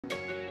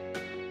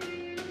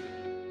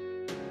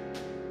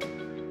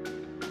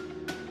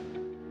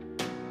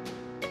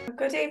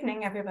Good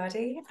evening,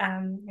 everybody.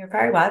 You're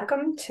very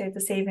welcome to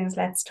this evening's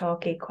Let's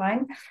Talk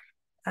Equine.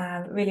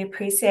 Really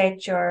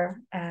appreciate your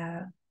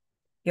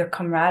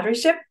camaraderie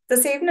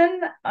this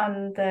evening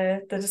on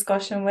the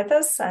discussion with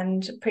us,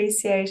 and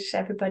appreciate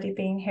everybody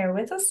being here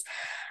with us.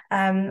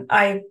 I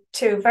have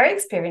two very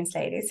experienced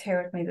ladies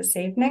here with me this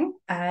evening,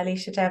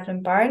 Alicia,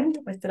 Devlin, Byrne,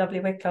 with the lovely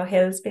Wicklow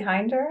Hills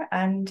behind her,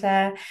 and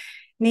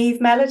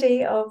Niamh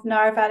Melody of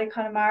Nire Valley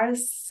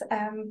Connemaras,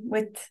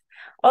 with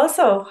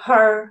also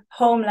her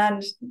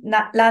homeland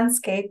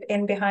landscape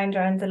in behind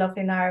her in the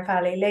lovely Nire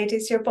Valley.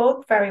 Ladies, you're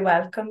both very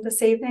welcome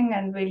this evening,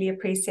 and really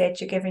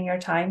appreciate you giving your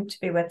time to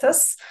be with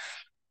us.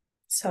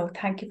 So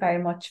thank you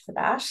very much for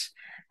that.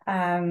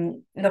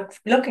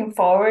 Looking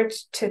forward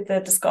to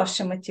the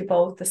discussion with you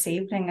both this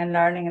evening and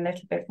learning a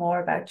little bit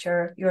more about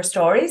your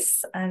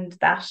stories, and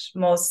that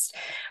most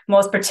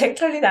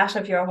particularly that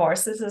of your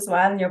horses as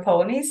well, and your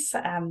ponies.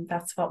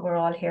 That's what we're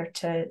all here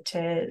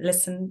to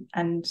listen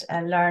and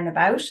learn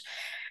about.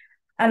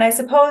 And I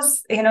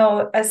suppose,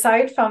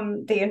 aside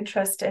from the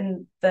interest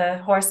in the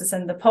horses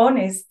and the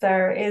ponies,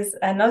 there is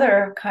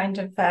another kind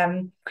of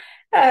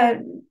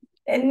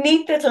a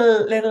neat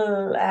little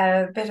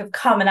bit of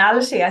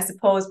commonality, I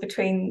suppose,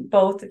 between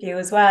both of you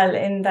as well,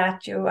 in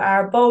that you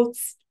are both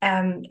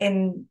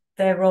in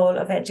the role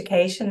of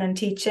education and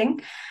teaching,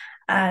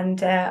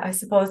 and I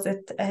suppose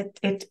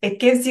it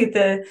gives you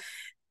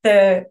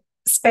the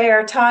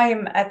spare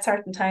time at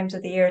certain times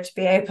of the year to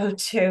be able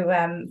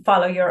to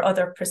follow your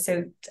other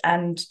pursuit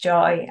and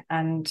joy,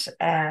 and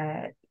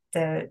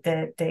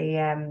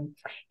the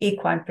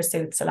equine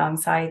pursuits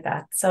alongside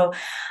that. So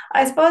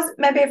I suppose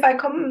maybe if I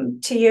come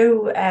to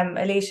you,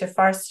 Alicia,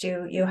 first,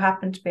 you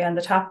happen to be on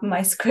the top of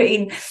my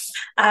screen.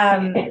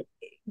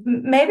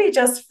 Maybe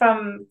just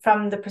from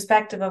the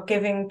perspective of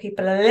giving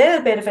people a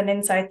little bit of an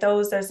insight.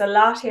 There's a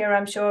lot here,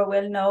 I'm sure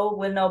we'll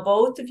know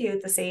both of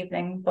you this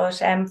evening, but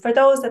for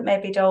those that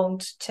maybe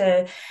don't,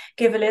 to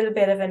give a little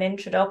bit of an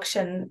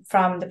introduction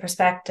from the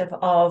perspective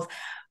of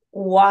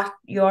what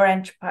your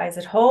enterprise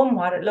at home,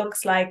 what it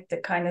looks like, the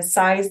kind of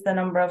size, the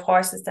number of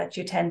horses that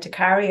you tend to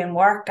carry and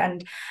work,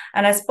 and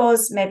I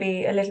suppose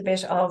maybe a little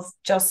bit of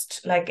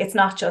just like, it's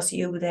not just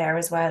you there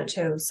as well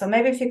too. So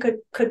maybe if you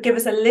could give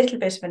us a little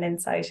bit of an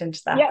insight into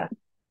that.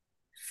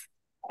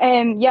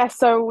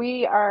 So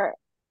we're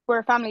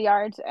a family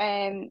yard.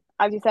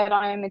 As you said,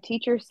 I am a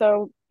teacher,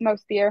 so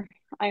most of the year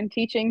I'm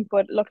teaching,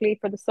 but luckily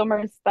for the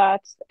summers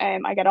that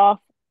I get off,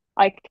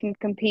 I can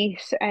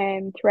compete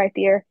throughout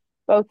the year.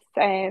 Both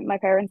my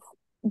parents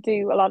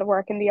do a lot of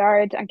work in the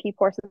yard and keep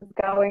horses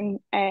going,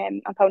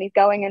 and ponies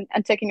going,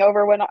 and ticking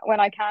over when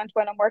I can't,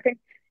 when I'm working.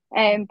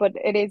 But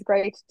it is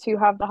great to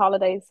have the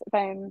holidays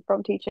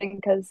from teaching,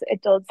 because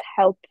it does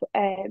help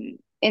in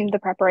the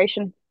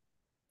preparation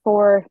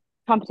for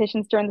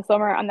competitions during the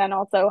summer, and then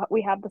also I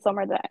have the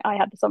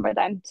summer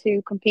then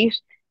to compete.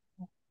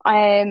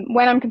 When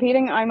I'm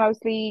competing, I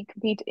mostly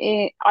compete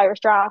in Irish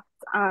draughts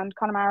and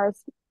Connemaras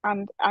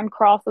and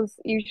crosses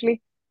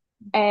usually.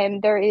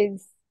 There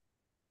is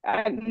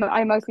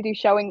I mostly do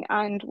showing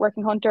and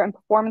working hunter and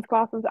performance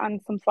classes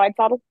and some slide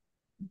saddle.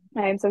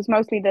 So it's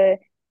mostly the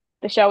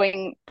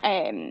showing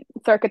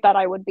circuit that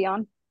I would be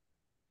on.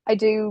 I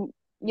do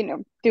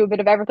a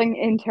bit of everything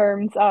in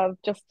terms of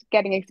just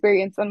getting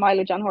experience and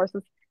mileage on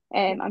horses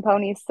and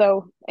ponies.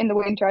 So in the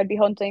winter I'd be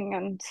hunting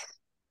and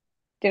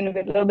doing a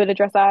little bit of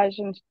dressage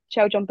and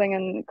show jumping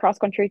and cross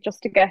country,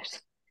 just to get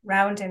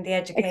rounding the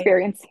education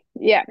experience.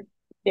 Yeah.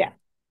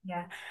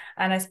 Yeah,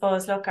 and I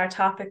suppose, look, our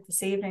topic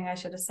this evening, I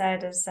should have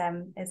said, is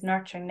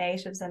nurturing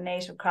natives and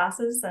native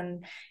crosses,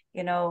 and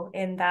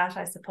in that,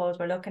 I suppose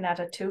we're looking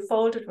at it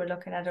twofold. We're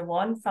looking at it,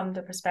 one, from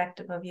the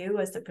perspective of you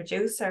as the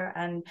producer,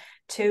 and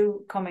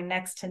two, coming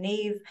next to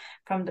Niamh,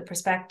 from the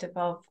perspective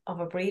of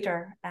a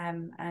breeder,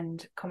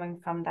 and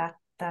coming from that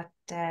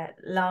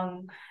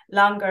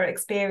longer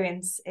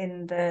experience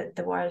in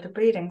the world of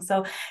breeding.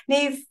 So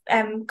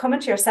Niamh, coming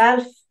to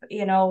yourself,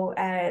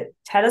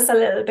 tell us a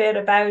little bit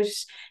about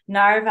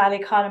Nire Valley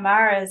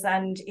Connemaras,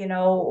 and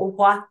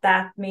what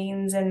that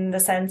means in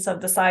the sense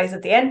of the size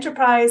of the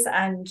enterprise,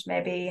 and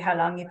maybe how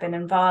long you've been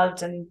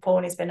involved and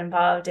ponies been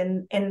involved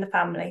in the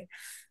family.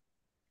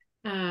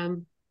 I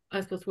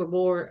suppose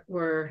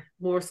we're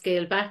more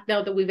scaled back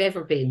now than we've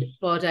ever been,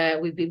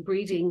 but we've been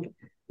breeding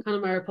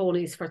Connemara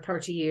ponies for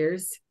 30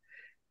 years.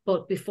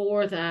 But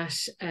before that,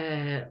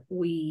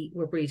 we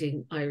were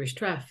breeding Irish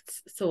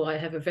draughts. So I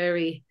have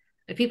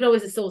people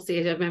always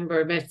associate, I remember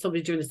I met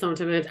somebody during the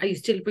summertime, are you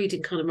still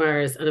breeding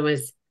Connemaras? And I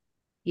was,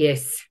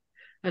 yes.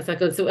 I was like,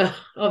 so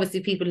obviously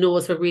people know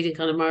us for breeding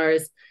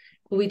Connemaras.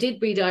 But we did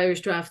breed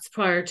Irish draughts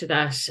prior to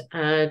that.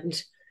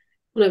 And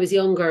when I was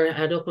younger,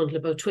 and up until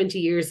about 20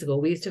 years ago,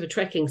 we used to have a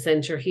trekking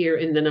centre here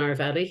in the Nire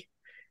Valley.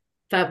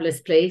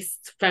 Fabulous place,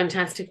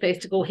 fantastic place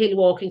to go hill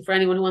walking. For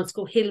anyone who wants to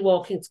go hill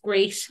walking, it's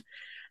great.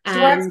 She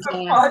works for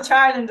Paul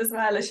Charland as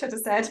well, I should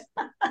have said.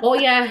 Oh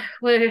yeah,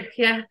 we've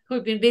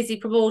been busy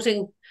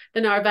promoting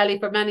the Nire Valley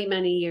for many,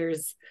 many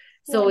years.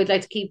 So we'd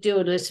like to keep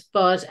doing it.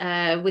 But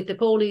with the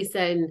ponies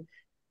then,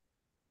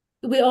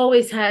 we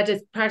always had,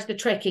 as part of the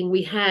trekking,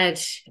 we had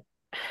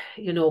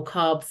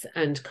Cobs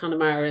and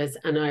Connemaras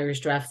and Irish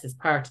Draughts as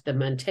part of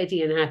them. And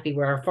Teddy and Happy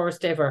were our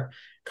first ever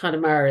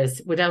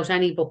Connemaras without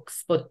any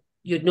books, but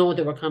you'd know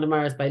they were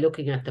Connemaras by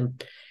looking at them.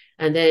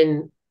 And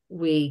then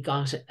we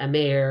got a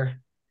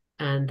mare,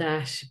 and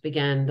that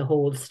began the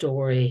whole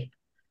story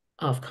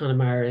of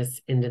Connemaras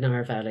in the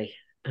Nire Valley.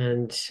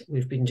 And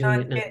we've been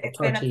doing it now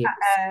for 30 years.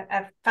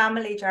 A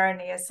family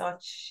journey as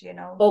such,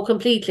 Oh,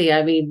 completely.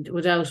 I mean,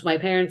 without my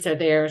parents are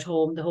there at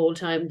home the whole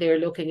time. They're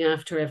looking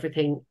after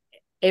everything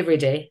every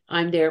day.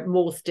 I'm there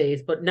most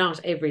days, but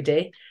not every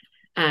day.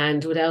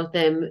 And without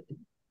them,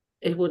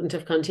 it wouldn't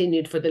have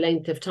continued for the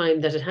length of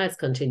time that it has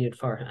continued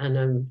for. And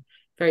I'm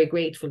very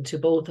grateful to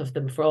both of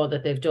them for all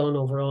that they've done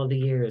over all the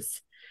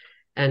years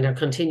and are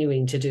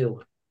continuing to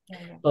do. Yeah.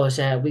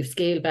 But we've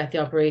scaled back the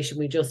operation.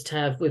 We've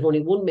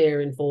only one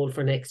mare in foal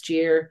for next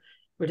year.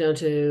 We're down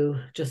to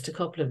just a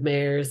couple of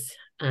mares,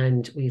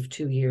 and we've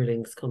 2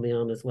 yearlings coming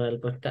on as well,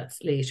 but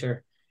that's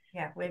later.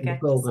 Yeah, we'll get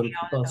to see all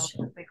of those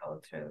as we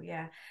go through.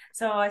 Yeah.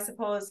 So I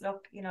suppose,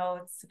 look,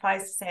 it's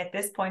suffice to say at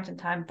this point in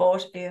time,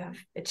 both of you have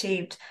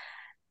achieved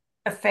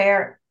a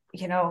fair,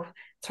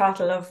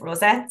 throttle of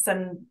rosettes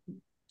and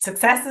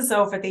successes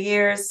over the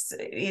years,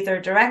 either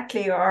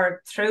directly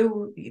or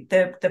through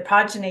the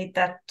progeny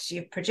that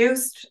you've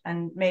produced,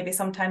 and maybe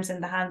sometimes in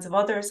the hands of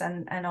others,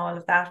 and all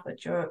of that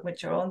with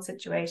your own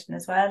situation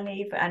as well,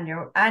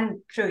 Niamh,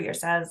 and through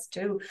yourselves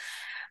too.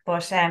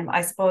 But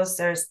I suppose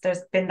there's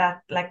been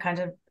that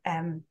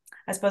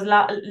I suppose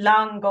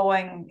long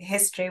going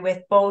history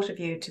with both of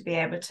you to be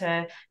able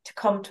to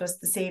come to us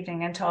this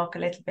evening and talk a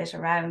little bit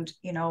around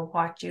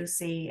what you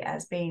see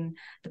as being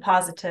the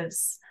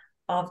positives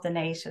of the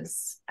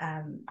natives,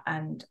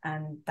 and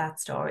that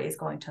story is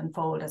going to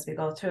unfold as we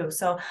go through.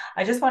 So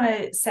I just want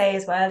to say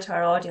as well to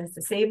our audience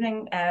this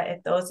evening,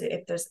 if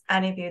there's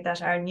any of you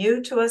that are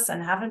new to us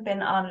and haven't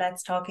been on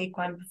Let's Talk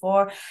Equine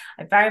before,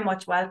 I very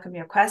much welcome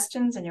your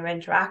questions and your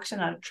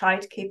interaction. I'll try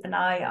to keep an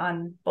eye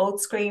on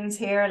both screens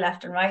here,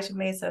 left and right of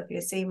me, so if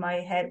you see my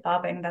head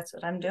bobbing, that's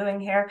what I'm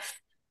doing here.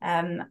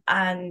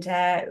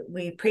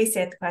 We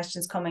appreciate the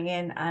questions coming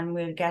in, and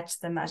we'll get to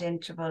them at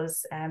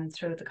intervals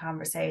through the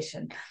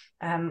conversation.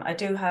 I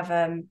do have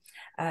a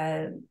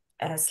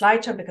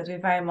slideshow because we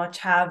very much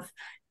have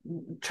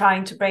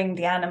trying to bring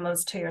the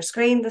animals to your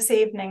screen this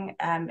evening,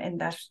 in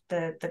that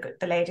the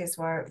ladies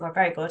were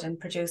very good in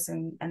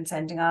producing and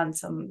sending on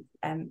some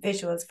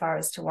visuals for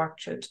us to work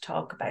through to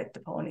talk about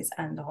the ponies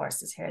and the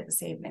horses here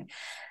this evening.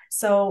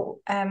 So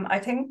I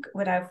think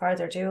without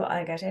further ado,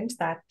 I'll get into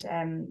that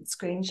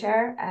screen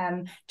share.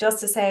 Just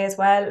to say as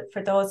well,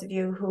 for those of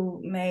you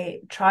who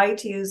may try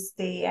to use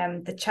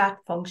the chat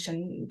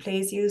function,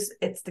 please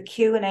it's the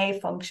Q&A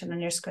function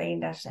on your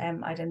screen that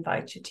I'd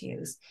invite you to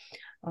use.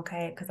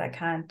 Okay, because I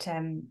cannot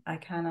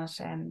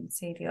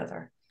see the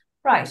other.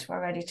 Right,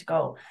 we're ready to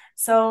go.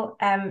 So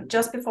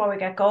just before we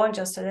get going,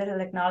 just a little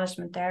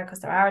acknowledgement there, because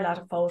there are a lot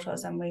of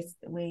photos, and we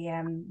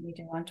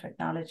do want to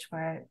acknowledge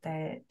where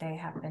they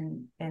have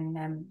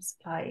been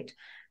supplied.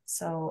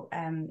 So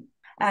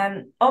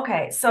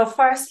okay, so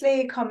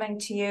firstly, coming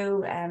to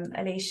you,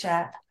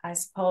 Alicia, I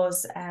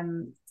suppose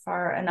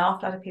for an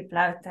awful lot of people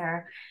out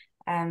there,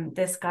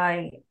 this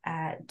guy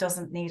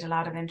doesn't need a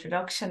lot of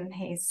introduction.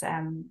 He's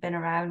been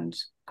around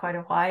quite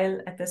a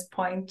while at this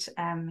point.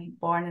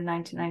 Born in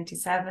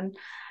 1997,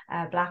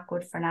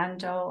 Blackwood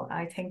Fernando.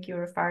 I think you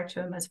refer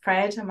to him as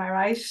Fred, am I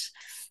right?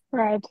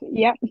 Right,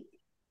 yeah.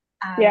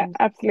 Yeah,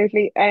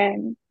 absolutely.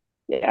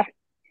 Yeah,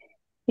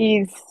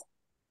 he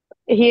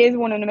is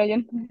one in a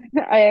million.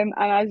 And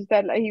as you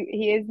said,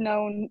 he is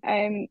known,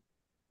 I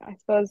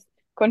suppose,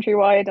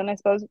 countrywide, and I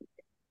suppose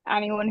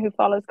anyone who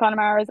follows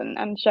Connemaras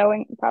and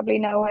showing probably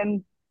know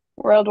him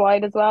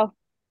worldwide as well.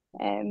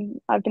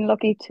 I've been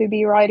lucky to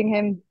be riding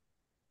him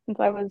since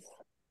I was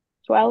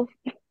 12.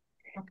 Okay,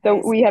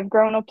 so we have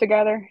grown up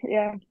together.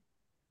 Yeah.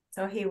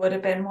 So he would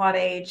have been what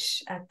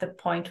age at the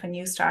point when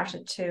you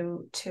started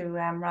to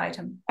ride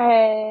him?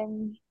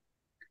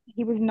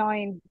 He was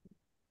 9.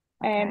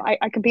 Okay.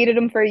 I competed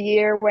him for a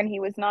year when he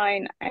was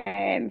 9,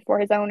 for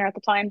his owner at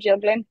the time,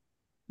 Devlin.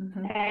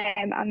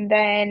 And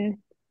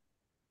then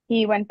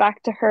he went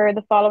back to her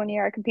the following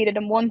year. I competed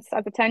him once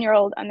as a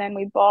 10-year-old, and then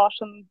we bought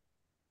him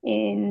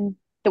in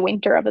the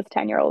winter of his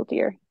 10-year-old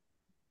year.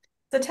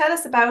 So tell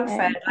us about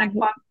Fred. Like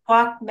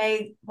what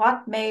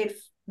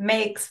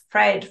makes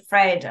Fred,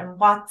 and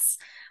what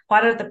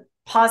are the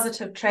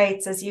positive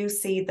traits as you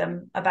see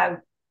them about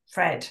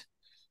Fred?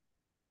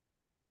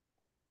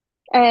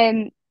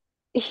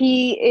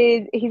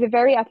 He's a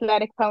very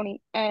athletic pony.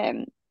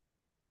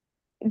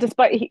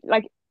 Despite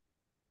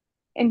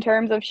in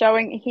terms of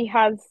showing, he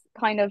has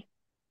kind of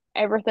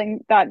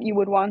everything that you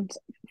would want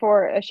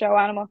for a show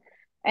animal.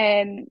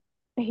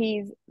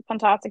 He's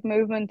fantastic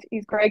movement,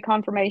 he's great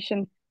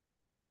conformation,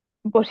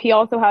 but he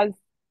also has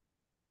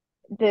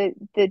the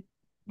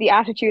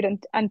attitude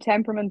and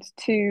temperament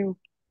to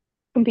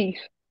compete.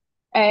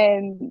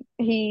 I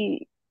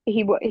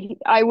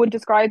would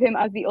describe him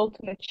as the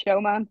ultimate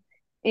showman,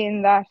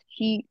 in that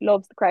he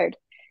loves the crowd.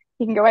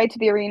 He can go out to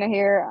the arena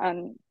here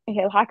and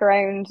he'll hack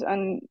around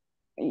and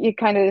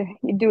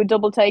you do a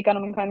double take on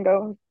him and kind of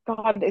go,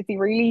 God, is he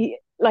really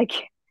like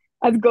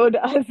as good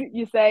as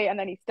you say? And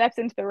then he steps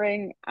into the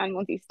ring, and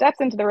once he steps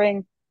into the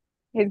ring,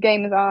 his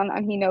game is on,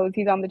 and he knows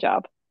he's on the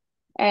job.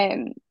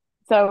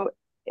 So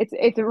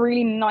it's a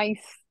really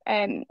nice.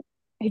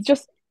 He's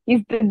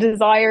the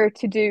desire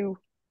to do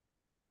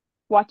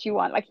what you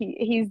want. Like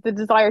he's the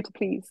desire to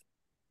please.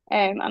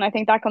 And I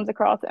think that comes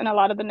across in a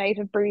lot of the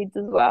native breeds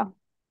as well.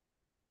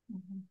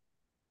 Mm-hmm.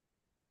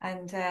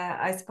 And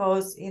I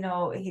suppose, you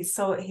know,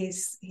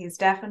 he's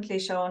definitely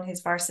shown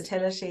his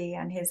versatility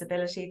and his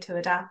ability to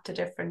adapt to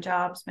different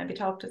jobs. Maybe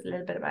talk to us a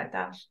little bit about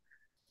that.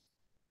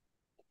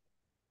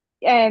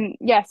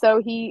 Yeah, so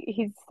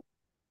he's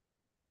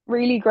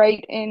really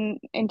great in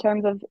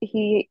terms of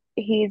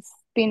he's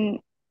been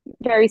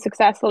very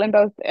successful in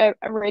both a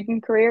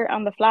ridden career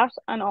on the flat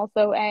and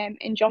also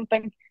in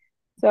jumping.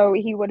 So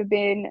he would have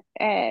been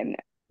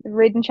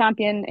ridden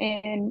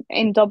champion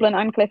in Dublin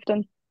and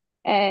Clifton,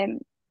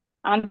 and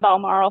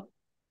Balmoral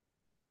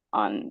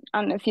on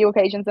a few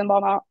occasions in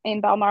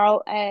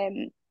Balmoral.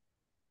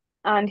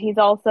 And he's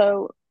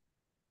also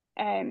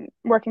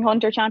working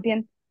hunter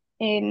champion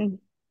in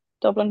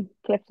Dublin,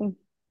 Clifton,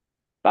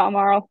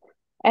 Balmoral,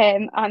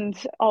 and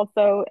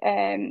also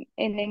in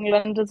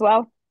England as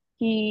well.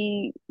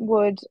 He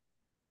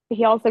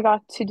also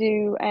got to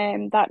do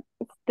that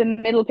the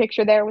middle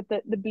picture there with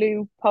the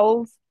blue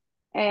poles,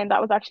 and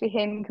that was actually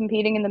him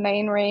competing in the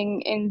main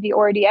ring in the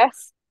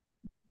RDS,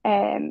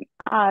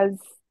 as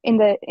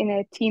in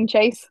a team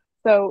chase.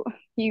 So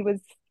he was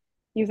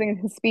using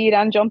his speed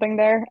and jumping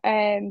there,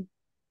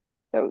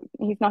 so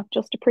he's not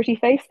just a pretty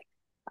face.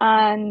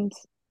 And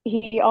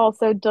he's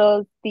also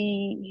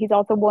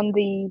won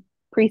the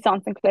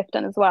Pre-Sons in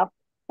Clifton as well.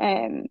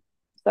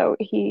 So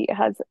he's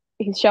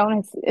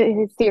shown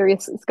his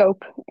serious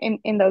scope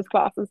in those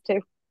classes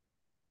too.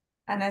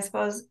 And I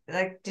suppose,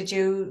 like,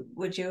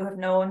 would you have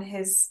known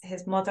his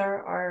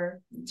mother, or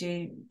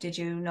did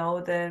you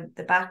know the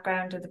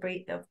background of the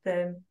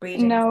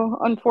breeding? No,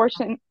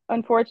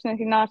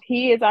 unfortunately not.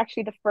 He is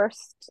actually the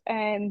first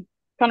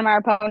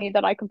Connemara pony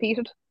that I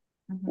competed.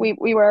 Mm-hmm.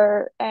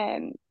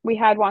 We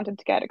had wanted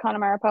to get a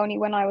Connemara pony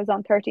when I was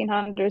on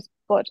 1300s,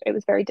 but it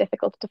was very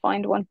difficult to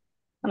find one,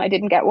 and I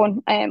didn't get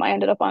one. I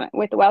ended up on it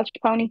with the Welsh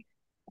pony.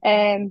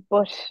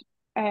 But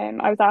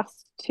I was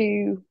asked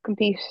to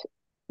compete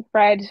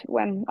Fred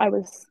when I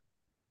think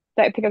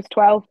I was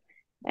 12.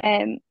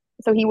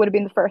 So he would have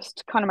been the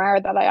first Connemara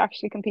that I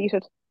actually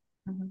competed.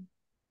 Mm-hmm.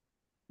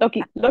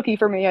 Lucky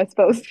for me, I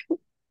suppose.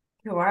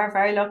 You are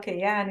very lucky,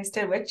 yeah, and he's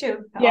still with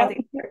you. Yeah,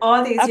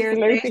 all these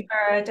absolutely. years later,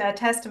 a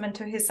testament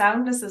to his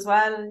soundness as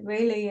well,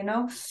 really, you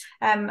know.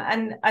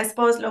 And I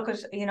suppose, look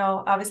at, you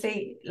know,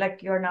 obviously,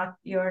 like you're not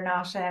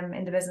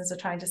in the business of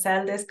trying to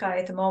sell this guy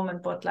at the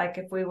moment, but like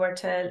if we were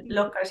to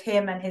look at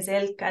him and his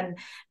ilk and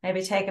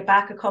maybe take it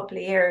back a couple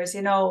of years,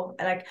 you know,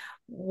 like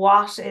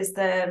what is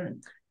the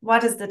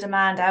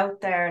demand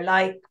out there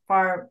like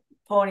for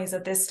ponies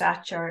of this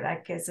stature?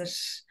 Like, is it,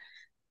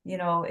 you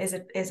know, is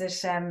it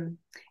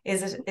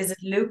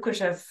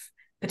lucrative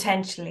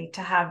potentially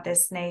to have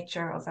this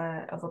nature of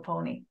a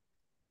pony?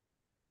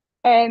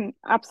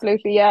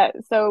 Absolutely, yeah.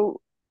 So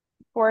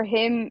for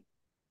him,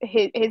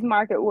 his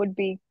market would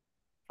be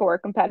for a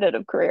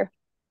competitive career,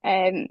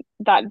 and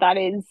that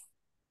is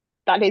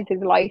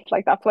his life.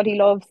 Like that's what he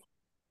loves,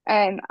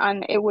 and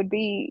it would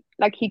be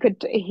like he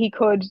could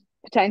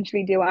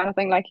potentially do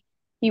anything. Like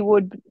he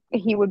would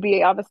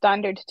be of a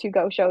standard to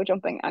go show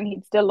jumping, and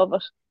he'd still love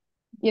it.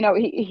 You know,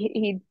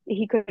 he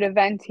could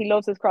event. He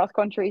loves his cross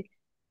country.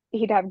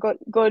 He'd have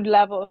good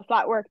level of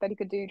flat work that he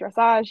could do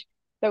dressage.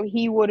 So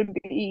he would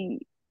be,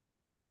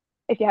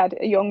 if you had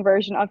a young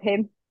version of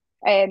him,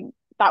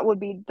 that would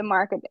be the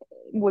market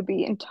would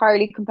be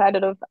entirely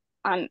competitive,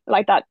 and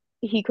like that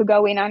he could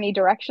go in any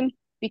direction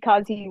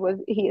because he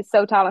is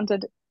so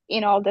talented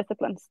in all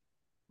disciplines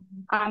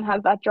and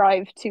has that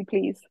drive to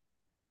please.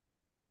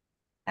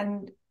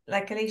 And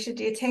like, Alicia,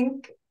 do you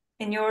think,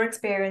 in your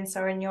experience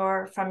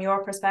or from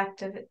your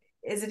perspective,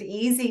 is it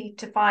easy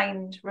to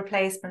find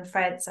replacement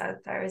Freds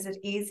out there? Is it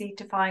easy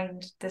to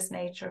find this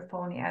nature of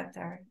pony out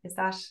there?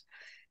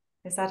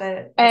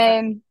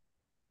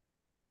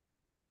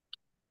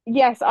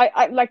 Yes,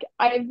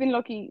 I've been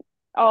lucky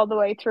all the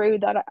way through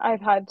that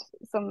I've had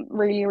some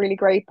really, really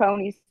great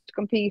ponies to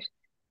compete,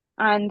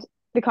 and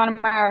the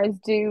Connemaras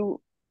do,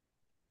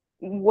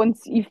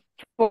 once you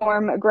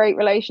form a great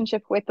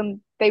relationship with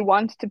them, they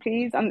want to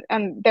please,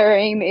 and their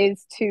aim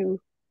is to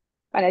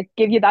kind of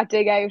give you that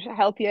dig out,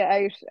 help you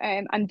out,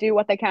 and do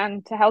what they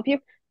can to help you.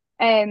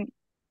 In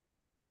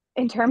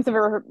terms of a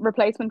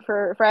replacement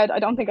for Fred, I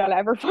don't think I'll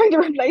ever find a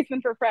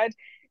replacement for Fred.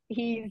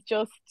 He is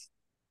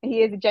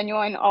a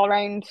genuine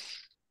all-round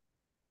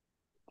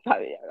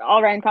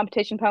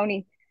competition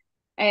pony.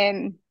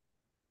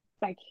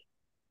 Like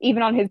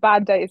even on his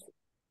bad days,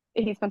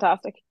 he's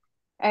fantastic.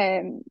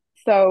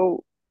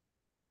 So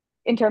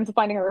in terms of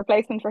finding a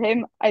replacement for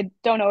him, I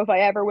don't know if I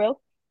ever will.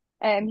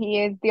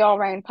 He is the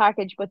all-round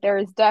package, but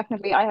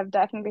I have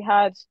definitely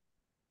had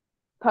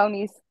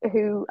ponies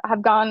who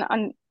have gone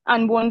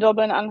and won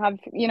Dublin and have,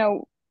 you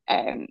know,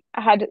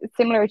 had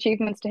similar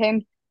achievements to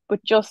him,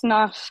 but just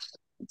not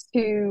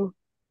to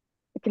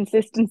the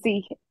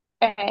consistency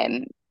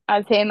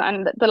as him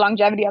and the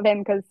longevity of him,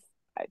 because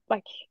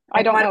like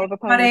I don't know of a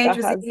what pony age that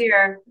was has. he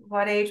here?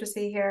 What age was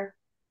he here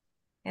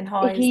in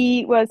Hoys?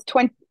 He was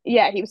 20.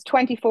 Yeah, he was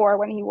 24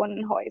 when he won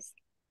in Hoys.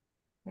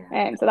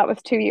 Yeah. So that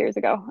was 2 years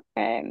ago.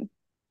 And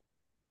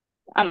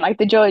like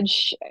the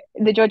judge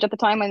at the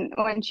time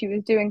when she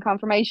was doing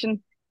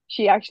confirmation,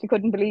 she actually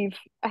couldn't believe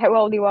how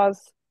old he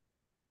was,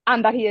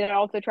 and that he had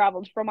also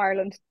travelled from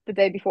Ireland the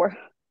day before.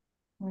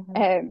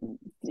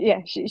 Yeah,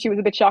 she was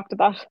a bit shocked at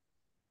that.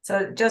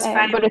 So just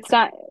but it's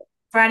that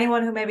for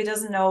anyone who maybe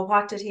doesn't know,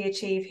 what did he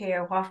achieve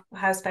here?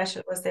 How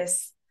special was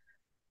this?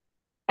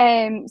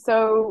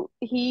 So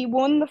he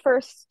won the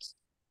first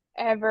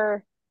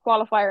ever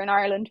qualifier in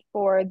Ireland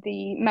for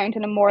the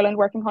Mountain and Moorland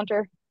Working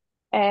Hunter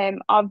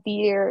of the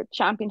Year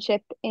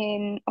Championship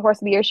in a Horse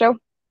of the Year show.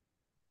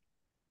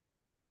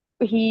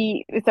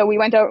 We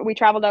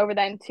travelled over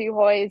then to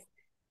Hoys,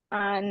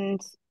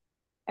 and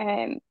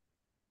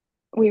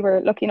we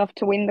were lucky enough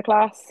to win the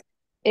class.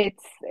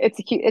 It's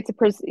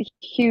a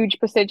huge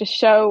prestigious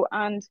show,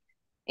 and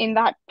in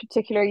that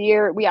particular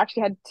year we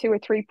actually had 2 or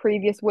 3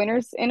 previous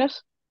winners in it,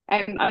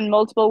 and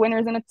multiple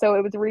winners in it, so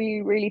it was a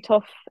really, really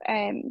tough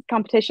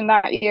competition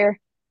that year.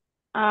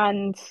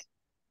 And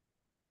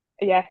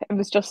yeah, it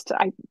was just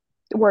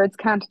words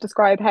can't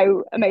describe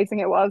how amazing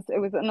it was. It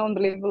was an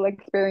unbelievable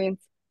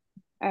experience.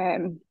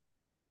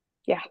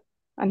 Yeah,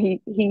 and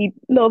he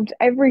loved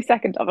every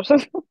second of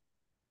it.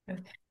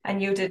 And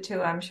you did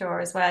too, I'm sure,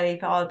 as well. You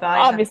all by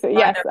Obviously,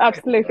 yes,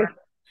 absolutely. There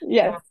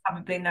Yes. were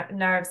probably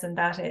nerves and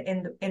that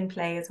in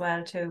play as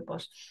well too.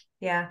 But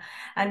yeah,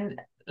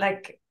 and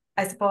like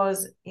I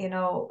suppose, you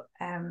know,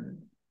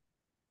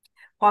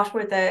 what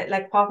were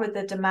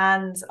the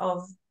demands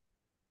of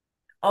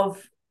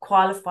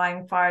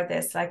qualifying for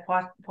this? Like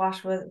what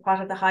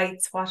are the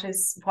heights? What did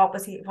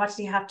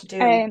he have to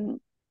do?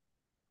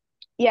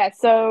 Yeah,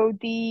 so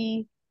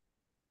the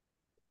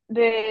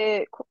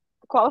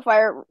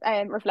qualifier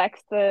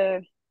reflects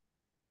the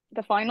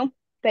final.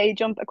 They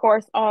jump a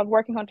course of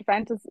working hunter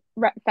fences,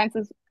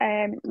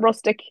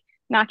 rustic,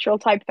 natural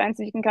type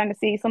fences. You can kind of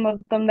see some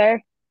of them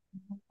there.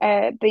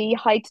 The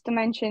height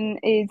dimension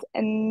is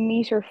 1.5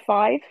 meters.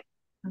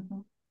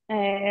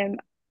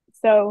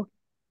 So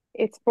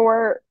it's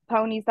for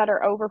ponies that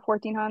are over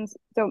 14 hands.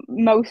 So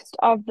most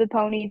of the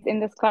ponies in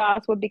this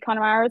class would be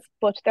Connemaras,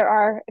 but there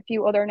are a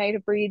few other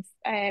native breeds,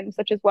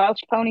 such as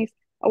Welsh ponies.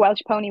 A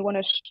Welsh pony won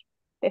it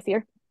this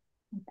year.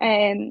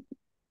 And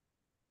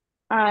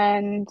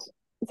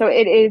so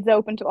it is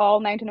open to all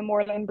mountain and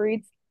moorland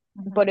breeds,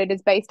 but it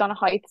is based on a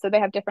height. So they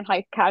have different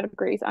height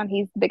categories, and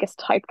he's the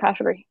biggest height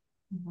category.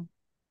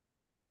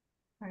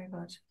 Very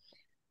good.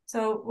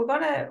 So we're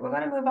gonna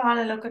move on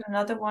and look at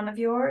another one of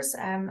yours,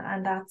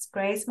 and that's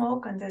Grey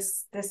Smoke, and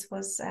this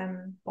was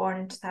born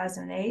in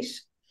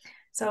 2008.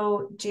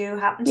 So do you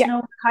happen to know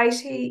what height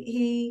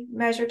he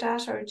measured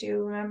at, or do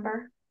you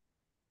remember?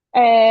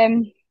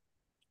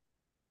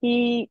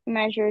 He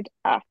measured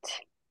at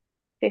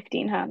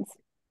 15 hands.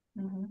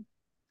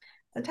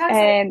 So tell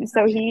us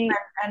so he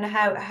and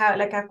how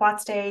like at what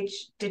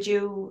stage did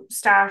you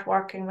start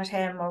working with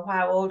him, or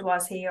how old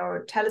was he,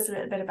 or tell us a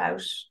little bit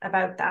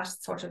about that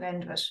sort of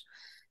end of it.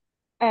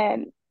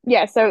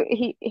 Yeah, so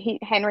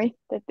Henry,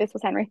 this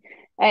was Henry.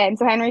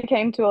 So Henry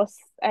came to us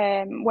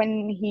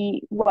when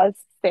he was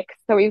 6.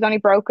 So he was only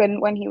broken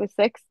when he was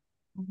 6.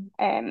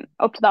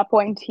 Up to that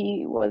point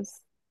he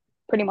was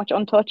pretty much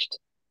untouched.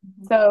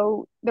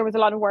 So there was a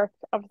lot of work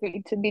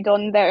obviously to be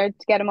done there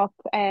to get him up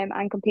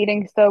and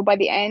competing. So by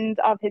the end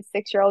of his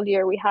 6-year-old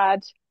year, we had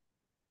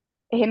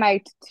him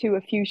out to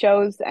a few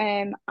shows,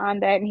 and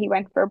then he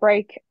went for a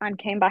break and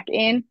came back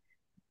in.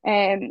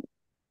 And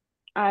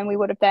we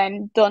would have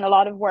then done a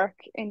lot of work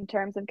in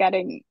terms of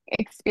getting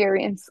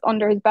experience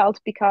under his belt,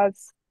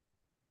 because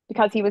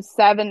he was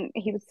 7,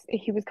 he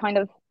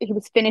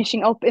was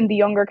finishing up in the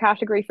younger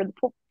category for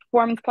the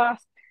performance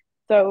class.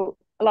 So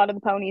a lot of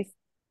the ponies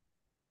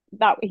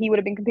that he would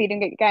have been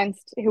competing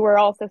against, who were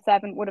also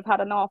 7, would have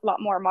had an awful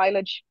lot more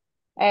mileage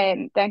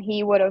than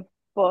he would have.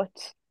 But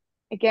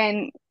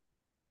again,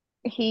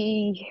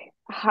 he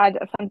had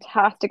a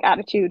fantastic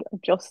attitude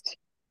of just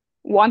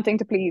wanting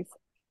to please.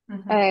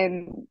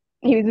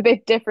 He was a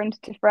bit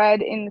different to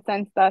Fred in the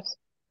sense that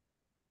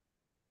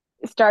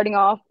starting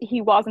off, he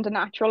wasn't a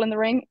natural in the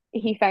ring.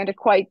 He found it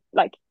quite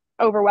like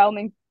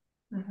overwhelming,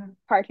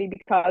 partly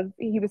because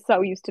he was so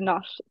used to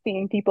not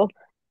seeing people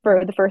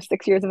for the first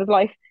 6 years of his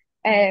life.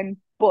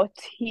 But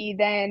he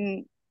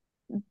then,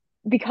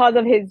 because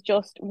of his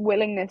just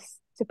willingness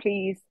to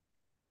please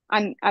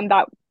and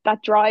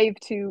that drive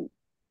to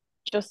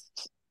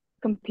just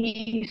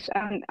compete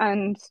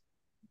and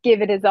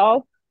give it his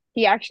all,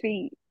 he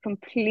actually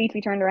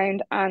completely turned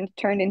around and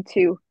turned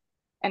into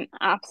an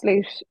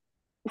absolute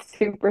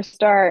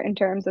superstar in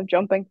terms of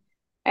jumping.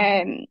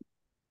 He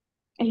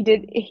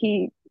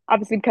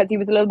obviously, because he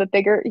was a little bit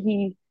bigger,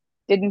 he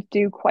didn't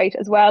do quite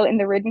as well in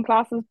the ridden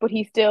classes, but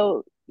he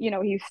still,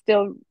 he's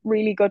still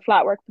really good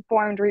flat work,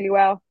 performed really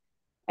well.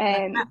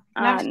 And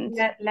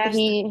let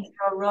he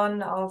a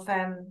run of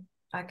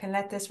I can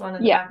let this run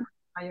in the yeah back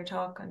while you're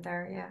talking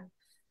there,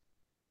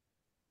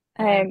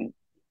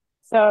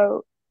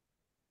 so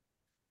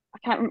I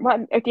can't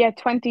remember what, yeah,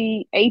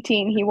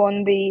 2018 he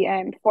won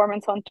the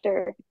Performance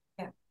Hunter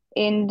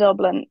in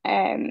Dublin.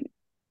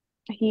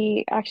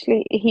 He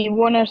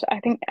won it, I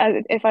think,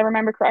 if I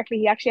remember correctly,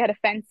 he actually had a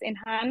fence in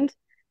hand,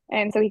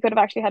 and so he could have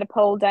actually had a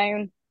pole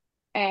down,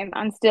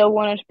 and still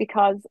won it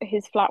because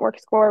his flat work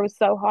score was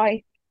so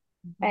high,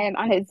 and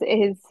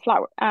his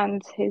flat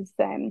and his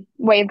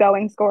way of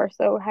going score,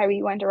 so how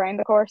he went around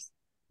the course.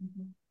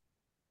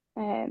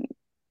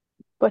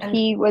 But and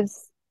he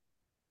was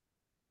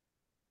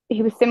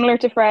similar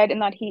to Fred in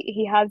that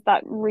he has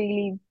that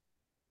really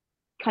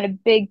kind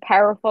of big,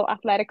 powerful,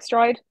 athletic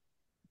stride,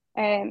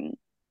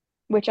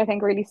 which I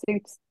think really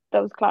suits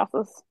those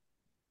classes.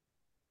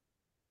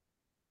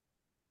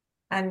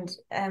 And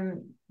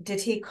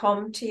did he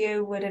come to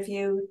you with a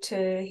view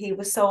to, he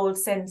was sold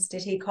since,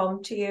 did he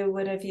come to you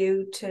with a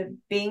view to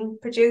being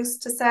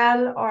produced to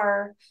sell,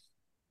 or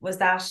was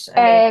that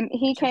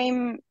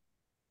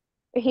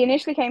he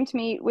initially came to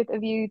me with a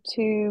view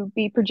to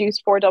be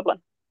produced for Dublin.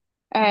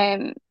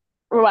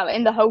 Well,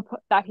 in the hope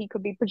that he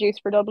could be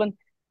produced for Dublin.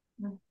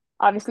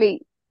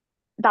 Obviously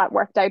that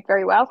worked out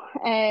very well.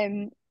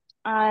 And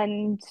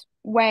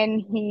when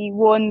he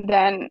won,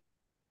 then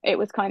it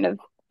was kind of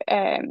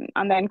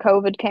and then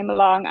COVID came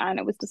along, and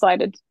it was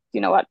decided,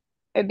 you know what,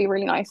 it'd be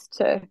really nice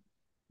to,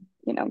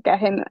 you know, get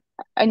him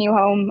a new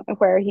home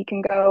where he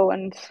can go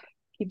and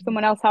keep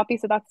someone else happy.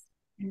 So that's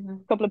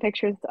a couple of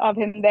pictures of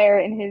him there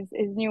in his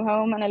new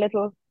home, and a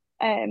little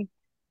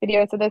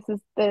video. So this is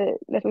the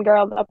little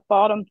girl that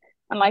bought him,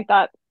 and like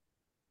that,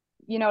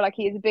 you know, like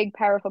he is a big,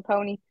 powerful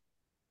pony,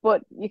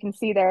 but you can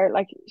see there,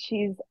 like,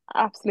 she's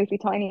absolutely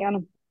tiny on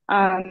him,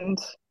 and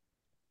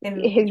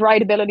his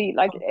rideability,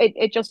 like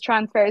it just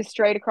transfers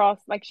straight across.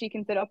 Like, she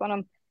can sit up on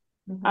him,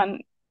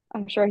 and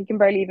I'm sure he can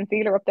barely even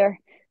feel her up there.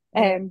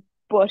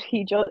 But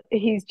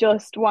he's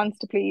just wants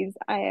to please,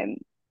 and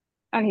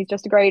he's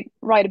just a great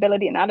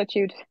rideability and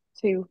attitude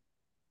to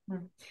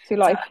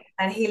life. So,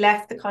 and he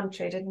left the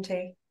country, didn't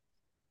he?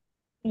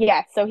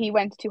 Yeah, so he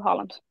went to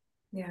Holland.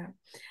 Yeah.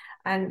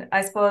 And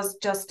I suppose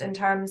just in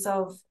terms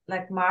of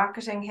like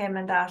marketing him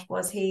and that,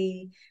 was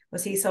he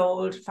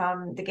sold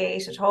from the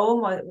gate at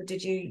home, or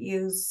did you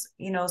use,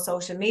 you know,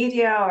 social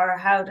media, or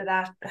how did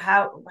that,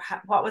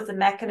 what was the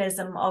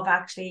mechanism of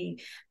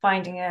actually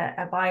finding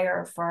a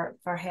buyer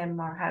for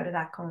him, or how did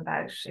that come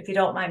about, if you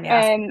don't mind me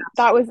asking?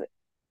 That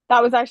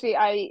was actually,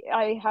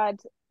 I had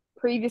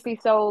previously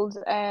sold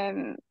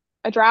a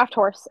draft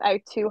horse out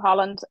to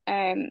Holland,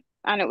 and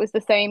it was the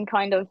same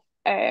kind of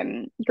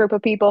group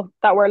of people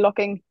that were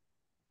looking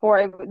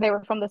for, they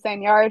were from the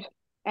same yard,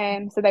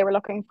 so they were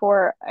looking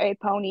for a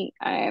pony.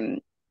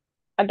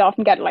 I'd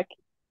often get like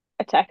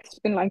a text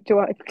being like,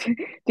 do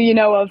you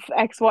know of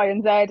X, Y,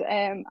 and Z?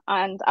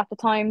 And at the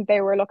time they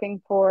were looking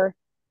for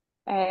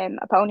a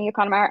pony, a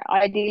Connemara,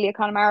 ideally a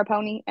Connemara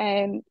pony,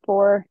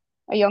 for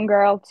a young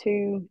girl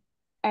to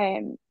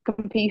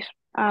compete.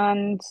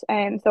 And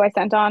so I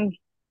sent on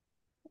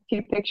a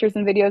few pictures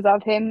and videos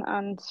of him,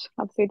 and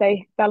obviously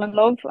they fell in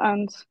love,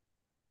 and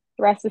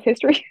the rest is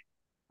history.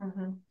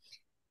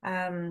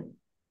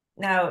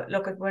 Now,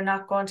 look, we're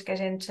not going to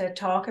get into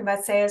talking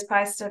about sales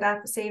prices or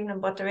that this evening,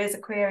 but there is a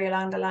query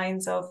along the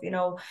lines of, you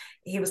know,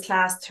 he was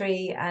class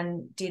 3,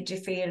 and did you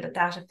feel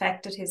that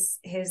affected his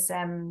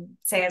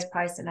sales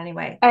price in any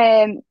way?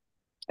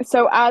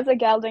 So as a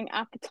gelding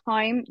at the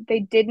time,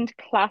 they didn't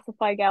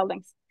classify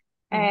geldings,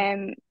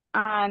 and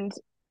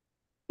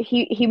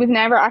he was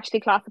never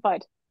actually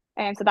classified,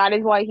 and so that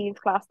is why he's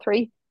class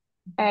 3.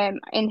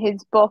 In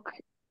his book,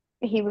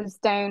 he was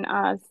down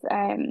as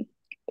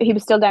he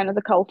was still down as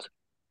a colt.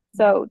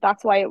 So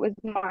that's why it was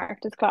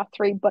marked as class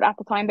 3. But at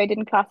the time, they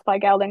didn't classify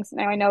geldings.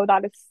 Now I know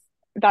that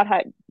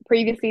had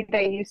previously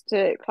they used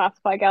to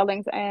classify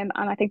geldings, and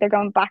I think they're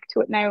going back to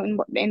it now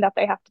in that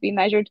they have to be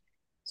measured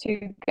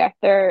to get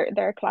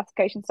their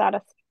classification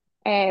status.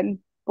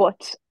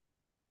 But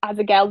as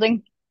a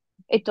gelding,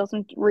 it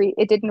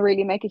didn't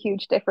really make a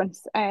huge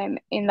difference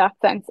in that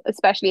sense,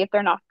 especially if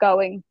they're not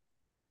going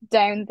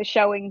down the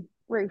showing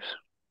route.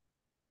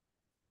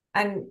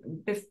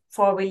 And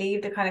before we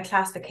leave the kind of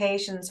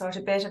classification sort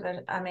of bit of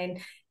it, I mean,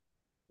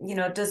 you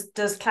know,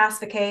 does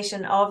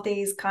classification of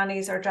these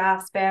connies or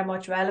drafts bear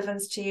much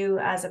relevance to you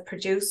as a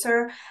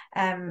producer,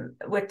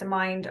 with the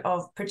mind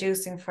of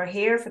producing for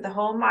here for the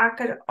home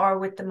market, or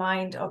with the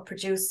mind of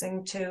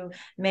producing to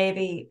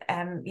maybe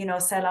you know,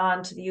 sell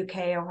on to the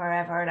UK or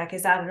wherever? Like,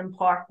 is that an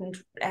important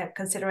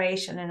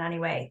consideration in any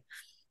way?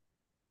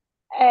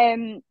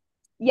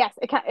 Yes,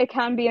 it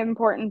can be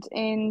important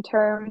in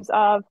terms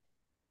of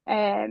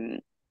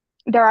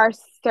there are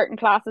certain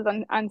classes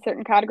and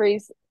certain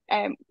categories,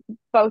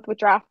 both with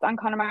drafts and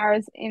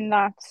Connemaras, in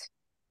that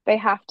they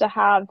have to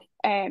have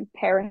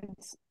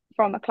parents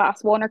from a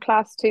class 1 or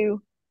class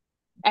 2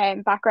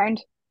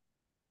 background.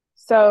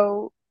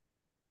 So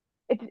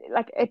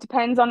it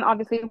depends on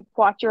obviously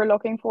what you're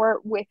looking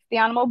for with the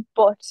animal,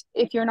 but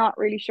if you're not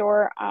really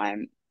sure,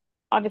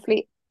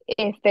 obviously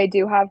if they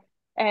do have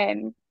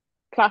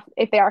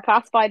if they are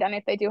classified, and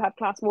if they do have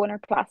class 1 or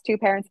class 2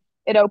 parents,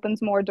 it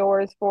opens more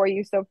doors for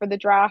you. So for the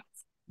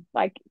drafts,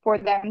 like for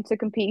them to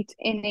compete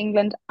in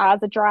England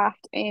as a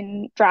draft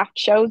in draft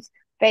shows,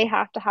 they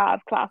have to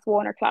have class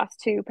 1 or class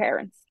 2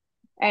 parents.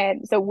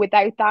 And so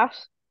without that,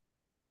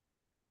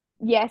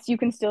 yes, you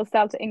can still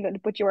sell to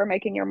England, but you are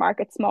making your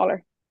market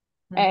smaller.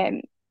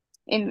 And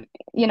in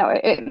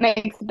it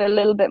makes it a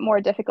little bit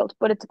more difficult,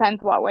 but it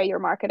depends what way you're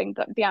marketing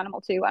the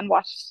animal to, and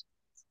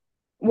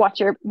what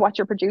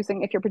you're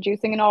producing. If you're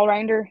producing an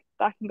all-rounder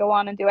that can go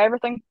on and do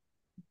everything,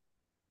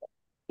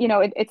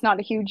 it's not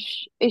a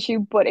huge issue.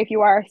 But if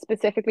you are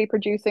specifically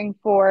producing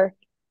for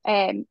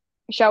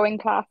showing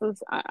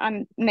classes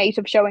and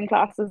native showing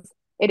classes,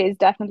 it is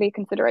definitely a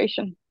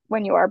consideration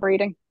when you are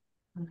breeding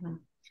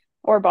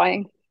or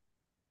buying.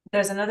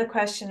 There's another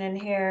question in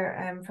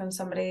here from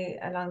somebody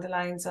along the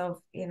lines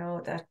of,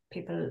 that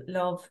people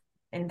love,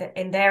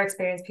 in their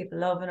experience, people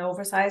love an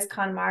oversized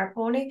Connemara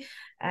pony.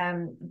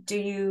 Do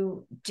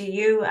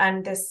you,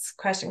 and this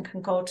question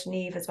can go to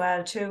Niamh as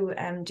well too,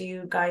 do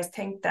you guys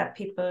think that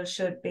people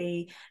should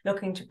be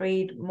looking to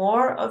breed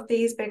more of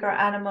these bigger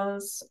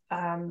animals?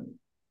 And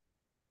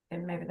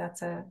maybe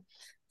that's a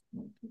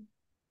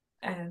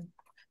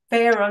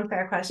fair or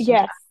unfair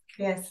question.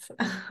 Yes.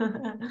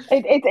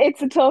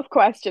 It's a tough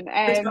question.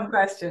 It's a tough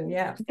question,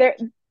 yeah.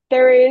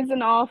 There is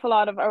an awful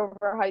lot of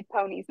overhyped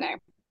ponies now.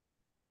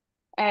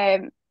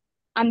 And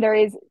there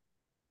is,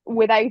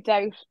 without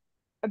doubt,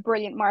 a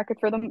brilliant market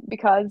for them,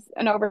 because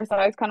an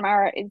oversized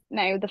Connemara is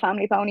now the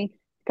family pony,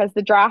 because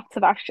the drafts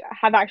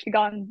have actually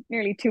gone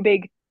nearly too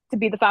big to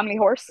be the family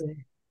horse.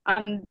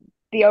 And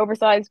the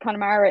oversized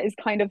Connemara is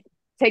kind of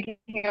taking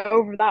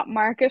over that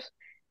market.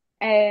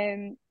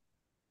 I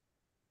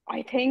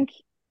think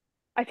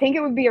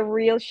it would be a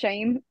real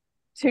shame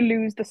to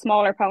lose the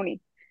smaller pony.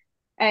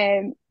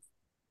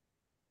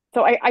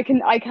 So I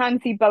can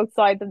see both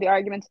sides of the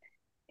argument,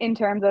 in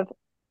terms of,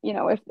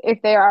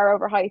 if they are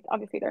overhyped,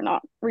 obviously they're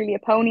not really a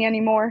pony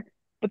anymore,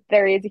 but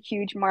there is a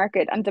huge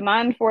market and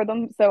demand for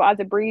them. So as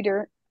a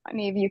breeder,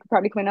 Niamh, you could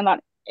probably come in on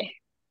that.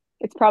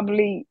 It's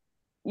probably,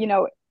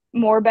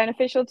 more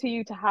beneficial to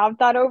you to have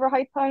that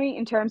overhyped pony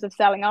in terms of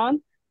selling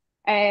on,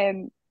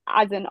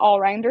 as an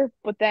all-rounder.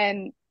 But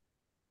then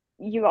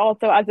you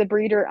also, as a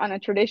breeder and I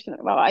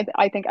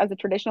think as a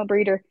traditional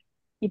breeder,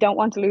 you don't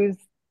want to lose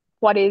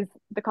what is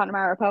the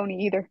Connemara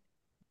pony either.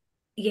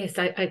 Yes,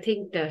 I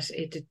think that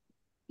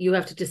you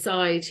have to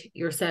decide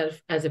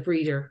yourself as a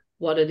breeder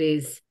what it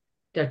is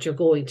that you're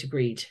going to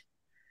breed,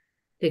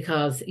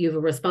 because you have a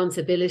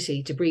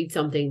responsibility to breed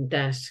something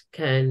that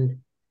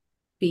can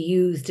be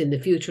used in the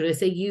future. And I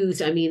say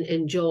used, I mean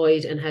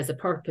enjoyed, and has a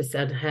purpose,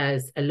 and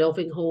has a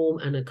loving home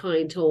and a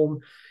kind home.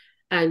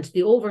 And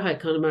the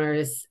overhyped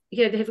Connemaras,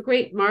 they have a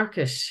great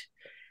market,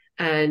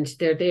 and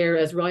they're there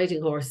as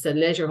riding horses and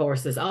leisure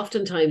horses,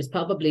 oftentimes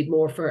probably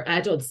more for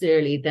adults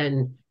nearly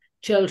than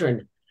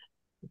children.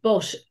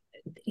 But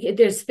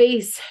there's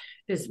space,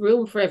 there's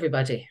room for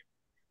everybody.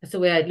 That's the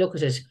way I'd look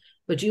at it.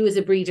 But you as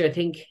a breeder, I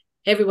think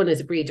everyone as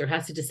a breeder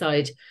has to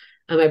decide,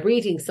 am I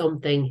breeding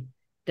something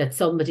that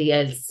somebody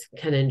else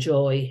can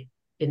enjoy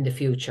in the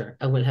future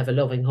and will have a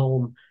loving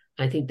home?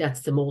 I think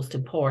that's the most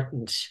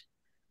important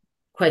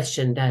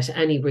question that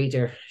any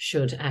breeder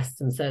should ask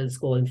themselves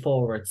going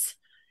forwards.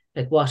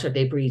 Like, what are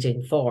they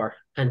breeding for?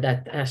 And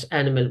that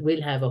animal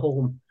will have a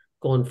home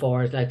going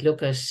forward. Like,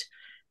 look at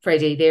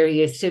Freddie, there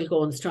he is, still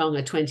going strong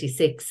at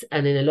 26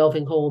 and in a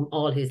loving home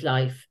all his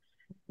life.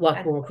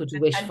 What more could you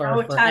wish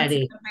for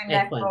any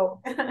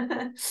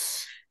equine?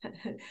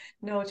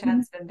 No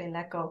chance of him being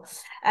let go.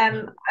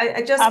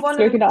 I just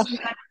Absolutely want not. to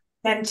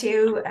then to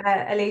you,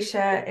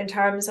 Alicia, in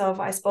terms of,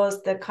 I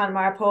suppose, the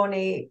Connemara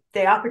pony,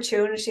 the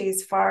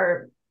opportunities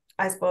for,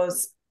 I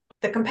suppose,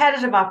 the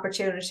competitive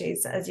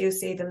opportunities as you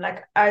see them.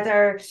 Like,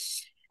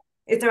 is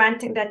there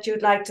anything that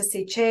you'd like to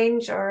see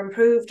changed or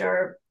improved,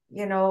 or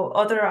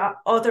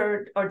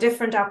other or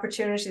different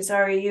opportunities?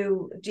 Or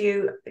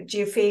do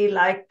you feel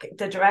like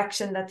the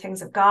direction that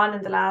things have gone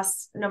in the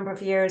last number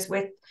of years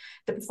with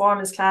the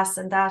performance class,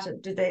 and that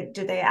do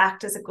they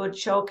act as a good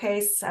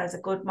showcase, as a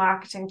good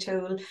marketing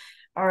tool,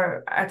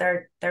 or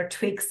are there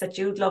tweaks that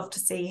you'd love to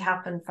see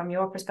happen from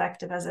your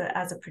perspective as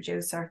a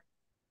producer?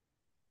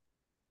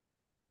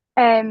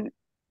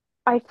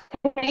 I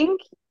think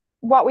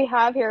what we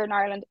have here in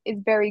Ireland is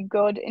very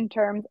good in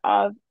terms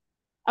of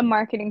a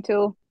marketing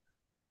tool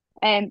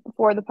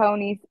for the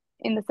ponies,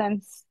 in the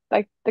sense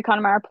like the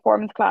Connemara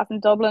performance class in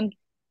Dublin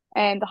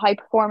and the high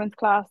performance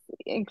class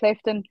in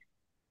Clifton.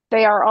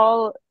 They are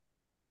all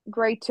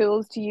great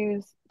tools to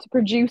use to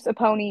produce a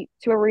pony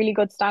to a really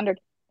good standard,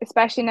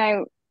 especially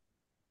now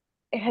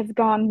it has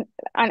gone,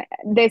 and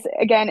this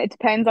again, it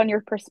depends on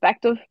your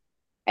perspective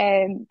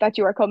that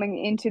you are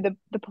coming into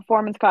the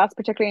performance class,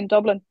 particularly in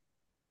Dublin.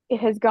 It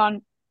has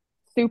gone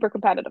super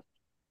competitive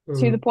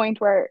to the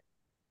point where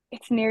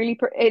it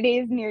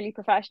is nearly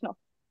professional.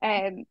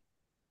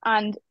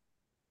 And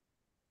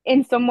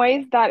in some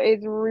ways that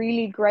is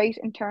really great,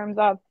 in terms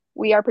of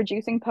we are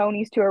producing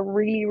ponies to a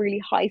really, really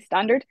high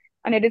standard.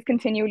 and it is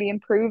continually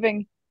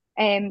improving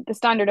the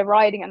standard of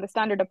riding and the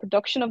standard of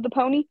production of the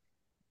pony.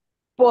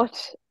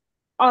 But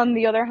on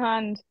the other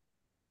hand,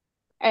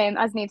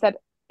 as Niamh said,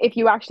 if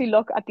you actually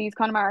look at these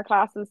Connemara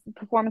classes,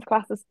 performance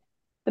classes,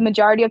 the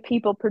majority of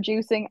people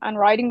producing and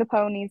riding the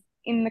ponies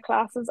in the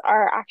classes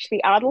are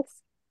actually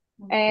adults,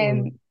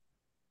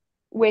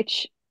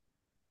 which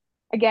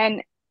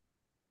again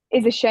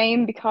is a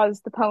shame,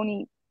 because the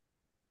pony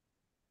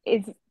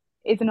is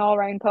an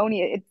all-round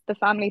pony. It's the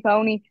family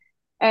pony.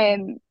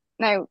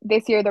 Now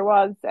this year there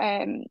was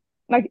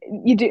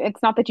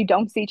it's not that you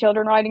don't see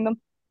children riding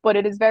them, but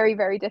it is very,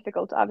 very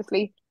difficult,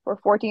 obviously, for a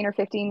 14 or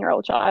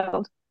 15-year-old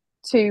child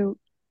to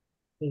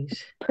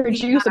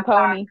produce a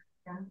pony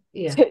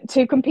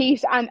to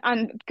compete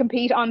and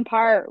compete on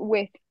par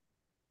with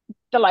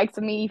the likes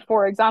of me,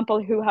 for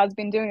example, who has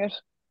been doing it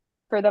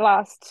for the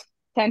last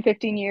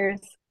 10-15 years.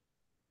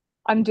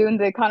 I'm doing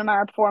the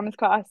Connemara performance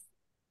class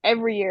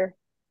every year,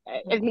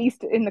 at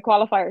least in the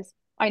qualifiers.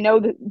 I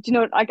know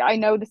I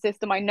know the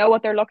system. I know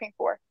what they're looking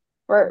for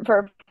a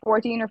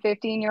 14 or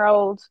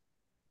 15-year-old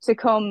to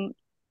come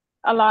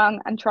along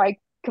and try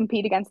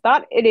compete against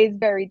that. It is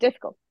very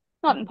difficult.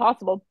 Not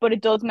impossible, but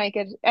it does make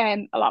it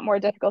a lot more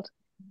difficult.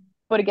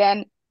 But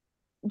again,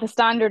 the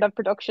standard of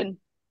production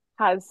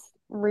has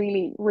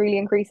really, really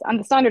increased, and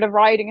the standard of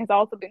riding has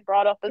also been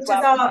brought up as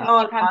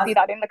well. You can see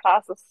that in the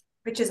classes,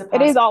 which is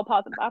it is all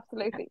positive.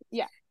 Absolutely,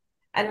 yeah.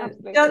 And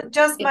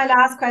just my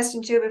last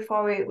question to you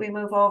before we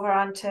move over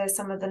onto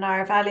some of the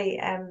Nire Valley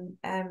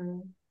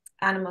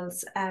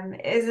animals,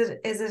 is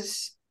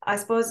it I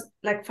suppose,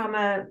 like from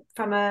a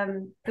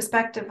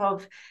perspective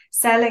of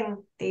selling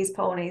these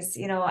ponies,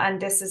 you know,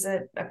 and this is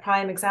a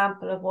prime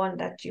example of one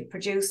that you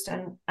produced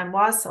and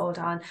was sold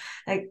on.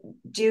 Like,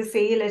 do you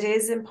feel it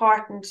is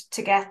important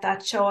to get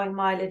that showing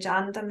mileage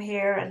on them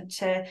here, and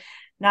to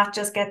not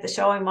just get the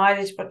showing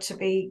mileage, but to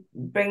be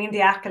bringing the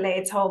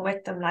accolades home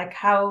with them? Like,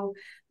 how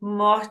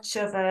much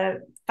of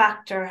a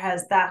factor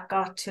has that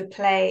got to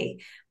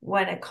play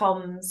when it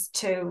comes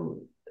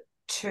to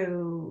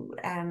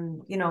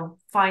you know,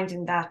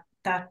 finding that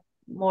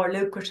more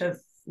lucrative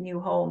new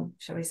home,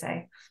 shall we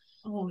say?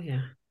 Oh yeah,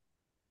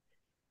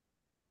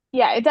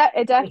 it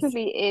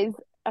definitely is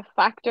a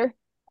factor.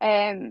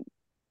 You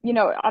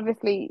know,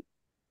 obviously,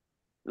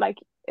 like,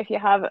 if you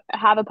have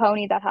a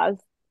pony that has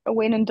a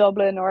win in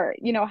Dublin, or,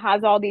 you know,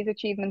 has all these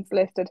achievements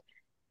listed,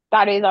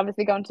 that is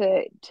obviously going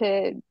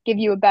to give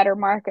you a better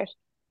market.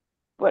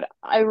 But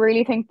I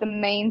really think the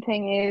main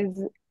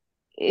thing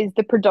is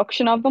the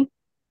production of them.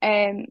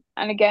 And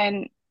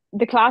again,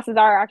 the classes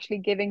are actually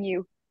giving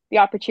you the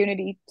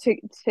opportunity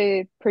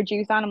to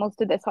produce animals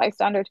to this high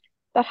standard,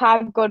 that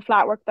have good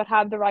flat work, that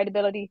have the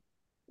rideability,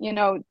 you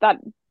know,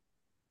 that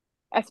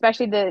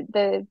especially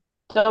the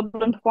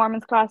Dublin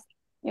performance class,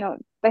 you know,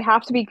 they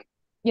have to be,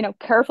 you know,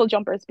 careful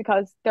jumpers,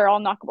 because they're all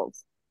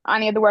knockables.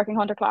 Any of the working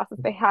hunter classes,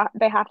 they have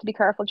to be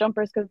careful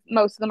jumpers, because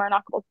most of them are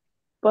knockables.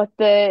 But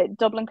the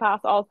Dublin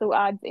class also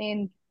adds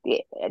in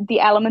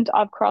the element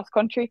of cross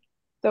country.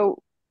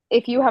 So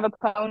if you have a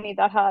pony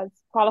that has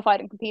qualified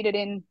and competed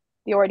in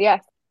the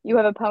RDS, you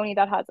have a pony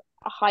that has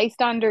a high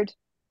standard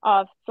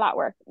of flat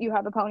work, you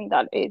have a pony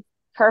that is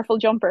careful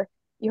jumper,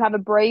 you have a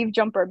brave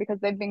jumper, because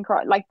they've been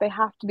like, they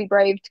have to be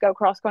brave to go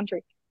cross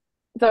country.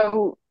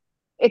 So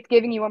it's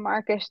giving you a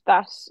market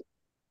that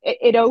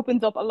it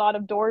opens up a lot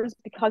of doors,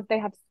 because they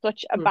have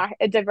such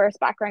a diverse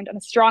background and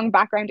a strong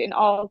background in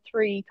all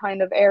three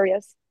kind of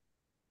areas.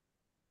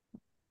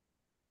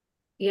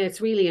 Yeah,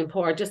 it's really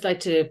important. Just like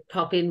to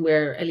pop in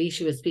where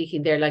Alicia was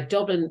speaking there, like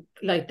Dublin,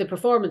 like the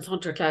performance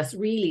hunter class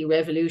really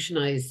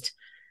revolutionized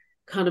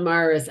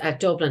Connemaras at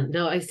Dublin.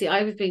 Now,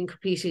 I've been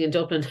competing in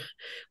Dublin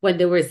when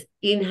there was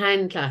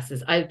in-hand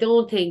classes. I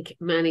don't think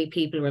many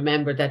people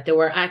remember that there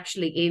were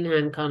actually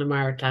in-hand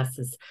Connemara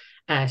classes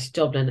at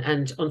Dublin,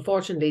 and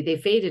unfortunately they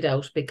faded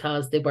out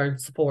because they weren't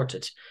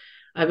supported.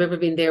 I remember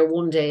being there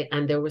one day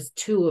and there was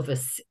two of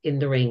us in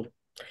the ring.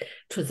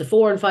 It was the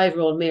 4 and 5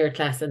 year old mare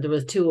class, and there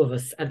was two of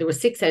us, and there were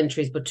 6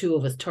 entries, but 2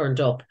 of us turned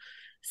up.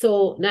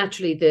 So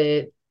naturally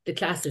the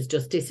classes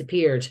just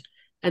disappeared.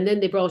 And then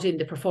they brought in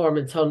the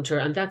performance hunter,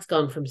 and that's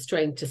gone from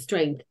strength to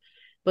strength.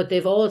 But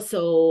they've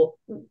also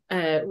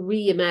not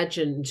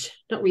reimagined,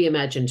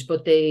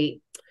 but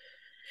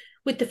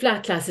with the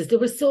flat classes, there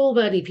were so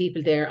many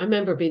people there. I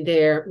remember being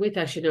there with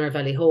actually Nire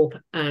Valley Hope,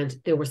 and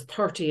there was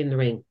 30 in the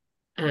ring,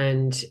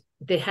 and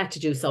they had to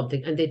do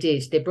something, and they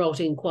did. They brought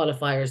in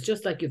qualifiers,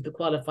 just like you have the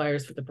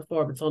qualifiers for the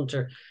performance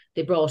hunter.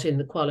 They brought in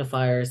the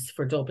qualifiers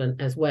for Dublin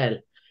as well.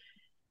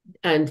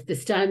 And the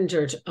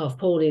standard of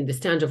ponying, the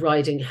standard of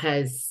riding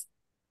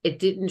it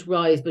didn't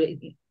rise, but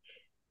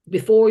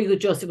before you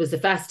could it was the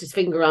fastest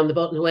finger on the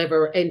button.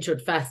 Whoever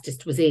entered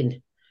fastest was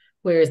in.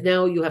 Whereas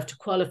now you have to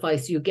qualify,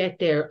 so you get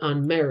there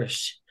on merit.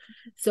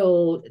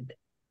 So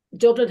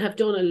Dublin have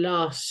done a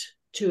lot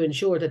to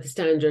ensure that the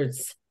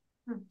standards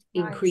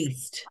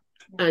increased.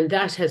 And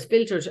that has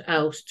filtered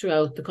out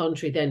throughout the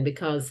country then,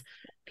 because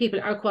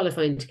people are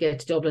qualifying to get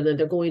to Dublin and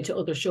they're going to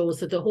other shows.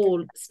 So the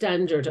whole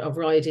standard of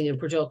riding and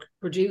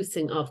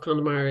producing of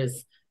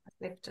Connemaras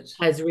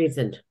has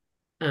risen.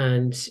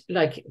 And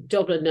like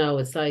Dublin now,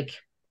 it's like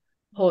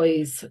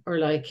Hoys or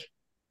like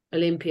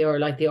Olympia or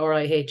like the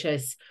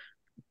RIHS.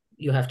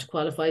 You have to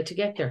qualify to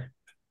get there.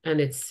 And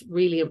it's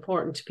really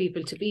important to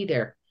people to be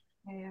there.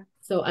 Yeah.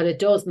 So, and it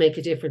does make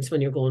a difference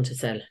when you're going to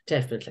sell,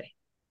 definitely.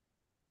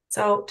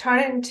 So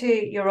turning to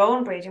your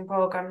own breeding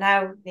program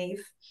now, Niamh,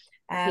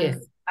 Yes.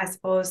 I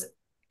suppose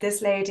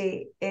this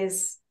lady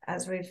is,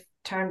 as we've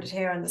termed it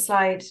here on the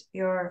slide,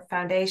 your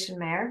foundation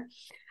mare.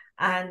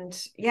 And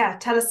yeah,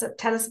 tell us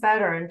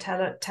about her, and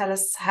tell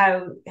us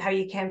how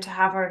you came to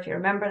have her, if you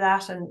remember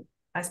that, and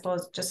I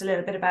suppose just a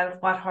little bit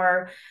about what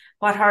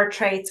her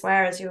traits were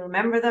as you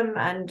remember them,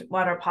 and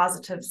what her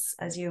positives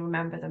as you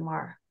remember them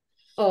were.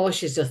 Oh,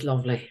 she's just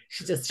lovely.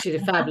 She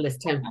had a fabulous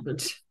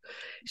temperament.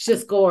 She's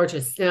just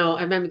gorgeous. Now,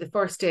 I remember the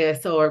first day I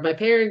saw her, my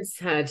parents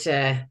had,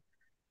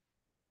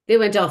 they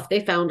went off,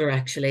 they found her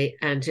actually,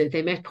 and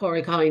they met Talk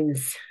Equine.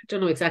 I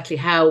don't know exactly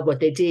how, but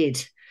they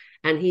did.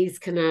 And he's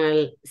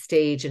Canal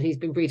stage, and he's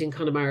been breeding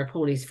Connemara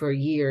ponies for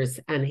years.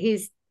 And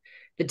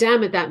the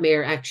dam of that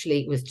mare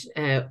actually was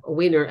a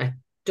winner at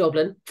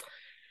Dublin,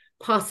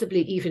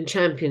 possibly even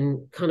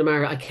champion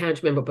Connemara. I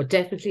can't remember, but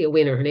definitely a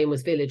winner. Her name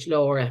was Village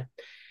Laura.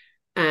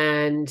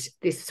 And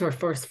this is her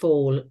first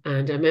foal.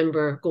 And I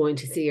remember going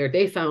to see her.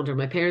 They found her.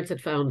 My parents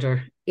had found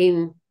her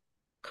in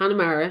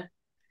Connemara.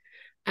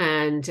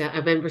 And I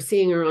remember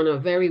seeing her on a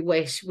very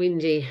wet,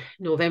 windy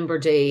November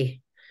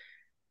day.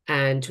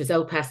 And it was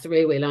out past the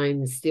railway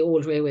lines, the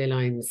old railway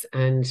lines.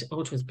 And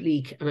it was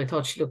bleak. And I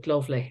thought she looked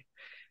lovely.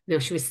 Now,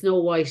 she was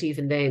Snow White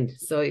even then.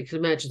 So you can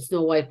imagine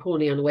Snow White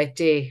pony on a wet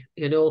day,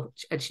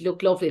 and she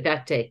looked lovely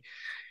that day.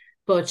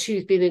 But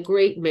she's been a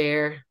great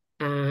mare.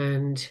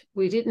 And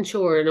we didn't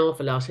show her an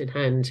awful lot in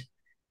hand.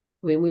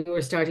 When we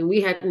were starting,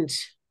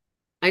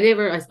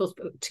 I suppose,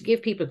 to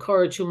give people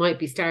courage who might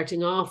be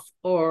starting off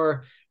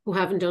or who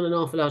haven't done an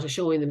awful lot of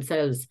showing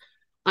themselves,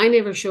 I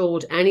never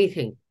showed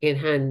anything in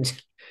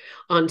hand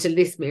until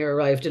this mare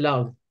arrived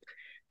along.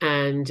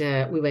 And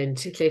we went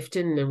to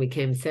Clifton and we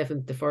came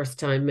 7th the first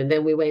time. And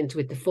then we went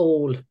with the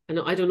foal. And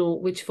I don't know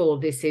which foal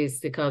this is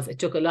because it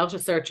took a lot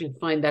of searching to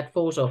find that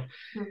photo.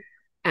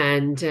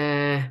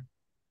 And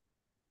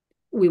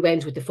we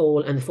went with the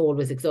foal, and the foal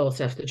was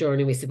exhausted after the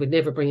journey. We said we'd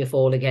never bring a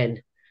foal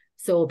again.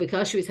 So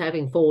because she was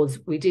having foals,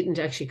 we didn't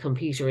actually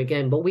compete her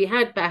again. But we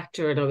had backed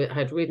her, and I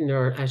had ridden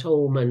her at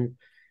home, and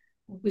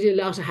we did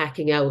a lot of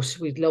hacking out.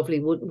 We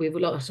have a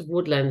lot of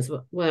woodlands.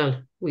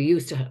 Well, we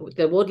used to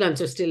the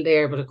woodlands are still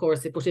there, but of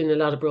course they put in a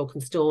lot of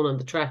broken stone on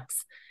the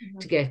tracks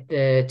to get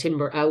the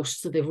timber out,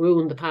 so they've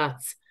ruined the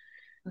paths.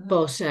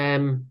 But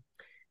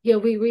yeah,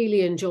 we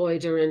really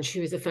enjoyed her, and she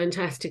was a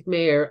fantastic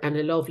mare and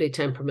a lovely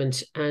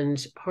temperament.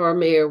 And her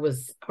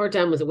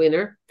dam was a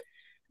winner,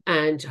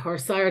 and her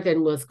sire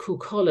then was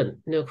Cuchulainn.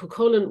 Now,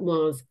 Cuchulainn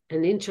was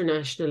an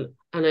international,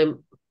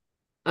 and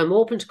I'm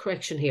open to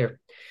correction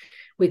here.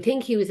 We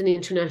think he was an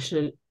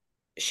international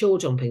show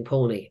jumping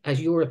pony at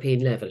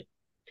European level.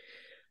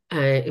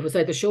 It was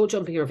either show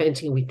jumping or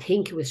eventing, and we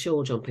think it was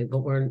show jumping, but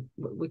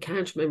we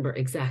can't remember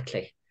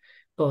exactly.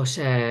 But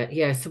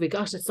yeah, so we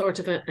got a sort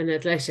of an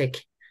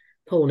athletic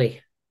pony.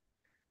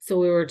 So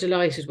we were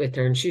delighted with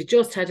her, and she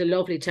just had a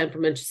lovely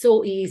temperament.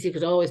 So easy, you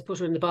could always put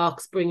her in the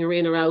box, bring her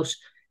in or out.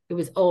 It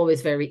was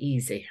always very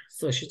easy.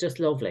 So she's just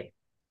lovely.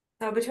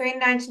 So between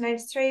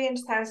 1993 and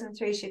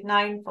 2003, she had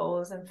 9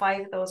 foals, and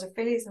 5 of those are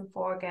fillies and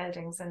 4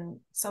 geldings. And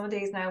some of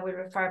these now we'll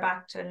refer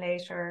back to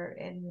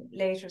in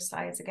later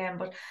slides again.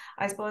 But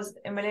I suppose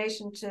in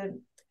relation to,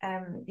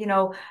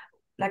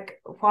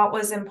 like what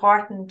was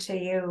important to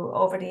you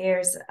over the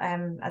years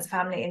as a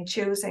family in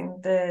choosing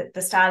the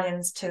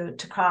stallions to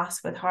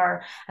cross with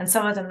her, and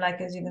some of them,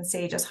 like as you can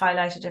see, just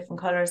highlighted different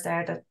colours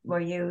there that were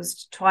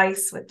used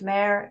twice with the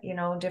mare,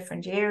 in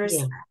different years.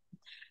 Yeah.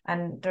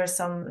 And there's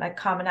some like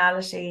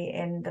commonality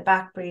in the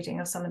back breeding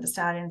of some of the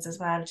stallions as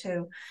well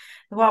too.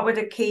 What were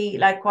the key,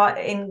 like what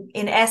in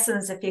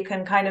essence, if you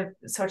can kind of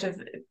sort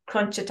of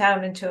crunch it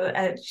down into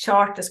a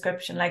short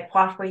description, like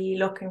what were you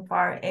looking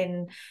for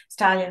in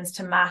stallions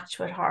to match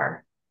with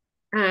her?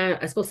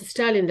 I suppose a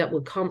stallion that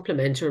would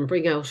complement her and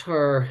bring out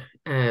her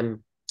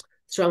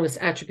strongest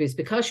attributes,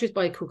 because she was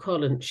by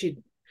Cuchulainn, she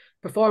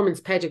performance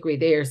pedigree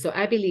there. So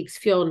Abbey League's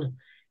Fionn,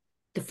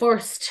 the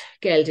first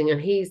gelding, and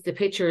the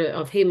picture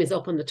of him is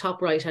up on the top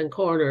right hand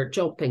corner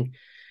jumping.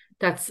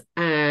 That's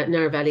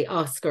Nire Valley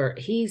Oscar.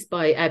 He's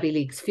by Abbey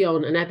League's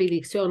Fionn, and Abbey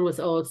League's Fionn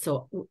was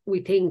also, we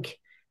think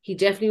he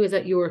definitely was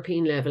at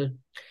European level,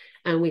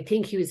 and we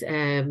think he was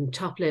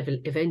top level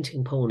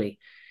eventing pony,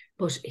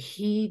 but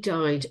he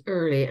died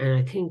early, and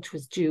I think it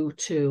was due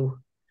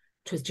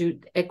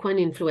equine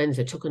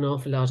influenza took an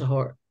awful lot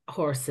of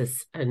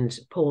horses and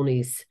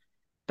ponies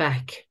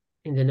back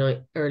in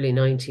the early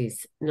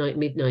 90s,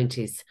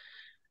 mid-90s.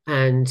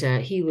 And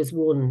he was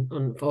one,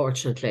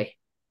 unfortunately,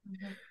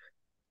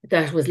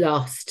 that was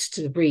lost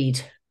to the breed.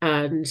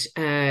 And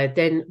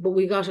but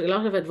we got a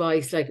lot of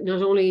advice. Like,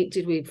 not only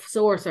did we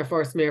source our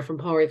first mare from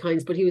Talk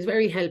Equine, but he was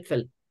very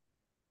helpful.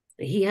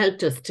 He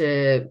helped us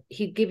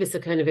he'd give us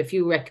a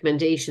few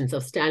recommendations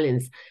of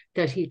stallions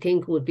that he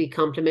think would be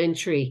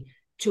complementary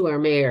to our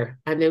mare,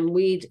 and then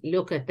we'd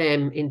look at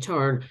them in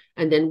turn,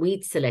 and then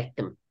we'd select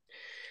them.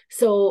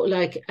 So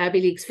like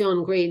Abbeyleix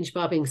Fionn, Grange,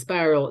 Bobbing,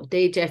 Sparrow,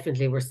 they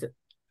definitely were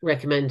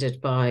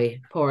recommended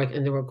by Pádraig,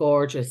 and they were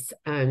gorgeous.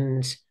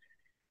 And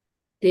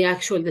the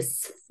actual,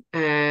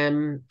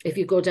 if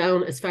you go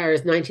down as far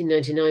as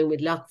 1999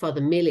 with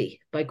Lochfather Millie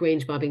by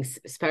Grange, Bobbing,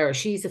 Sparrow,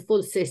 she's a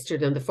full sister.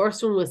 Then the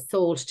first one was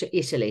sold to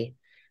Italy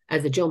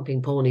as a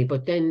jumping pony,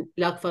 but then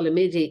Lochfather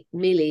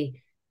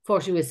Millie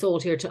fortunately was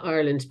sold here to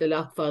Ireland. The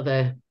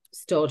Lochfather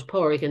stud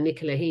Pádraig and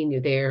Nicola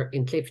Heaney there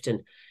in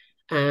Clifton,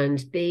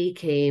 and they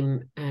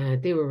came.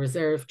 They were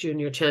reserve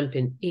junior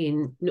champion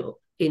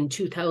in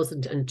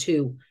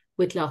 2002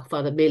 with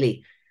Lochfather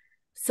Millie.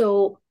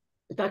 So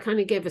that kind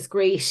of gave us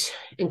great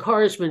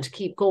encouragement to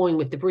keep going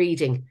with the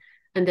breeding.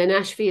 And then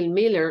Ashfield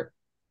Miller,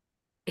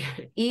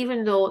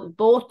 even though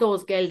both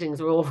those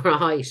geldings were over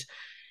height,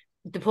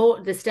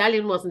 the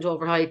stallion wasn't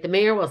over height, the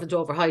mare wasn't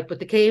over height, but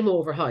they came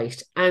over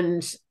height,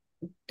 and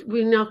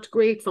we knocked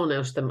great fun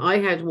out of them. I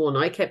had one,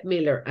 I kept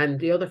Miller, and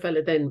the other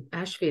fella then,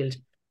 Ashfield,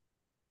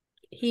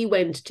 he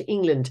went to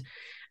England,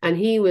 and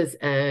he was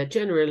a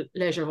general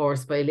leisure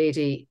horse by a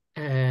lady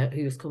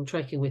who was come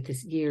trekking with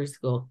us years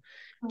ago.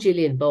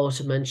 Gillian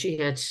bought him, and she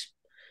had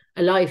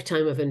a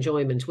lifetime of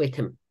enjoyment with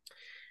him.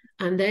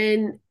 And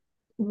then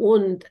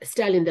one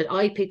stallion that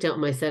I picked out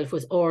myself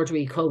was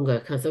Audrey Cunga,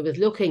 because I was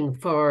looking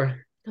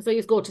for, because I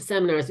used to go to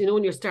seminars, you know,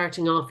 when you're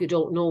starting off, you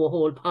don't know a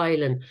whole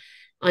pile, and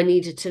I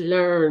needed to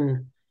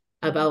learn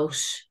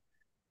about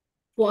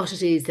what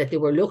it is that they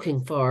were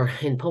looking for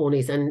in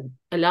ponies. And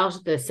a lot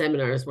of the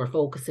seminars were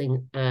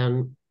focusing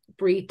on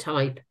breed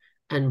type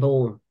and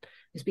bone.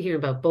 Just be hearing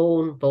about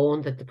bone,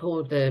 that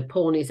the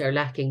ponies are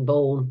lacking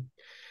bone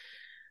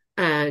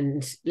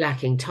and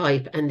lacking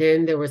type. And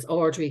then there was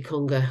Audrey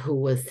Cunga, who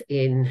was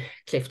in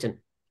Clifton.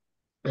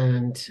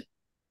 And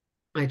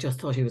I just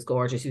thought he was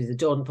gorgeous. He was a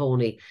dun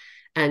pony.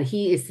 And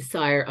he is the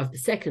sire of the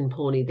second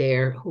pony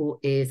there, who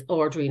is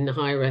Audrey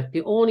Nire,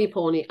 the only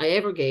pony I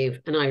ever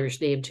gave an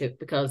Irish name to,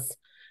 because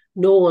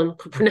no one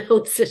could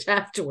pronounce it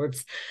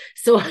afterwards.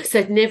 So I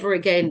said never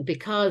again,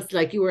 because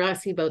like you were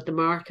asking about the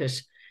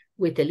market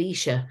with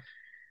Alicia,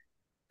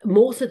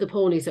 most of the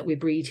ponies that we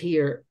breed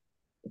here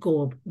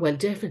go, well,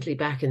 definitely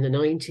back in the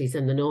 90s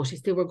and the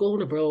 90s, they were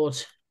going abroad.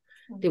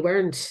 They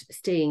weren't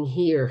staying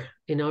here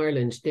in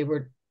Ireland. They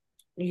were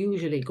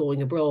usually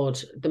going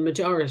abroad. The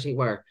majority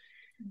were.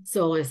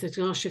 So I said,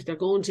 gosh, if they're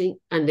going to,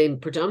 and they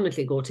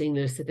predominantly go to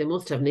English, so they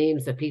must have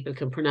names that people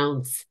can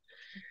pronounce.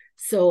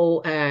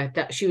 So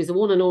that she was the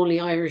one and only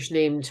Irish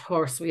named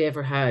horse we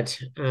ever had,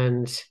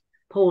 and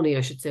pony,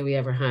 I should say, we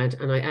ever had.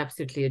 And I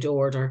absolutely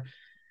adored her.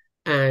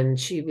 And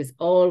she was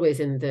always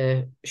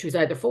she was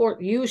either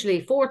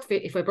usually fourth,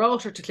 fifth. If I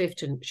brought her to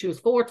Clifton, she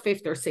was fourth,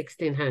 fifth, or sixth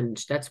in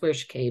hand. That's where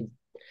she came.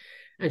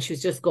 And she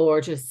was just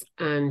gorgeous.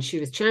 And she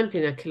was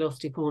champion at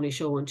Killusty Pony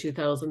Show in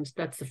 2000.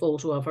 That's the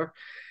photo of her.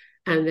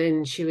 And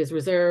then she was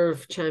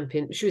reserve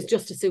champion. She was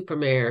just a super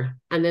mare.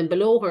 And then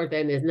below her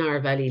then is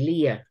Nire Valley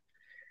Leah,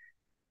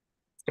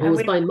 who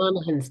was by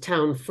Monaghan's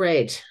Town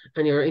Fred.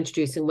 And you're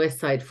introducing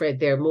Westside Fred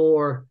there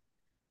more.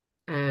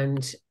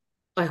 And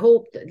I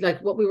hope that,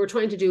 like, what we were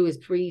trying to do is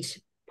breed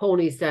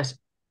ponies that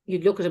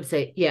you'd look at them and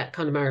say, yeah,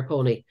 Connemara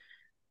pony,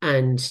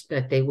 and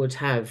that they would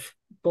have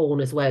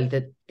bone as well.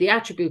 That the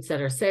attributes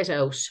that are set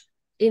out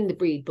in the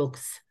breed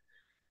books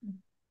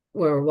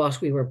were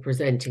what we were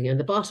presenting. And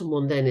the bottom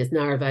one then is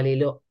Nire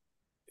Valley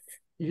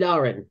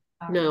Laurin.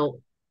 Now,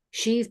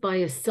 she's by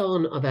a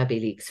son of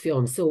Abbeyleix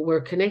Fionn. So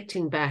we're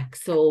connecting back.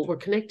 So we're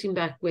connecting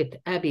back with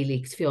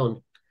Abbeyleix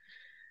Fionn.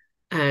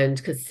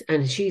 And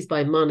she's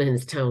by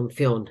Monaghan's Town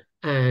Fionn.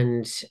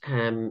 And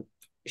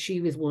she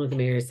was one of the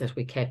mares that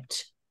we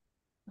kept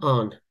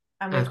on.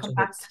 And we'll come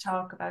back to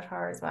talk about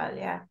her as well,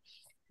 yeah.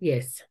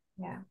 Yes.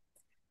 Yeah.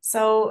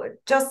 So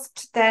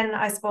just then,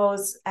 I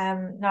suppose,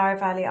 Nire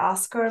Valley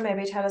Oscar,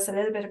 maybe tell us a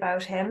little bit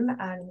about him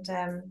and,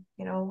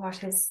 you know, what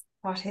his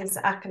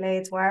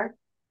accolades were.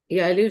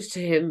 Yeah, I alluded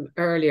to him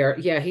earlier.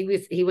 Yeah,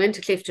 he went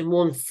to Clifton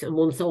once and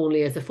once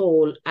only as a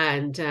foal,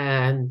 and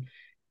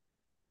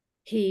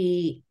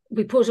we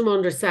put him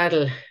under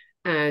saddle,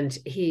 and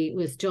he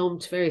was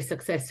jumped very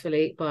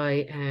successfully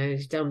by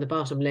down the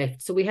bottom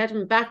left. So we had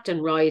him backed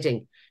and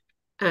riding,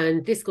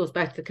 and this goes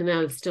back to the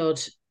Canal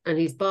stud, and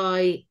he's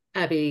by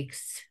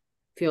Abbeyleix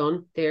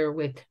Fionn there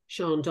with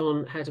Sean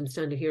Dunn, had him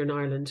standing here in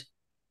Ireland.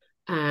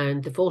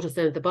 And the photos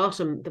then at the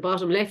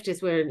bottom left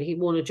is where he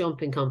won a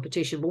jumping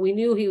competition. But we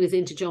knew he was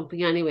into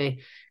jumping anyway,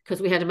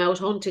 because we had him out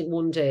hunting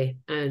one day.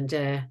 And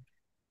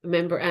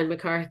remember Anne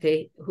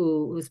McCarthy,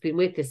 who's been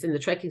with us in the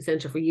trekking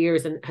centre for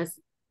years and has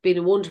been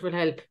a wonderful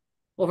help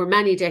over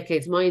many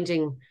decades,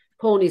 minding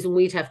ponies, and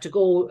we'd have to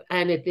go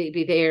and they'd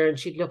be there and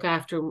she'd look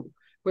after him.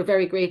 We're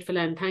very grateful,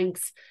 and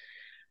thanks.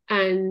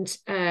 And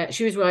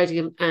she was riding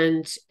him,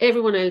 and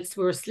everyone else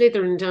were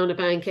slithering down a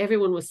bank.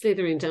 Everyone was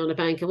slithering down a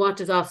bank. And what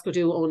does Oscar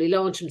do? Only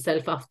launch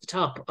himself off the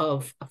top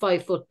of a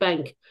 5-foot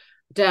bank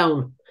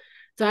down.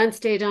 So Anne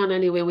stayed on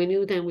anyway. We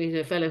knew then we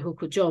had a fella who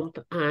could jump.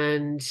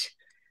 And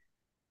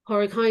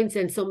Pádraig Hines,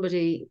 and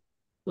somebody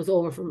was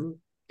over from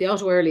the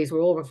Otto Earlys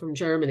were over from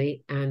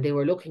Germany and they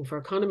were looking for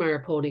a Connemara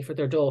pony for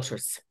their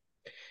daughters.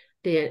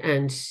 They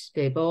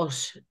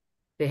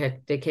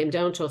came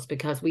down to us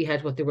because we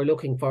had what they were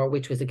looking for,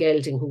 which was a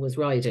gelding who was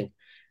riding,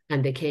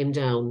 and they came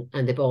down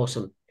and they bought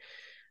him.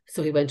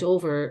 So he went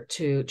over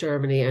to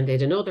Germany and they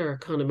had another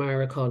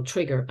Connemara called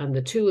Trigger, and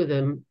the two of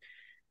them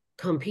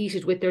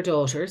competed with their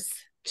daughters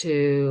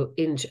to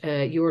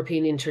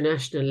European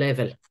international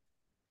level,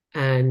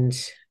 and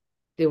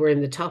they were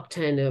in the top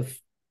 10 of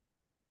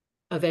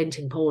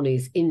eventing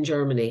ponies in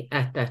Germany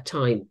at that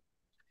time.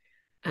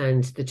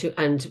 And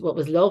what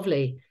was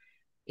lovely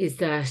is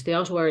that the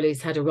Otto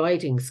Earlys had a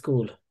riding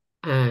school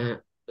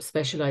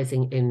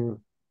specialising in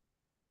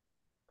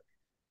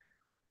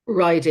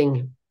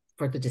riding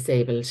for the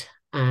disabled,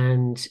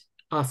 and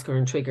Oscar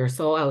and Trigger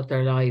saw out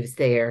their lives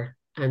there,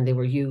 and they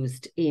were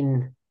used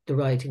in the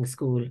riding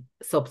school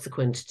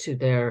subsequent to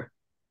their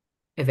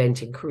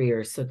eventing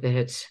careers. So they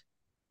had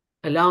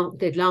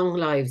long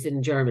lives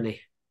in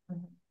Germany.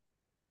 Mm-hmm.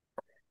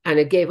 And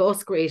it gave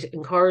us great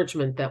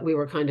encouragement that we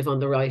were kind of on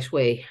the right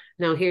way.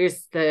 Now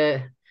here's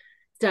the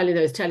stallion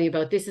I was telling you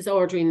about. This is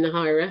Audrey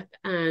Nire,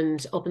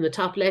 and up in the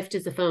top left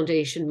is the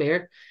foundation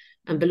mare.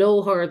 And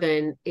below her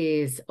then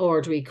is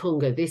Audrey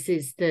Kunga. This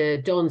is the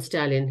Dun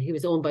stallion. He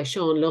was owned by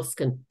Sean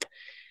Luskin.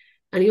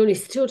 And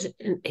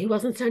he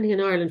wasn't standing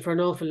in Ireland for an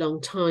awful long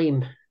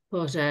time,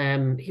 but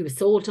he was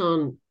sold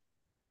on,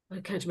 I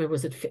can't remember,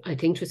 I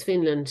think it was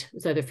Finland. It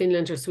was either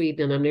Finland or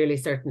Sweden, and I'm nearly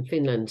certain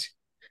Finland.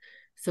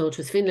 So it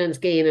was Finland's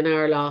gain and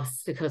our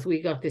loss, because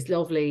we got this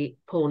lovely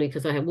pony,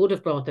 because I would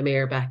have brought the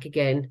mare back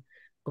again,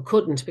 but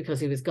couldn't because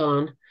he was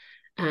gone.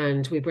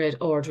 And we bred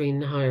Audrey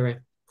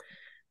Nire.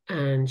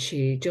 And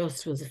she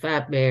just was a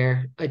fab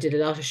mare. I did a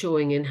lot of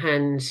showing in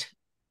hand.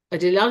 Some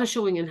in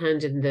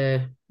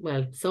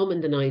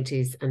the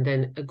 90s, and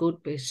then a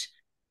good bit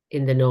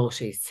in the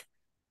noughties.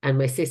 And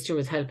my sister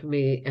was helping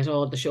me at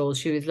all the shows.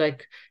 She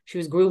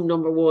was groom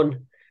number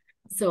one.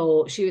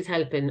 So she was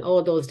helping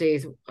all those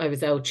days I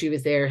was out. She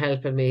was there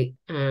helping me.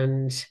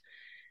 And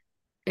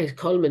it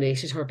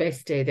culminated, her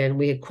best day then.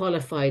 We had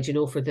qualified,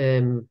 for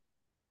the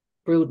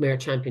Broodmare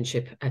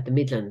Championship at the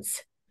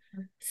Midlands.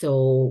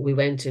 So we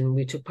went and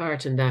we took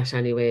part in that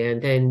anyway,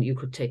 and then you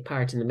could take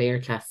part in the mare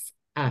class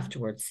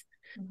afterwards.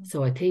 Mm-hmm.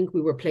 So I think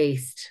we were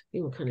placed,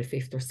 kind of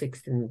 5th or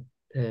 6th in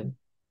the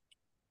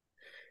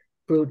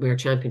Broodmare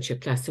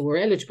Championship class. So we're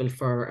eligible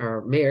for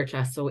our mare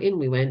class. So in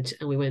we went,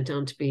 and we went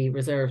on to be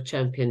reserve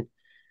champion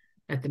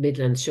at the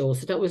Midlands show.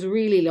 So that was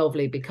really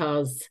lovely,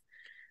 because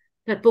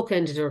that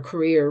bookended her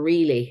career,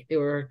 really. They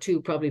were her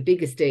two probably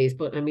biggest days,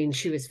 but I mean,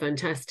 she was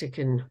fantastic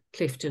in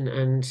Clifton,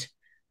 and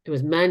there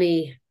was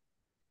many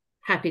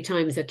happy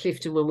times at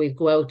Clifton when we'd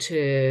go out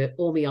to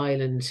Omey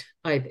Island,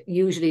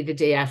 usually the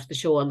day after the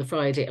show on the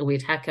Friday, and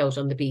we'd hack out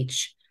on the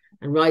beach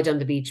and ride on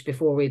the beach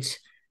before we'd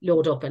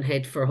load up and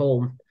head for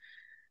home.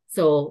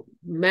 So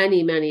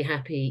many, many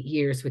happy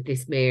years with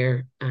this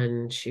mare,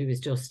 and she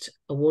was just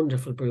a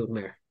wonderful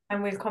broodmare.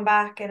 And we'll come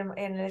back in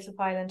a little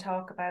while and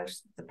talk about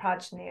the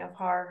progeny of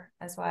her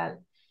as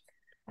well.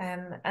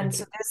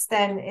 So this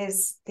then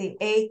is the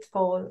 8th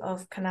foal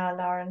of Canal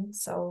Laurin,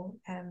 so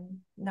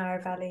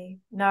Nire Valley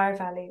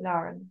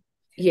Laurin.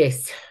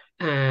 Yes,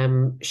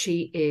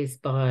 she is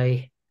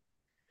by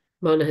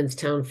Monaghan's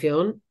Town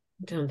Fionn,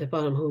 down at the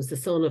bottom, who's the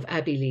son of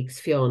Abbey League's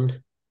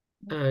Fionn.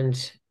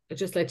 And I'd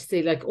just like to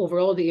say, over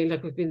all the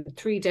years, we've been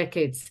 3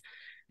 decades,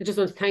 I just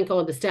want to thank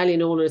all the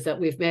stallion owners that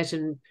we've met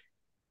and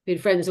been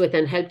friends with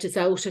and helped us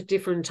out at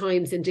different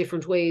times in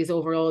different ways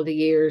over all the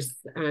years,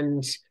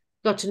 and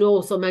got to know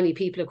so many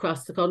people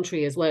across the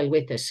country as well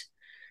with it.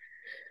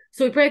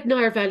 So we bred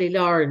Nire Valley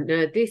Laurin.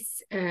 Now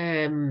this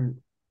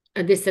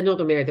is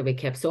another mare that we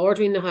kept. So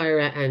Audrey Nire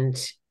and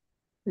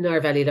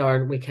Nire Valley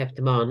Laurin, we kept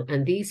them on.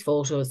 And these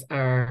photos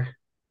are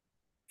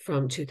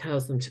from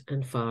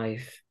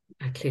 2005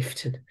 at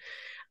Clifton.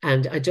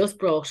 And I just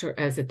brought her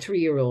as a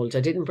 3-year-old. I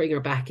didn't bring her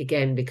back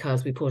again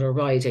because we put her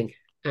riding.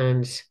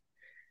 And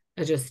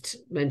I just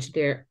mentioned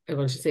there, I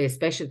want to say a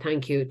special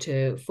thank you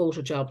to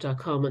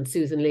photojob.com and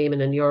Susan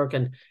Lehman and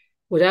Jürgen,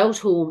 without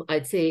whom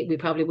I'd say we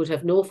probably would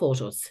have no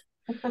photos,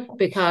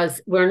 because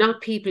we're not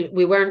people,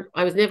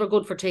 I was never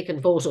good for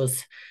taking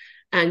photos.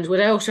 And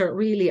without her,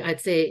 really,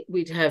 I'd say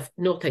we'd have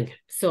nothing.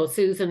 So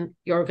Susan,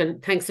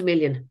 Jürgen, thanks a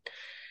million.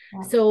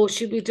 Yeah. So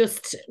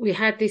we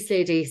had this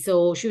lady,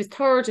 so she was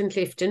 3rd in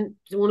Clifton.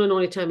 The one and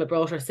only time I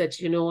brought her, said,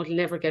 it'll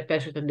never get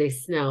better than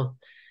this now.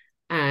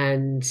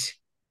 And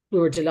we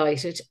were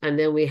delighted. And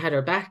then we had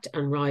her backed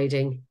and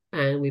riding,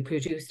 and we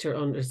produced her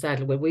under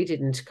saddle. Well, we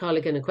didn't.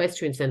 Colligan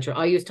Equestrian Centre,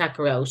 I used to tack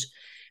her out.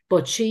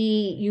 But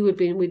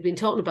we'd been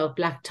talking about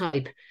black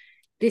type.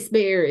 This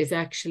mare is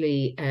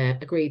actually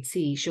a grade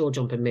C show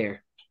jumping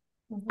mare.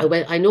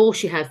 Mm-hmm. I know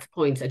she has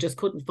points. I just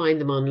couldn't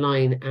find them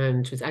online.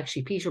 And it was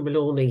actually Peter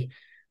Maloney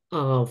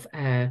of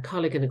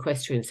Colligan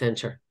Equestrian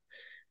Centre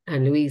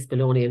and Louise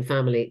Maloney and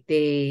family.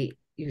 They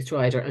used to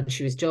ride her, and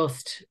she was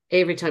just,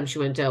 every time she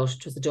went out,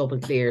 it was a double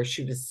clear.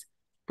 She was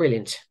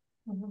brilliant.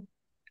 Mm-hmm.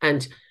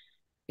 And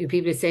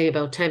people are saying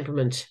about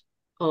temperament,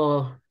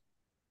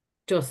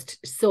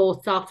 just so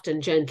soft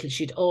and gentle.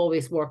 She'd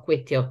always work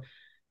with you.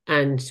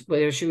 And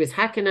whether she was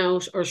hacking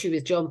out or she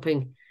was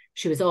jumping,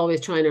 she was always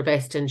trying her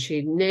best, and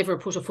she never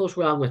put a foot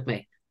wrong with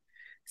me.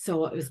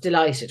 So I was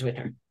delighted with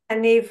her.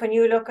 And Niamh, when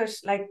you look at,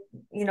 like,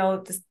 you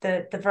know,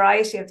 the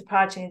variety of the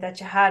progeny that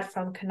you had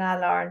from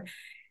Canal Laurin,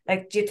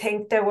 like, do you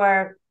think there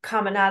were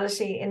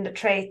commonality in the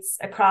traits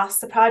across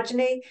the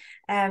progeny?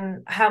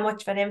 How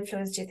much of an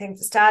influence do you think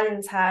the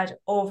stallions had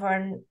over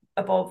and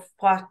above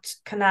what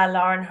Canal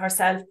Laurin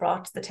herself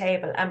brought to the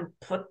table and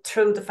put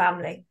through the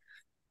family?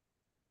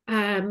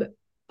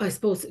 I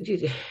suppose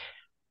the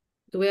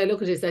way I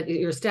look at it is that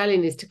your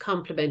stallion is to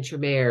complement your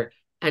mare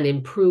and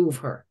improve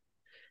her.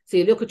 So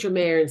you look at your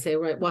mare and say,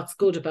 right, what's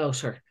good about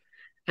her?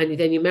 And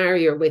then you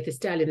marry her with a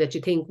stallion that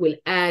you think will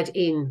add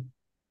in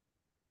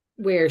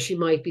where she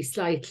might be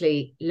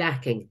slightly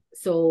lacking.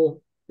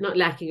 So not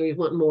lacking, or you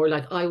want more.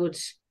 Like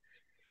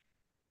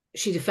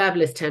she's a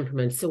fabulous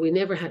temperament. So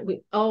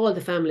all the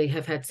family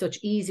have had such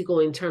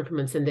easygoing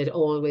temperaments, and they'd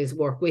always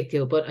work with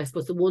you. But I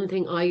suppose the one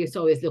thing I used to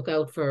always look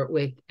out for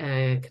with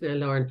Canal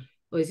Laurin,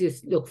 I always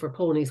used to look for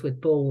ponies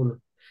with bone,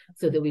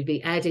 so that we'd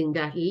be adding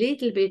that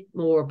little bit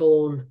more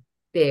bone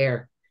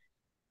there,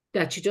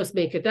 that you just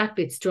make it that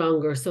bit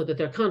stronger, so that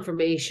their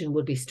conformation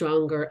would be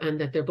stronger and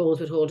that their bones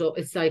would hold up.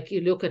 It's like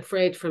you look at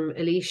Fred from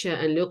Alicia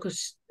and look at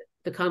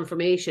the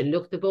conformation,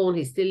 look at the bone.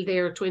 He's still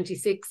there at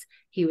 26.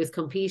 He was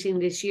competing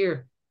this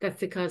year.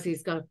 That's because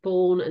he's got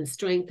bone and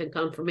strength and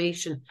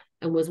conformation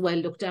and was well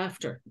looked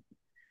after.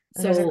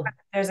 So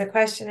there's a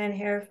question in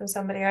here from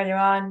somebody earlier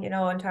on, you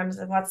know, in terms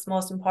of what's the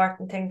most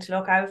important thing to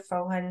look out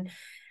for when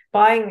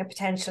buying a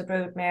potential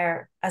brood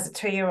mare as a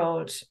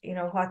 3-year-old. You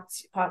know,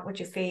 what would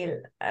you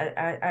feel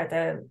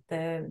are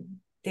the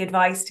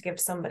advice to give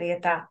somebody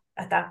at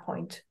that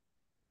point?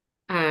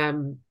 I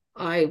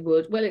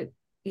would,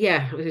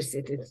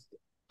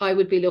 I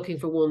would be looking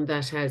for one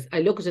that has, I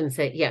look at it and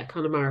say, yeah,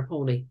 Connemara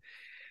pony.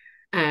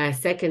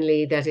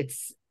 Secondly, that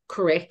it's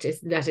correct,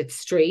 is that it's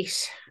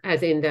straight,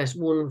 as in that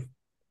one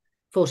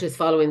foot is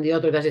following the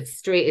other, that it's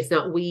straight, it's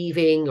not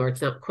weaving or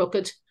it's not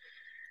crooked.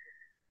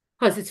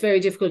 Because it's very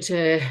difficult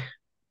to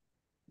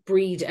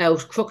breed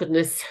out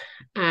crookedness.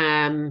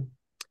 Temperament,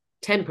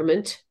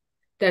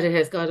 that it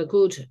has got a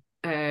good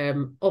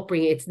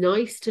upbringing. It's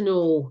nice to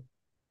know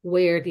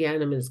where the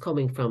animal is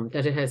coming from,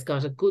 that it has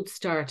got a good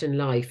start in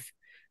life,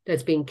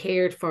 that's been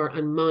cared for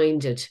and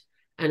minded,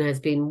 and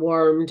has been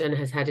wormed and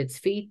has had its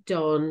feet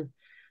done,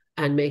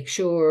 and make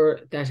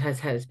sure that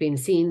has been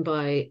seen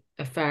by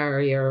a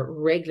farrier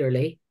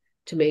regularly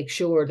to make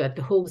sure that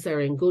the hooves are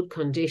in good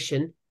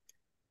condition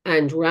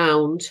and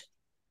round,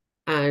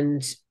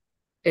 and,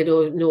 you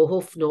know, no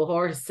hoof, no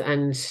horse.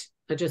 And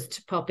I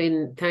just pop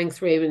in,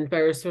 thanks Raymond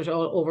Beresford,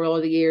 over all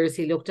the years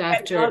he looked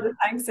after. All the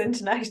thanks in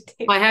tonight.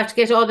 I have to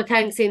get all the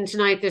thanks in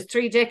tonight. There's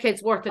 3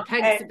 decades worth of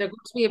thanks that they're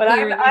going to be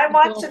appearing. But I'm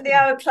watching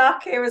the old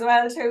clock here as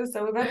well too,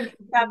 so we better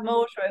keep that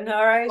motoring,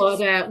 all right?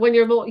 But when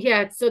you're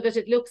so that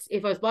it looks,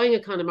 if I was buying a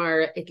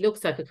Connemara, it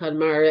looks like a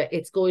Connemara.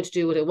 It's going to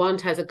do what it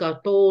wants. Has it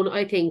got bone?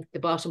 I think the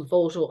bottom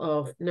photo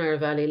of Nire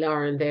Valley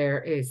Laurin there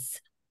is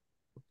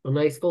a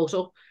nice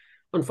photo.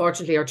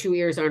 Unfortunately, her 2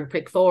 ears aren't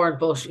prick forward,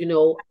 but, you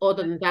know,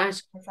 other than that,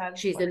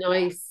 she's a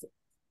nice,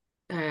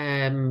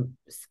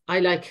 I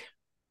like,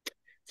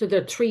 so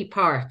there are 3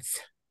 parts,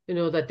 you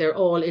know, that they're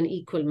all in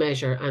equal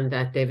measure, and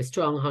that they have a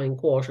strong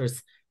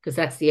hindquarters, because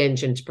that's the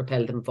engine to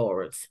propel them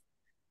forwards.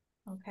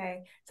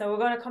 Okay, so we're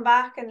going to come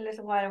back in a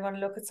little while. I'm going to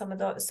look at some of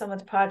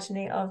the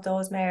progeny of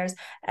those mares.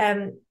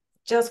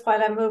 Just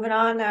while I'm moving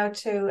on now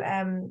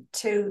to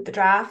the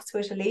drafts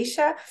with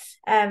Alicia,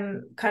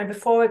 kind of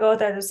before we go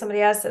there was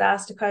somebody else that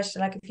asked a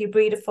question, like, if you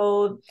breed a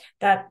foal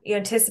that you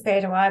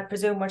anticipate, and I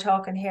presume we're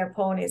talking here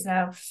ponies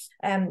now,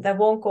 that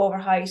won't go over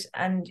height,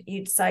 and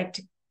you decide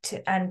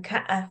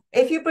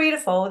if you breed a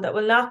foal that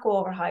will not go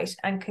over height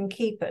and can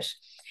keep it,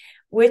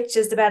 which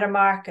is the better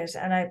market?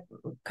 And I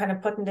kind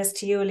of putting this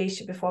to you,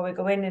 Alicia, before we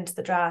go into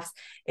the drafts.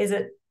 Is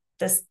it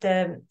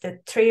the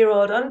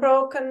 3-year-old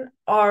unbroken,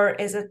 or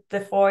is it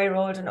the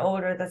 4-year-old and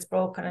older that's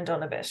broken and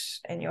done a bit,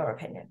 in your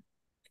opinion?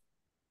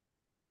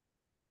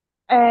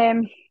 I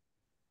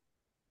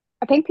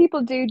think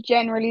people do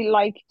generally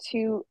like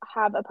to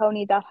have a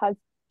pony that has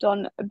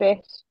done a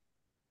bit.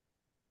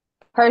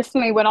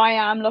 Personally, when I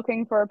am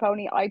looking for a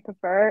pony, I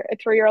prefer a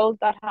 3-year-old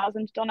that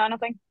hasn't done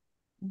anything,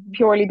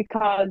 purely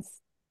because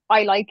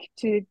I like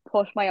to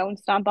put my own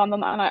stamp on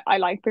them, and I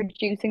like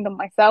producing them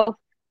myself.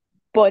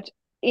 But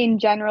in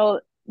general,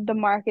 the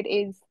market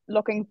is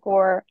looking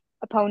for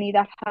a pony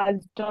that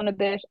has done a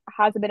bit,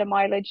 has a bit of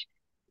mileage.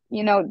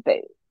 You know,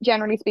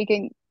 generally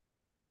speaking,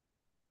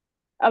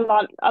 a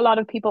lot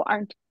of people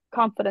aren't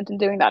confident in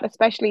doing that,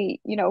 especially,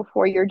 you know,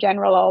 for your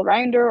general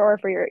all-rounder or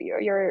for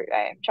your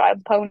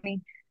child's pony.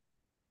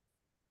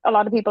 A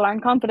lot of people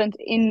aren't confident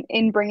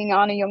in bringing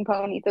on a young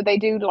pony, so they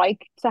do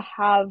like to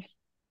have,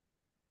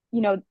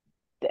 you know,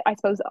 I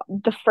suppose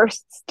the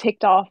firsts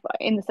ticked off,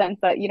 in the sense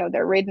that, you know,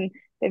 they're ridden,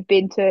 they've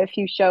been to a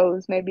few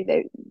shows, maybe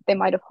they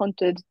might have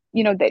hunted,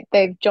 you know,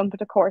 they've jumped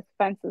at a course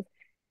fences.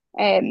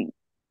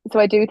 So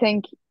I do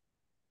think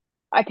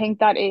I think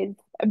that is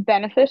a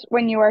benefit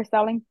when you are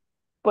selling.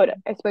 But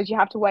I suppose you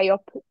have to weigh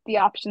up the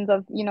options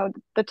of,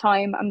 the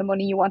time and the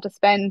money you want to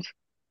spend.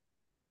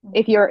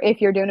 If you're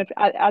doing it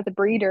as a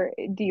breeder,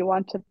 do you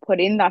want to put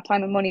in that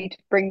time and money to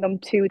bring them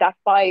to that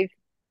 4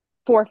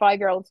 or 5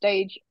 year old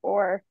stage,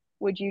 or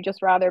would you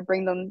just rather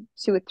bring them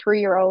to a 3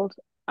 year old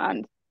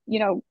and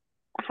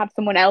have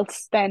someone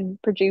else then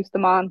produce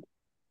them on?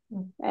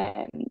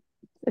 And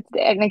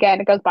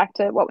again, it goes back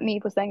to what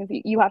Niamh was saying, is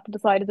you have to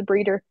decide as a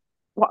breeder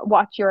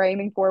what you're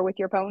aiming for with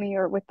your pony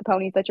or with the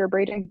ponies that you're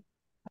breeding.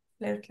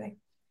 Absolutely.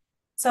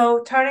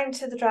 So turning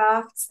to the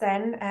drafts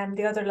then,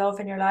 the other love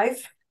in your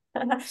life.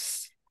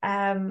 Yes.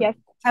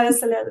 Tell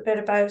us a little bit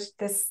about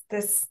this,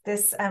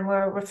 and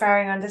we're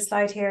referring on this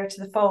slide here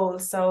to the foal.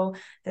 So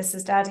this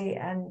is Daddy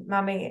and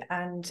Mummy,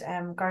 and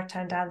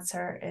Gartown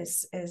Dancer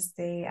is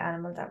the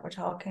animal that we're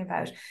talking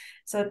about.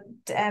 So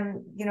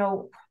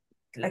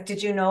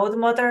did you know the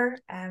mother?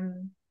 I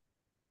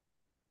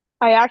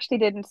actually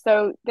didn't.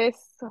 So this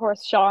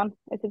horse, Sean,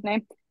 is his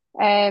name.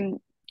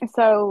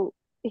 So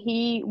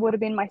he would have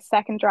been my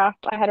second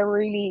draft. I had a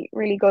really,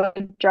 really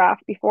good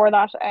draft before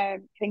that,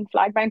 hitting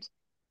flag mount.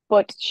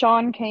 But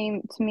Sean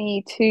came to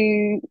me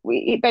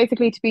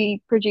basically to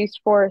be produced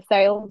for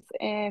sales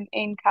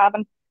in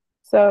Cavan.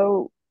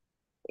 So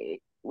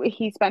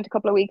he spent a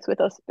couple of weeks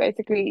with us,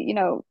 basically,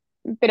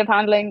 bit of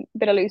handling,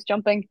 bit of loose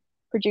jumping,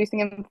 producing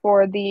him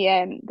for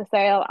the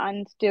sale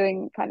and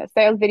doing kind of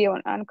sales video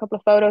and a couple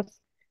of photos.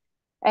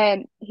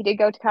 He did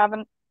go to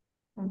Cavan.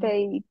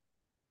 They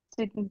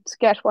didn't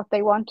get what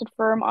they wanted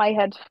for him. I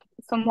had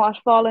somewhat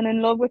fallen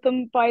in love with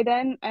him by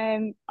then.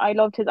 I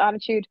loved his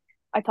attitude.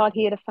 I thought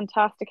he had a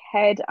fantastic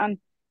head, and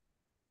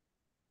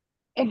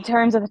in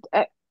terms of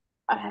a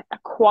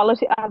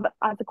quality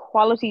as a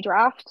quality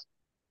draft,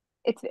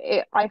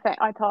 I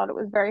thought it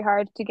was very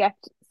hard to get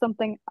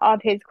something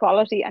of his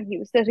quality, and he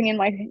was sitting in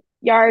my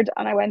yard,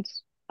 and I went,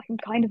 I'm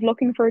kind of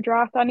looking for a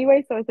draft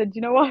anyway, so I said,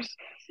 you know what,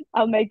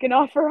 I'll make an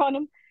offer on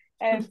him,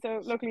 and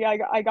so luckily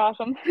I got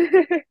him.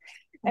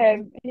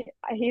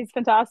 He's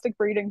fantastic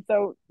breeding.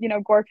 So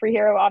Gortfree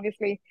Hero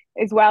obviously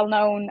is well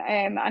known,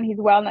 and he's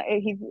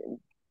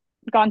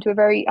gone to a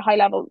very high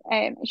level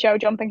show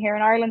jumping here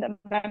in Ireland, and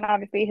then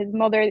obviously his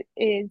mother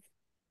is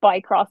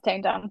by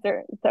Crosstown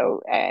Dancer,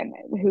 so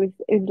who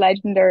is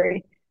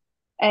legendary.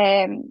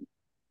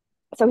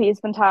 So he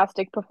is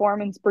fantastic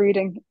performance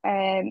breeding.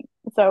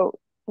 So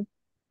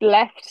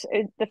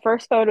the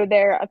first photo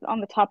there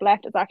on the top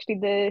left is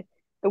actually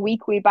the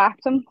week we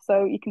backed him.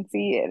 So you can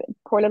see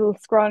poor little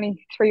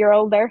scrawny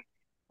 3-year-old there.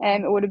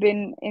 It would have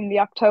been in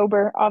the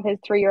October of his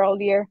 3-year-old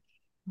year.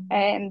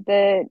 And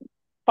the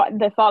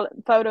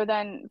photo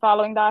then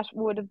following that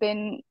would have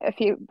been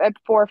 4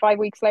 or 5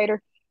 weeks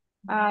later.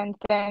 And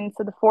then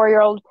so the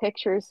 4-year-old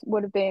pictures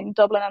would have been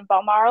Dublin and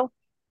Balmoral.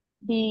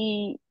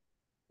 He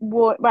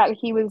was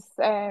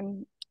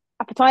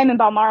at the time in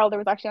Balmoral there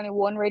was actually only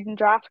one ridden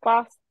draft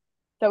class.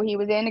 So he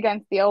was in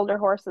against the older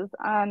horses,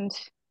 and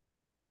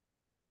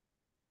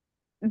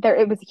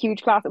it was a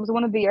huge class. It was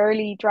one of the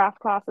early draft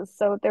classes,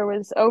 so there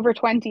was over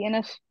 20 in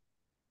it.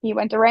 He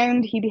went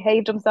around, he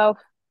behaved himself.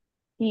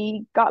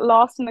 He got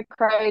lost in the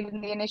crowd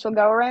in the initial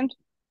go around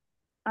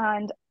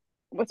and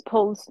was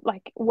pulled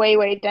like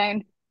way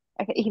down.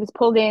 He was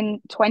pulled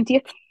in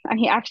 20th, and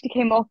he actually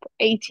came up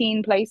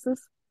 18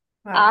 places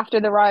after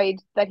the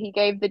ride that he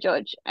gave the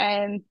judge.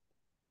 And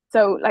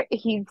so like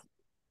he's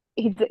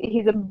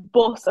a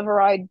bus of a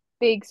ride,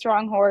 big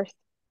strong horse,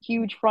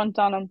 huge front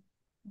on him,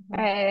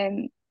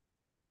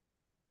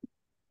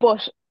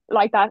 but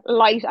like that,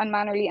 light and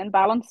mannerly and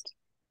balanced.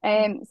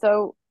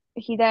 So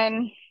he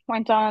then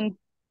went on.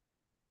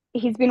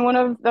 He's been one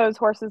of those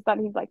horses that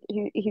he's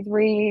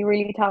really,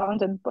 really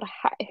talented, but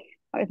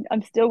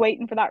I'm still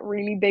waiting for that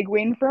really big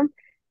win for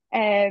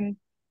him.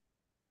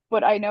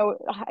 But I know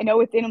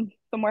it's in him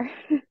somewhere.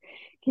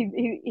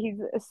 He's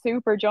a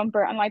super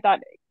jumper, and like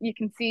that, you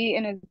can see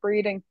in his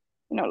breeding.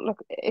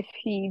 Look, if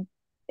he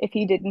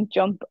didn't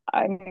jump,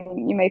 I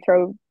mean, you may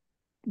throw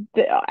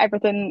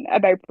everything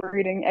about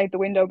breeding out the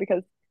window,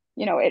 because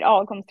it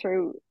all comes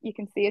through. You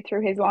can see it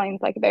through his lines,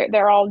 like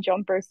they're all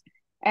jumpers.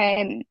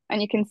 And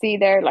you can see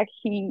there, like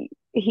he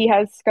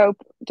has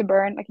scope to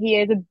Byrne. Like he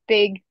is a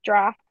big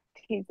draft.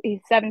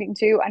 He's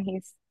 17.2, and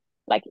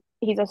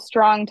he's a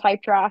strong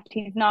type draft.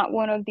 He's not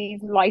one of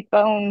these light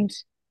boned,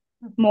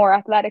 more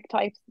athletic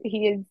types.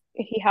 He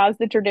has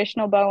the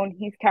traditional bone.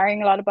 He's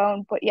carrying a lot of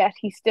bone, but yet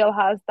he still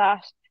has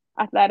that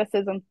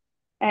athleticism.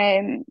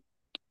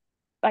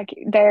 Like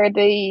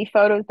the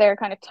photos there,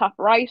 kind of top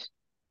right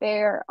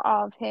there,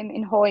 of him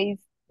in Hoy's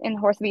in the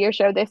Horse of the Year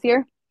show this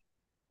year,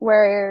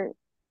 where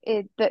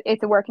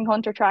it's a working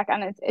hunter track,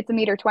 and it's a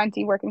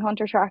 1.20 working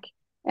hunter track,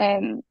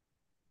 and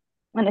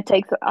it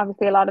takes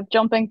obviously a lot of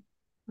jumping.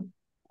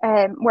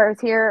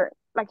 Whereas here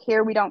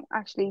we don't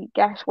actually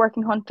get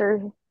working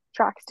hunter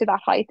tracks to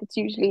that height. It's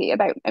usually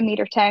about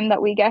 1.10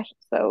 that we get.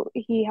 So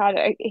he's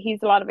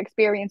a lot of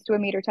experience to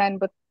 1.10,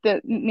 but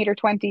the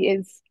 1.20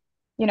 is,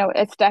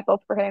 a step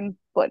up for him.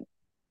 But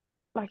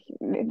like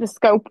the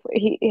scope,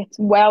 it's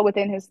well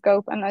within his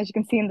scope, and as you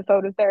can see in the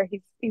photos there,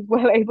 he's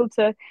well able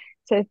to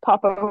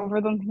pop over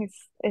them.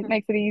 It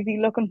makes it easy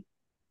looking.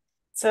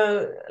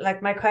 So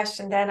like my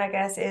question then, I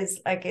guess,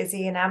 is like, is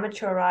he an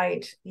amateur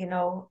ride? You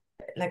know,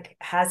 like,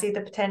 has he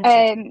the potential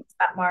to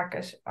that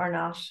market or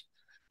not?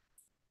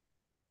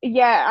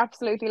 Yeah,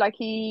 absolutely. Like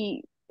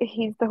he's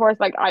the horse.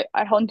 Like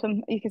I hunt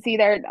him. You can see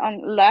there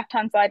on left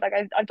hand side. Like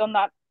I've done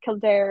that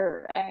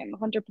Kildare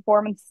hunter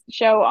performance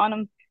show on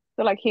him.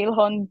 So like he'll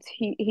hunt.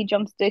 He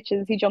jumps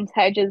ditches. He jumps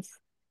hedges.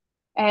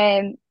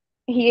 Um,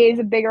 he is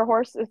a bigger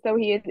horse, so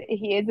he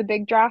is a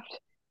big draft.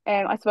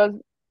 I suppose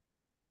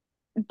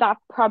that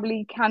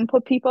probably can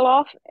put people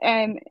off.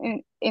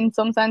 In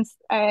some sense.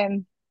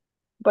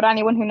 But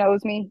anyone who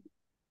knows me,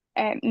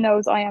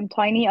 knows I am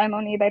tiny. I'm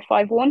only about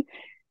 5'1",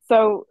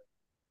 so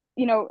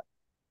you know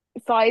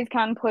size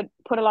can put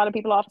a lot of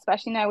people off,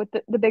 especially now with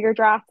the bigger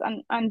drafts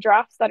and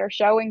drafts that are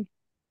showing,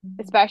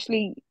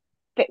 especially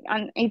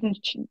and even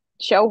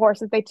show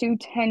horses, they do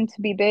tend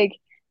to be big,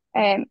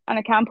 and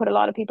it can put a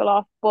lot of people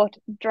off. But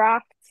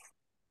drafts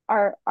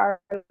are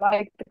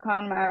like the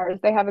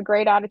Connemaras. They have a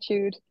great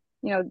attitude.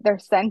 They're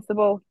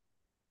sensible.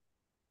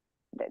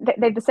 They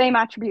have the same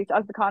attributes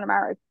as the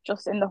Connemara,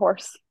 just in the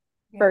horse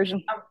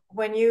version.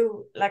 When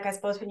you, like, I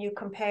suppose when you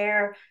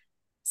compare,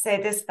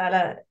 say, this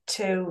fella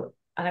to,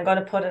 and I'm going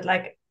to put it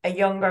like a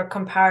younger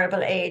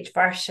comparable age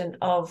version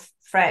of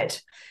Fred,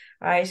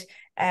 right?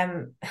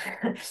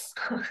 That's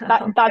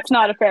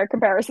not a fair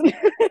comparison.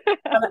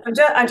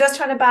 I'm just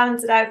trying to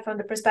balance it out from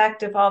the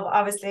perspective of,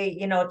 obviously,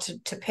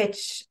 to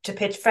pitch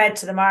Fred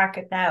to the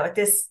market now at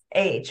this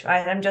age,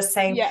 right? I'm just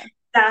saying, yeah,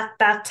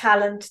 that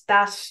talent,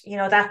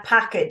 that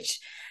package,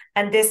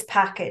 and this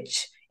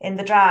package in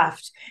the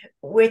draft,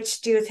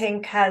 which do you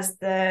think has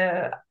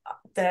the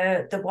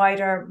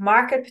wider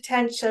market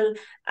potential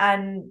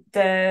and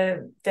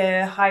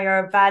the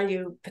higher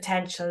value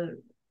potential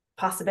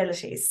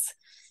possibilities?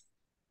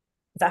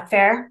 Is that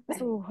fair?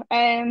 Ooh,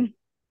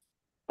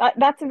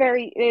 it's a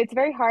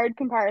very hard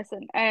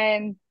comparison.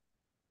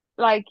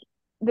 Like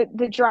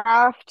the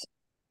draft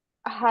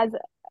has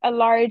a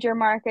larger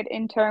market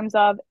in terms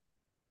of,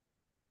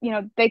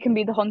 they can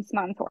be the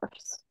huntsman's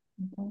horse.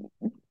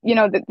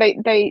 That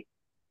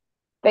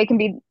they can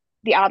be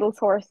the adult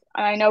horse,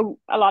 and I know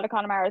a lot of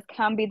Connemaras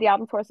can be the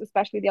adult horse,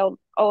 especially the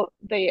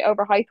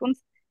overhyped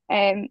ones.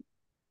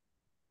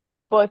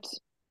 But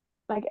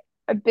like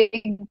a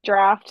big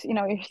draft,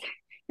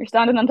 you're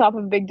standing on top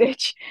of a big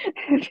ditch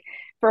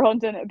for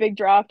hunting. A big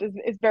draft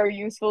is very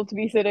useful to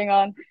be sitting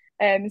on,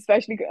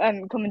 especially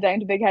and coming down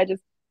to big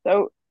hedges.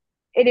 So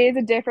it is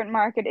a different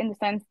market in the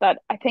sense that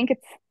I think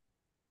it's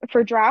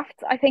for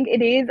drafts. I think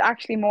it is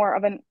actually more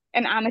of an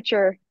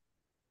amateur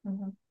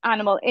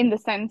animal, in the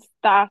sense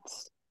that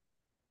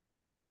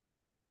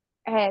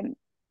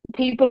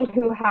people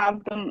who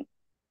have them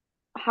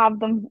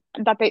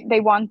that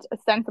they want a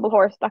sensible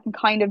horse that can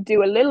kind of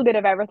do a little bit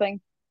of everything.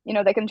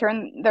 They can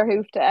turn their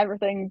hoof to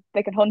everything.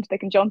 They can hunt, they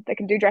can jump, they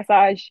can do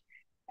dressage.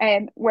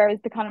 Whereas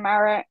the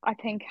Connemara, I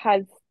think,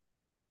 has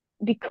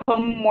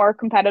become more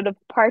competitive,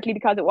 partly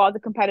because it was a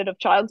competitive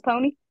child's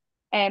pony.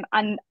 And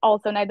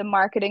also now the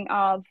marketing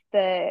of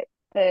the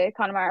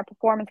Connemara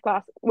performance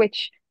class,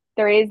 which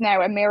there is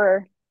now a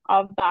mirror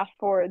of that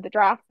for the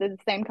draft. It's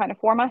the same kind of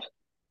format.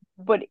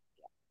 But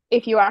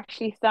if you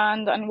actually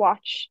stand and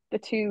watch the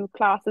two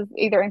classes,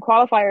 either in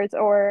qualifiers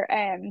or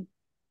in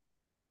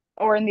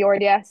the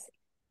RDS,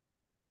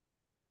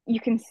 you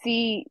can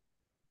see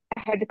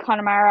how the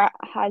Connemara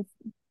has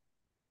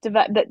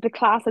the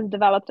class has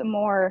developed a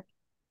more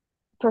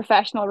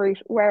professional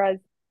route, whereas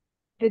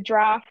the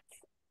drafts,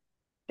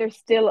 there's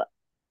still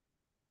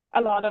a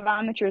lot of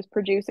amateurs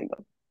producing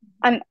them,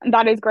 and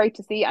that is great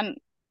to see. And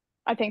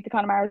I think the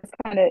Connemara is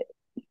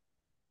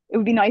it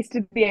would be nice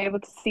to be able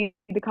to see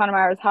the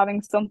Connemaras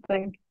having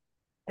something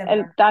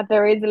that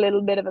there is a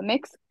little bit of a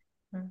mix.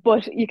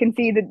 But you can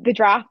see the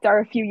drafts are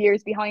a few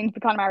years behind the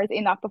Connemaras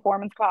in that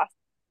performance class.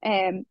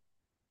 And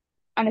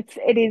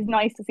it is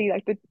nice to see,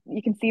 like,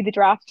 you can see the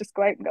drafts just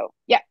go out and go,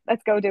 yeah,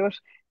 let's go do it.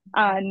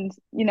 And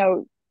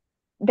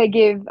they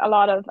give a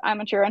lot of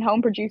amateur and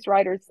home produced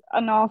riders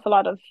an awful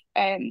lot of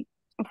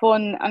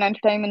fun and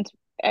entertainment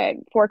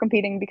for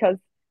competing, because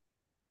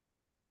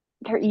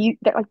they're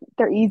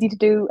easy to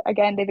do.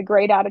 Again, they have a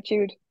great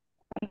attitude,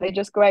 and they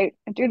just go out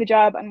and do the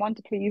job and want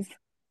to please.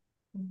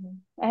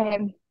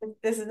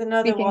 This is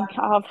another one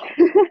of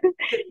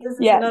this is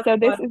another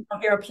one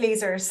of your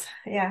pleasers.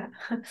 Yeah.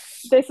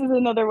 This is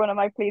another one of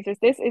my pleasers.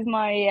 This is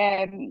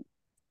my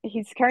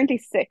he's currently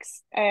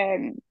 6.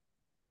 This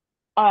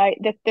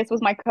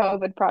was my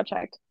COVID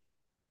project.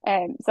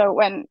 So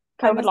when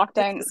COVID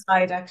lockdown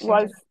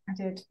was, I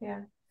did,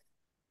 yeah.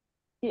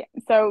 Yeah,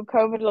 so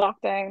COVID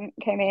lockdown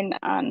came in,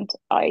 and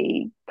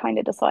I kind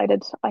of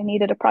decided I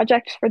needed a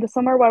project for the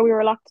summer while we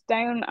were locked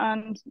down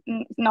and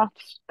not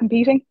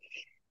competing.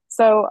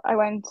 So I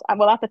went,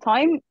 well, at the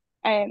time,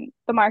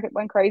 the market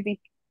went crazy,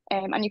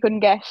 and you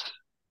couldn't get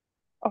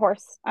a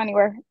horse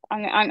anywhere,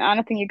 and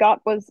anything you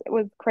got was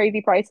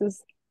crazy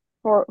prices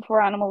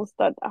for animals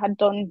that had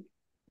done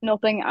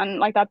nothing, and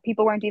like that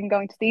people weren't even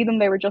going to see them.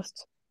 They were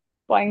just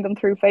buying them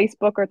through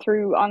Facebook or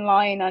through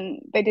online,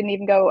 and they didn't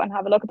even go and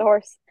have a look at the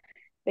horse.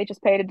 They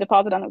just paid a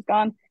deposit and it was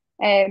gone.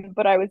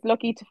 But I was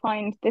lucky to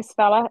find this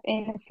fella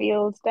in a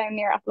field down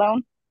near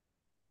Athlone.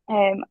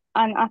 And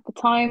at the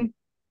time,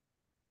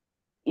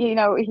 you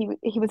know,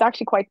 he was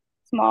actually quite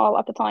small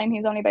at the time. He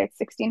was only about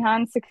 16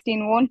 hands,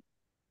 16-1.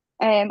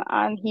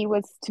 And he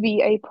was to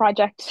be a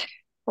project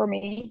for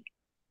me.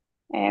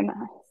 So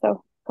a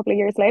couple of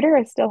years later,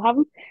 I still have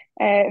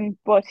him.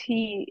 But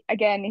he's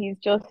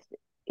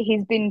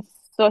been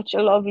such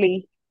a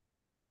lovely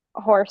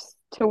horse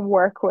to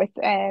work with.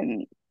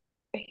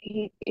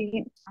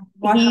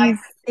 What height He's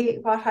is he?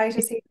 What height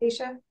is he,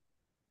 Alicia?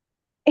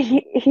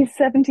 he's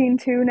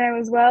 17-2 now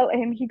as well.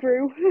 He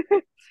grew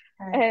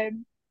Okay.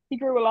 he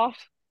grew a lot.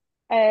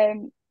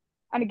 And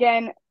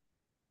again,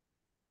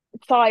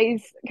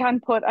 size can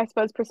put, I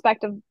suppose,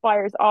 prospective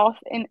buyers off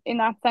in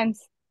that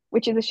sense,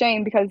 which is a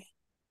shame because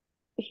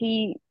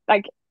he,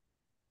 like,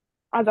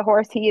 as a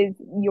horse, he is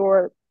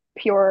your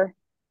pure,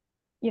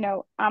 you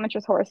know,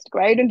 amateur's horse to go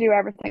out and do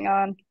everything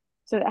on,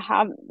 to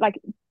have, like,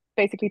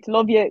 basically to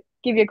love you,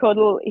 give you a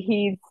cuddle.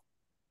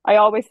 I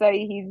always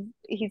say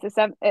he's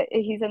an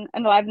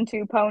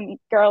 11-2 pony,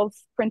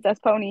 girl's princess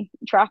pony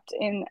trapped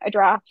in a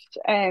draft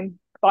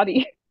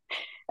body.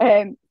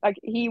 Like,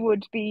 he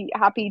would be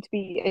happy to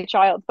be a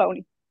child's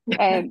pony.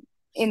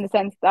 In the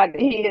sense that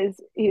he is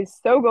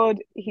so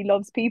good. He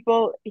loves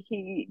people.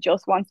 He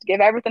just wants to give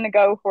everything a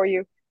go for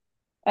you.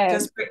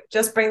 Just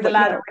bring the But you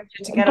ladder know, with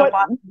you to get up but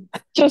on.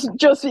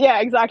 just yeah,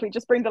 exactly.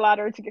 Just bring the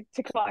ladder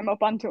to climb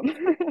up onto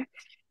him.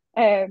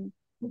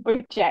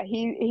 But yeah,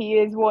 he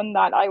is one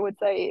that I would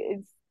say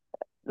is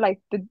like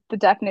the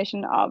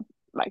definition of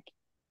like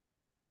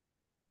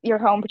your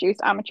home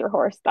produced amateur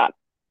horse that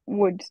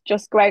would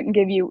just go out and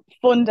give you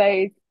fun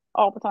days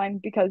all the time,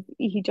 because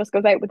he just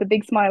goes out with a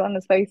big smile on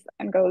his face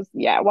and goes,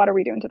 yeah, what are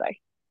we doing today?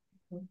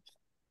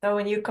 So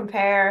when you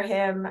compare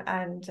him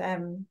and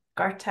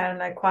Gartown,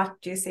 like,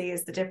 what do you see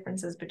as the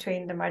differences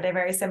between them? Are they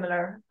very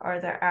similar, or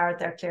are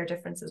there clear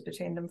differences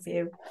between them for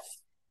you?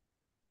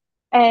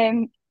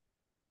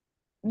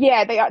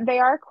 Yeah, they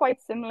are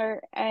quite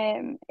similar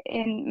in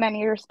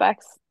many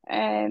respects.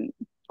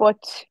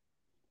 But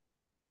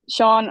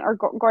Sean, or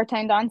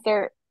Gartown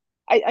Dancer,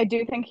 I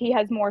do think he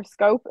has more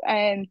scope.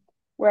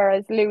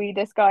 Whereas Louis,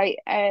 this guy,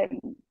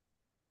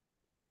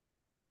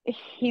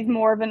 he's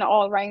more of an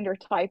all-rounder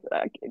type.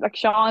 Like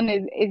Sean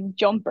is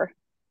jumper.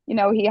 You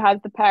know, he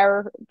has the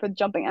power for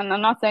jumping, and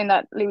I'm not saying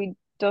that Louis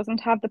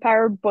doesn't have the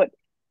power, but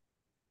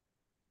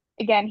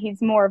again,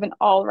 he's more of an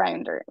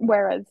all-rounder.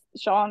 Whereas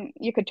Sean,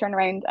 you could turn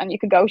around and you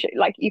could go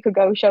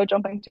show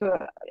jumping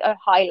to a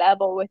high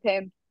level with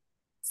him,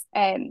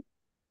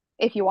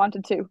 if you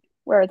wanted to.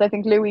 Whereas I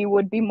think Louis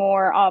would be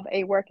more of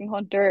a working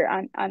hunter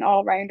and an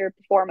all-rounder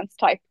performance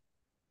type.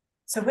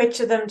 So which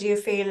of them do you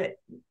feel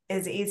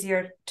is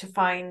easier to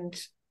find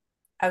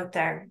out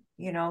there,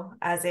 you know,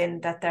 as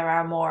in that there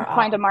are more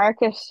Find a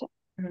market.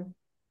 Mm-hmm.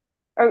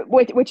 Or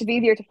which is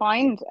easier to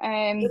find.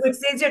 Which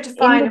is easier to In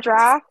find, the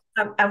draft,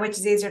 and which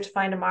is easier to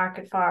find a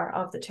market for,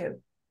 of the two?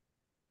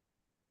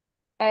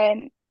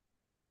 I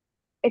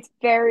think it's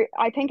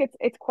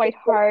quite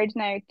hard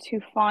now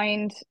to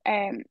find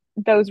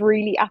those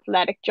really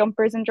athletic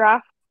jumpers in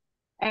draft.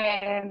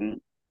 That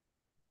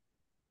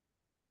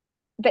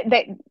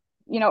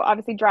you know,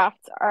 obviously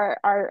drafts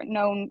are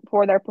known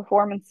for their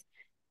performance,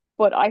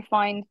 but I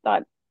find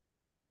that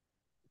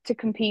to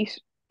compete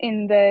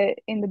in the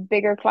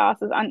bigger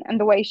classes, and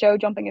the way show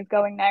jumping is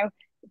going now,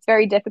 it's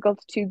very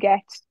difficult to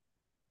get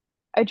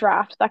a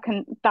draft that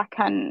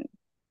can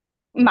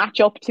match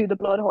up to the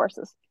blood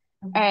horses.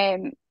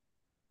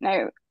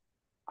 Now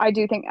I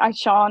do think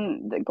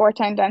Sean, the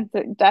Gartown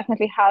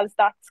definitely has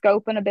that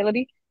scope and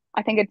ability.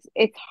 I think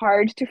it's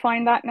hard to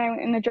find that now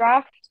in the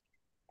draft.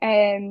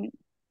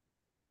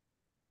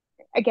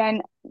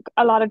 Again,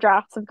 a lot of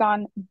drafts have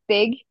gone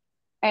big,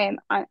 and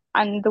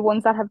the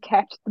ones that have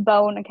kept the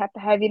bone and kept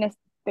the heaviness,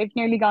 they've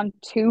nearly gone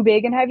too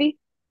big and heavy.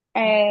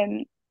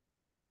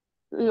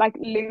 Like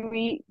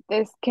Louis,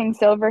 this King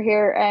Silver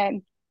here,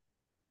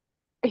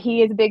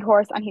 he is a big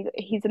horse, and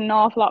he's an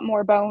awful lot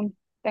more bone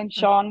than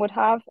Sean would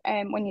have,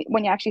 when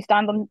you actually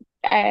stand them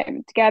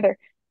together.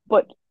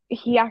 But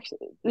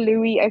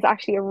Louis is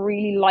actually a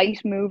really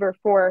light mover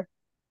for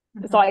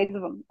the size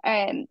of him.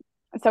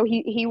 So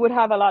he would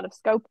have a lot of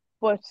scope,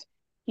 but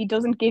he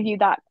doesn't give you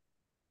that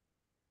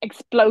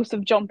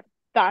explosive jump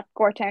that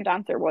Gartown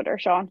Dancer would, or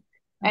Sean.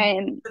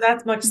 So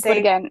that's much but safer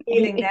again,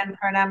 feeling then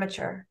for an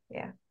amateur.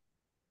 Yeah.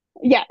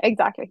 Yeah,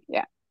 exactly.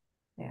 Yeah.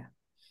 Yeah.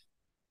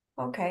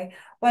 Okay.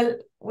 Well,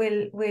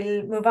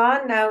 we'll move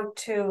on now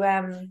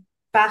to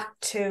back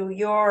to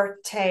your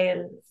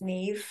tale,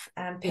 Niamh,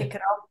 and pick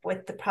it up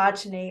with the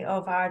progeny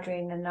of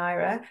Ardreen and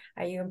Nire.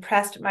 Are you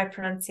impressed with my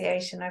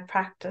pronunciation? I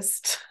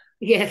practiced.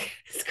 Yes.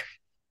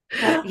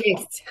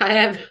 Yes, I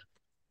am.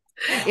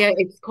 Yeah,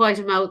 it's quite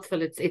a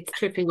mouthful. It's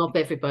tripping up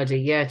everybody.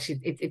 Yeah,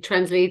 it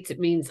translates. It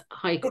means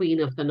High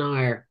Queen of the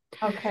Nire.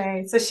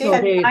 Okay, so she So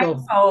had there you 9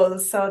 go.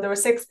 foals, so there were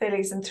 6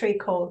 fillies and 3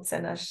 colts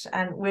in it.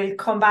 And we'll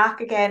come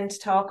back again to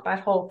talk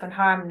about Hope and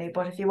Harmony.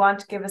 But if you want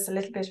to give us a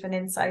little bit of an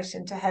insight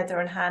into Heather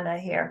and Hannah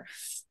here.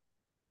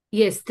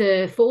 Yes,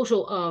 the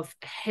photo of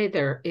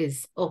Heather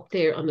is up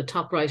there on the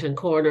top right-hand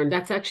corner, and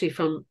that's actually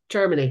from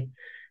Germany.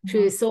 She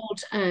was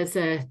sold as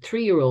a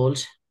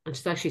 3-year-old, and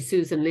she's actually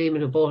Susan Lehman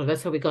who bought her.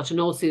 That's how we got to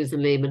know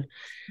Susan Lehman.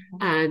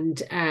 And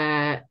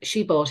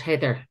she bought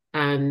Heather.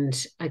 And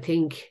I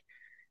think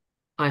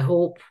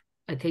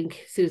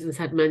Susan's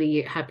had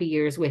many happy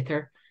years with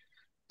her.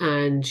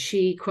 And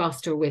she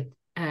crossed her with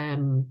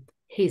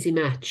Hazy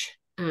Match.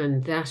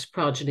 And that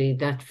progeny,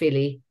 that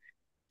filly,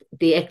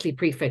 the Eckley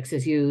prefix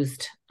is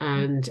used.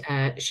 And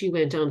she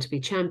went on to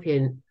be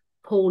champion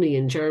pony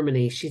in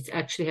Germany. She's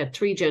actually had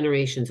 3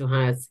 generations who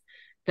has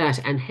that.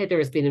 And Heather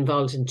has been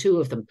involved in 2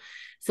 of them.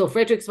 So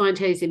Fredericksmond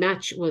Hazy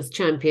Match was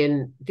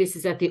champion. This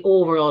is at the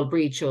overall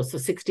breed show. So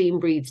 16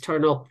 breeds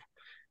turn up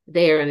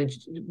there, and it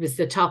was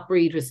the top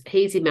breed was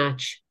Hazy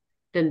Match,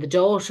 then the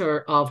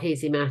daughter of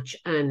Hazy Match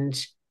and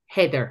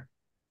Heather,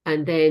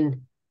 and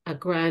then a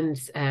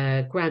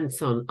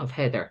grandson of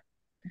Heather,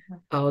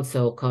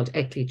 also called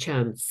Eckley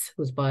Chance,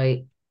 who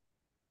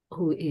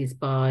is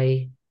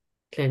by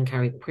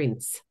Glencarrig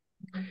Prince.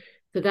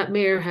 So that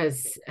mare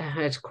has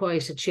had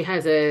she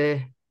has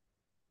a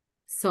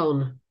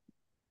son.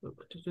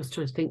 Just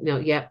trying to think now.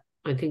 Yep,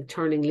 I think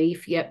Turning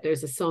Leaf. Yep,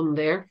 there's a son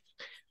there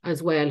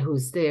as well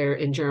who's there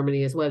in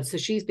Germany as well. So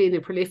she's been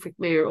a prolific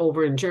mare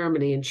over in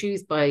Germany, and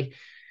she's by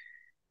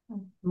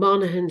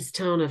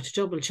Monaghanstown. I have to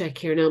double check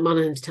here now.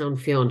 Monaghanstown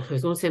Fionn. I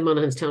was going to say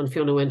Monaghanstown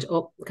Fionn. I went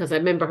up because I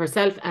remember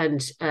herself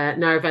and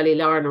Nire Valley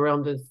Laurin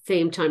around the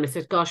same time. I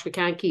said, gosh, we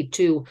can't keep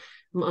 2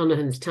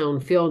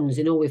 Monaghanstown Fionns.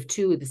 You know, we've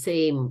 2 of the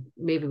same.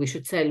 Maybe we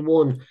should sell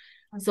 1.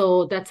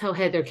 So that's how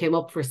Heather came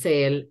up for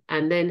sale.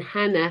 And then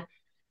Hannah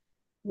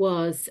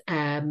was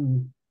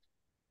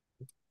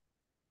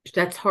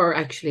that's her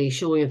actually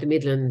showing at the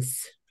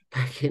Midlands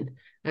back in,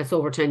 that's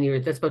over 10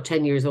 years, that's about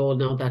 10 years old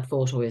now, that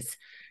photo is.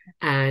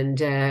 And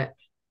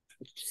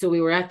so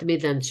we were at the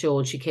Midlands show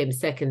and she came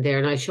second there,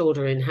 and I showed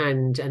her in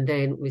hand, and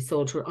then we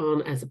sold her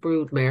on as a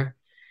broodmare,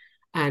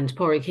 and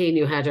Pádraig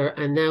Keane had her,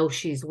 and now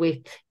she's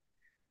with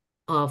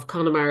of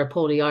Connemara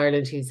Pony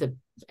Ireland. He's a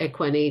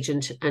equine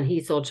agent, and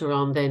he sold her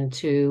on then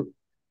to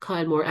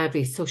Kylemore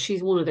Abbey. So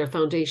she's one of their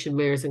foundation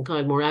mares in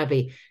Kylemore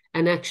Abbey.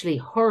 And actually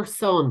her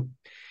son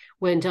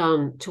went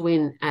on to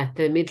win at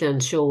the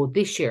Midlands show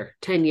this year,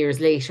 10 years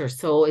later.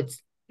 So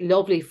it's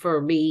lovely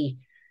for me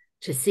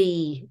to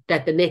see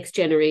that the next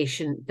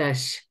generation,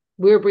 that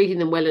we're breeding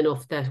them well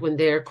enough that when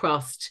they're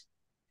crossed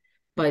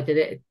by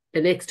the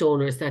next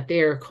owners, that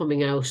they're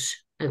coming out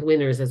as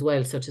winners as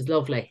well, such as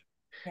lovely.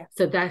 Yeah.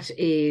 So that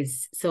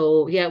is,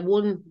 so yeah,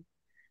 one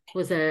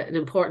was an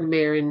important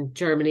mare in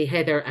Germany,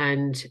 Heather,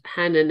 and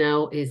Hannah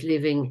now is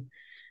living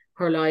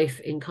her life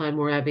in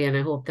Kylemore Abbey, and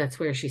I hope that's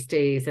where she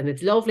stays. And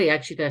it's lovely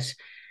actually that,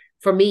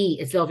 for me,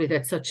 it's lovely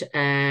that such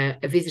a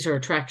visitor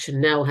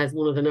attraction now has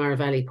one of the Nire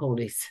Valley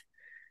ponies.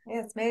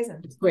 Yeah, it's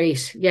amazing. It's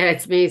great. Yeah,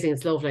 it's amazing.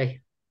 It's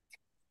lovely.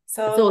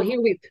 So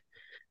here we've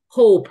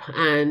Hope,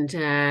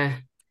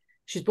 and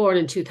she's born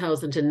in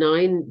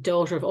 2009,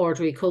 daughter of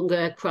Audrey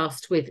Cunga,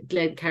 crossed with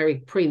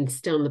Glencarrig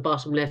Prince down the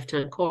bottom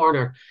left-hand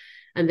corner.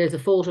 And there's a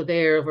photo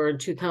there of her in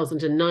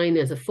 2009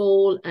 as a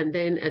foal, and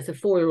then as a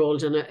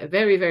 4-year-old on a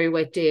very, very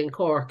wet day in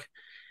Cork,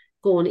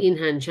 going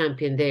in-hand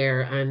champion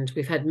there. And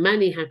we've had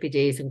many happy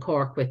days in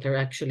Cork with her,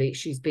 actually.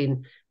 She's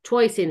been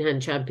twice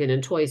in-hand champion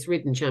and twice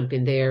ridden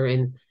champion there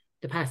in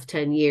the past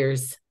 10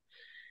 years.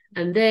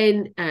 And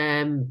then,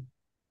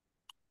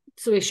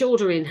 so I showed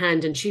her in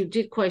hand, and she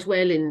did quite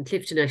well in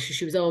Clifton, actually.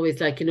 She was always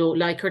like, you know,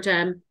 like her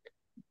dam,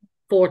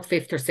 4th,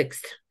 5th or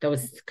 6th. That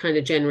was kind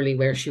of generally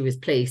where she was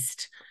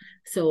placed.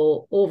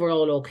 So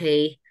overall,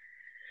 okay,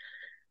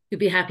 you'd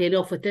be happy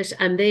enough with it.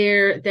 And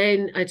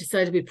then I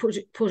decided we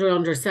put her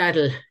under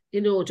saddle,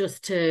 you know,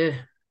 just that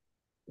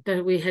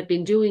we had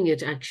been doing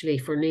it actually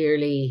for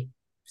nearly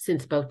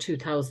since about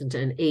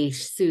 2008.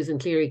 Susan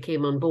Cleary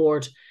came on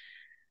board,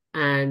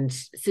 and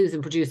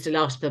Susan produced a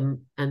lot of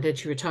them, and then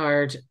she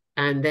retired,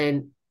 and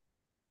then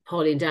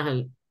Pauline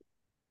Dahal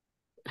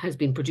has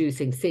been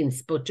producing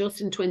since. But just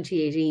in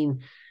 2018,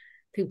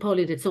 I think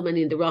Pauline did so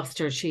many in the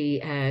roster,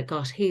 she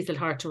got Hazel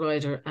Hart to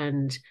ride her,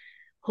 and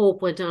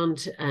Hope went on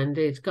and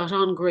it got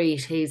on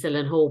great, Hazel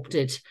and Hope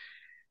did,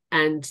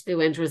 and they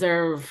went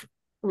reserve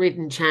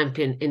ridden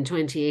champion in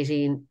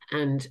 2018,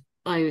 and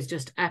I was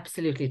just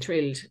absolutely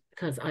thrilled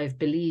because I've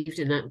believed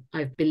in that.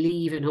 I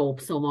believe in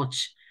Hope so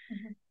much.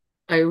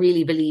 I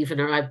really believe in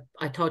her.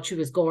 I thought she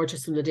was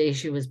gorgeous from the day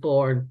she was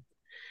born,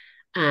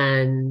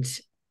 and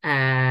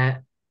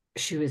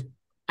she was,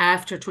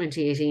 after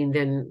 2018,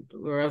 then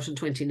we're out in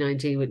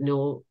 2019 with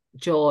no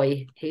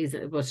joy,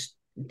 Hazel, but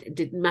it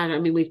didn't matter. I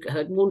mean, we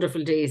had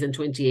wonderful days in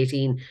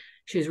 2018.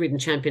 She was ridden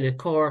champion at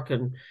Cork,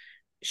 and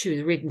she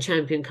was ridden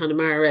champion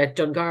Connemara at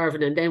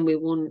Dungarvan, and then we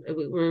were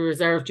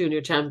reserve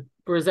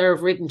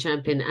ridden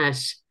champion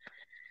at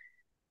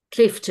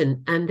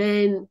Clifton, and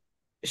then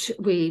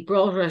we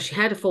brought her, she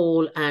had a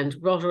foal and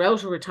brought her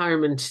out of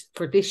retirement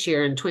for this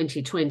year in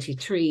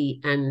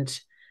 2023, and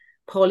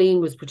Pauline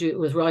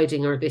was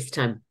riding her this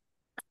time.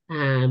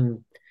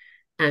 And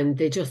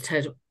they just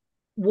had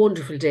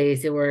wonderful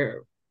days.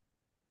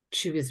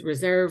 She was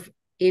reserve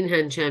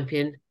in-hand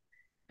champion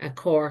at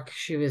Cork.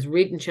 She was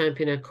ridden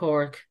champion at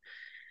Cork.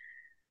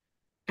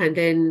 And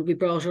then we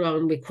brought her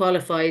on, we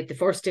qualified. The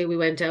first day we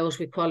went out,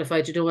 we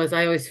qualified. You know, as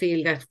I always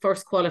feel, that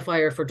first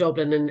qualifier for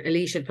Dublin, and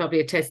Alicia would probably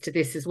attest to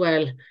this as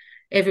well.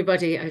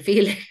 Everybody, I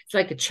feel it's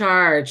like a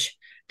charge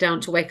down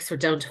to Wexford,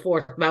 down to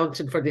Fort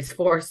Mountain for this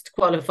first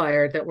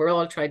qualifier that we're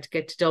all trying to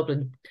get to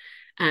Dublin.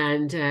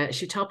 And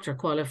she topped her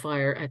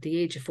qualifier at the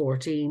age of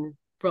 14,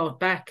 brought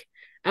back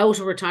out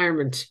of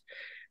retirement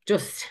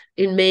just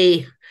in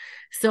May.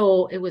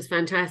 So it was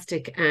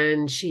fantastic.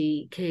 And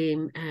she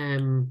came...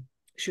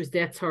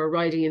 that's her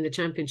riding in the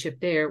championship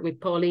there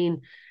with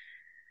Pauline,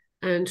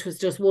 and it was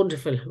just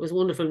wonderful. It was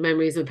wonderful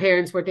memories. My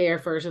parents were there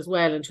for it as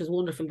well, and it was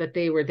wonderful that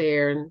they were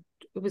there, and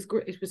it was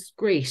great. It was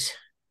great.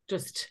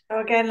 Just so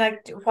again,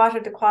 like, what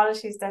are the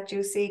qualities that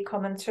you see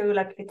coming through?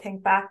 Like, if you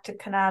think back to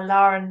Canal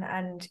Laurin,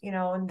 and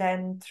and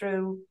then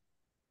through,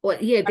 well,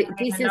 yeah,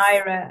 this is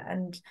Nire,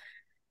 and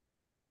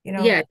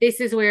yeah,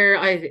 this is where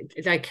I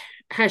like.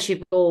 Has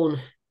she bone?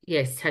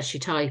 Yes. Has she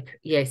type?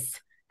 Yes.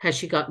 Has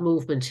she got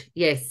movement?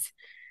 Yes.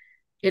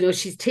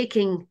 She's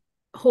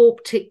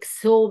Hope ticks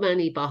so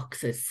many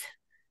boxes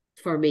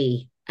for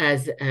me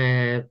as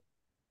a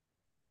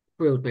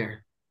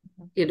broodmare,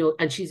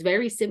 and she's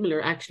very similar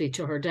actually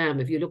to her dam.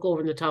 If you look over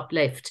in the top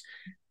left,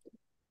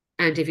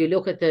 and if you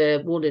look at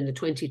the one in the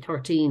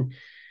 2013,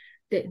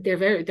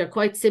 they're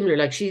quite similar.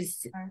 Like,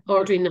 she's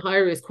Audrey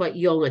Nire is quite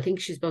young. I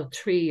think she's about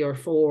 3 or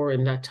 4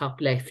 in that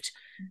top left.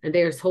 And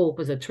there's Hope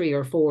as a 3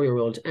 or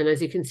 4-year-old. And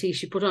as you can see,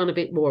 she put on a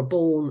bit more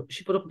bone.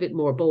 She put up a bit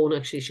more bone,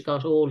 actually. She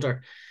got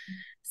older.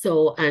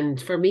 So,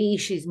 and for me,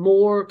 she's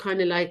more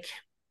kind of like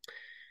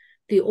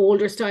the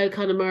older style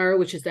Connemara,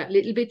 which is that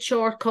little bit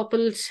short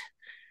coupled,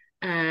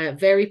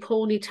 very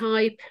pony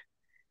type.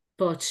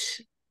 But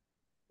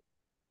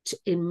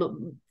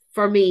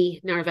for me,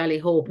 Nire Valley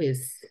Hope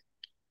is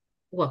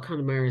what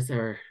Connemaras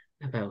are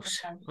about.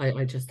 Okay.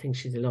 I just think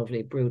she's a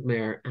lovely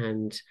broodmare,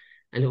 and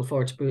I look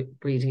forward to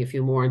breeding a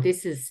few more. And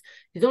she's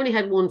only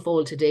had one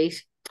foal to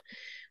date.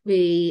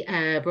 We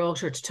brought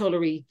her to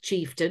Tullery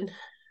Chieftain,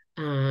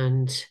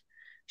 and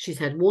she's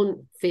had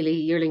one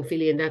yearling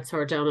filly, and that's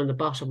her down on the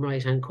bottom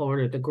right-hand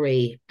corner, the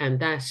grey. And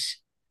that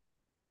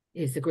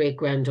is the great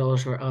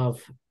granddaughter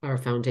of our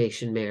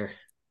foundation mare.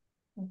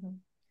 Mm-hmm.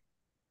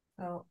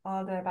 So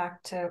all the way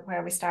back to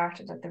where we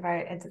started at the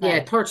very end.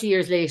 Yeah, 30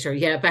 years later.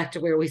 Yeah, back to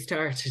where we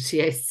started.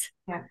 Yes.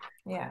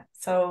 Yeah.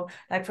 So,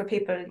 like, for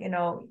people,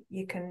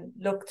 you can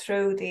look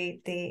through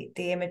the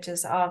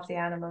images of the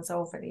animals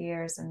over the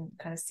years and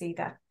kind of see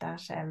that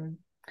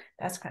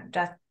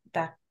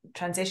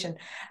transition.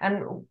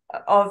 And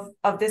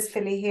of this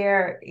filly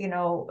here,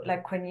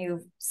 like, when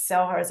you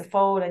saw her as a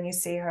foal and you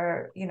see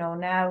her,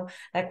 now,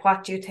 like,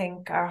 what do you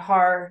think are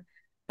her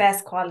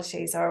best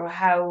qualities, or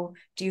how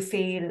do you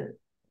feel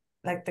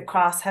like the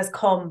cross has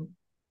come?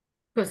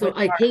 So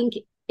I think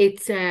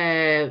it's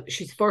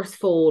she's first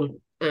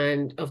foal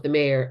and of the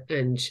mare,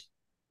 and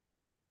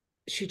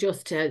she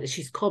just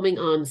she's coming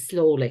on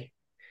slowly.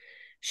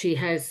 She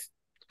has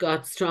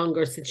got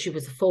stronger since she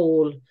was a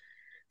foal.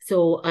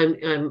 So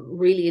I'm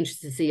really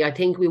interested to see. I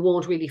think we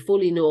won't really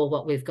fully know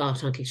what we've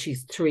got until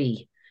she's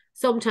 3.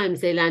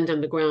 Sometimes they land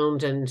on the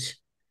ground and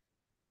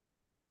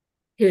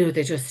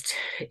they just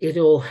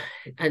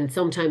and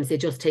sometimes they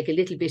just take a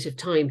little bit of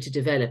time to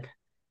develop.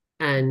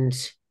 And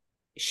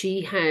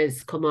she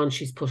has come on,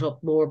 she's put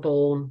up more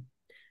bone,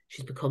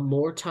 she's become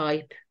more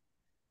type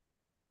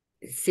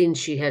since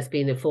she has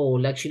been a foal.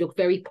 Like, she looked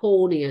very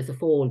pony as a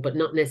foal, but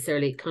not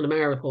necessarily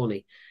Connemara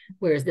pony,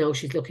 whereas now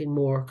she's looking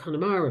more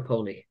Connemara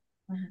pony.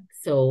 Mm-hmm.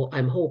 So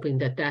I'm hoping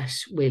that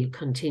will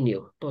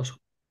continue, but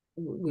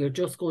we're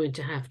just going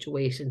to have to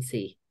wait and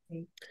see.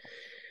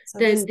 So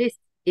then this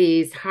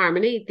is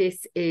Harmony.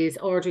 This is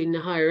Audrey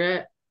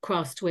Nahira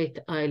crossed with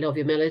I Love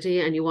You Melody.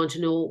 And you want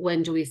to know,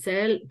 when do we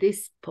sell?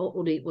 This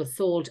pony was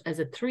sold as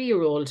a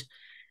 3-year-old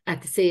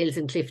at the sales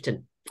in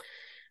Clifton.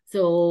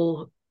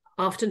 So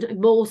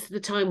most of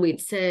the time we'd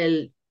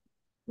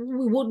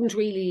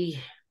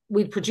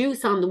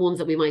produce on the ones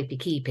that we might be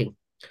keeping,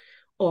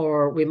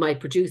 or we might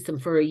produce them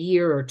for a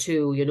year or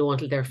 2,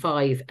 until they're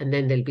 5, and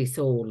then they'll be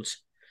sold.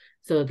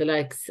 So the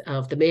likes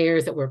of the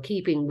mares that we're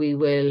keeping, we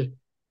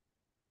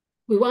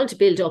want to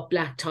build up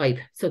black type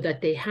so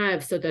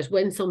that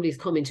when somebody's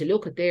coming to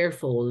look at their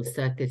foals,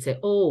 that they say,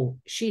 oh,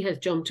 she has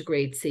jumped to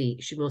grade C,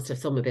 she must have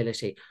some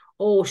ability.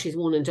 Oh, she's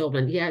won in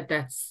Dublin. Yeah,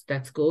 that's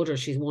good. Or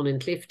she's won in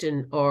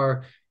Clifton,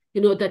 or,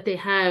 that they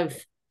have,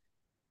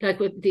 like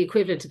with the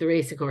equivalent to the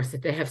racing horse,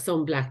 that they have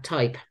some black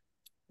type.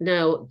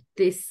 Now,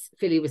 this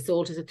filly was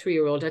sold as a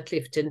 3-year-old at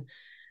Clifton,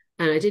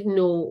 and I didn't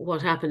know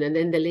what happened. And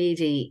then the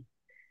lady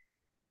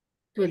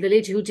Well, the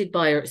lady who did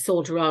buy her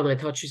sold her on. I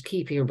thought she was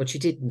keeping her, but she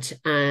didn't.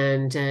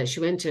 And she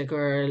went to a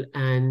girl,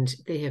 and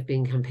they have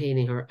been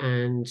campaigning her.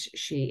 And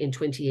she, in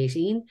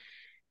 2018,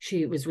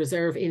 she was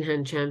reserve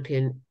in-hand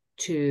champion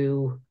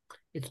to,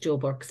 it's Joe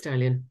Burke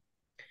stallion,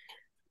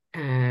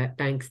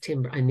 Banks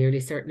Timber. I'm nearly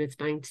certain it's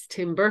Banks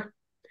Timber,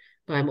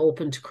 but I'm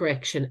open to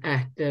correction,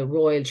 at the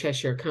Royal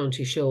Cheshire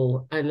County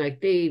Show. And like,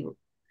 they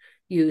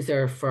use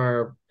her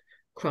for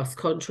cross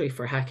country,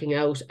 for hacking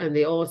out. And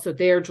they also,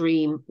 their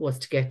dream was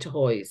to get to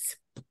Hoys.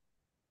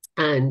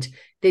 And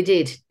they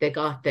did. They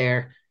got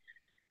there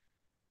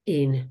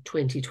in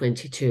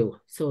 2022.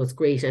 So it's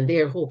great. And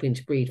they're hoping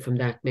to breed from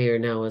that mare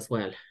now as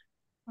well.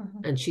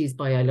 And she's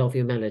by I Love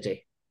You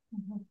Melody.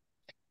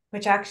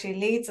 Which actually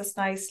leads us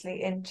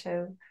nicely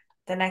into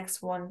the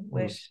next one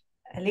with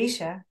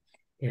Alicia.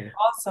 Yeah.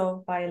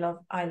 Also by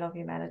I Love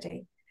You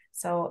Melody.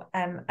 So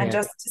and Yeah.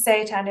 just to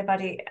say to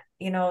anybody,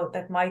 you know,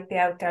 that might be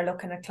out there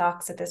looking at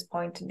clocks at this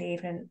point in the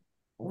evening,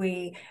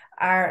 we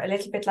are a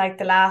little bit like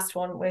the last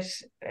one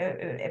with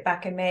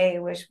back in May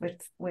with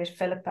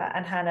Philippa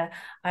and Hannah.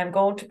 I'm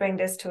going to bring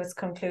this to its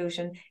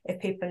conclusion. If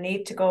people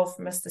need to go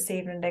from us this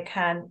evening, they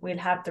can. We'll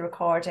have the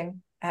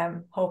recording.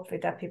 Hopefully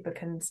that people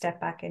can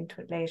step back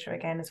into it later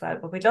again as well.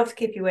 But we'd love to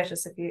keep you with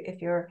us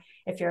if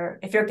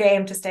you're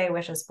game to stay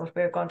with us. But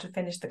we're going to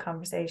finish the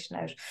conversation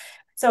out.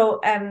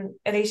 So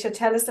Alicia,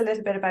 tell us a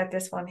little bit about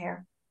this one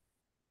here.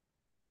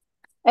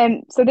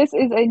 So this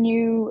is a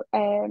new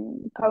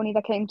pony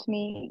that came to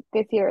me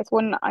this year. It's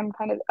one I'm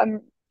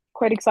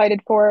quite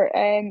excited for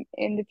in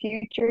the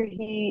future.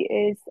 He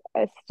is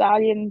a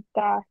stallion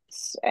that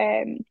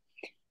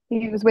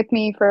he was with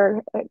me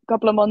for a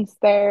couple of months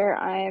there.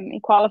 He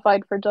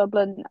qualified for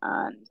Dublin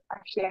and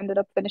actually ended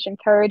up finishing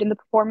third in the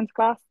performance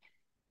class.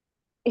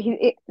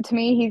 To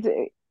me, he's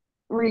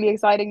really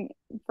exciting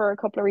for a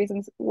couple of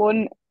reasons.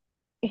 One,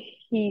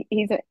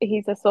 he's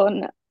a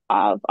son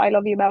of I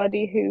Love You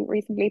Melody, who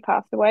recently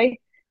passed away.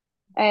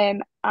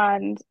 And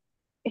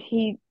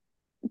he,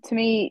 to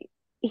me,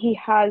 he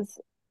has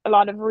a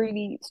lot of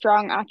really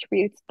strong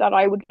attributes that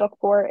I would look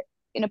for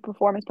in a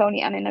performance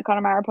pony and in a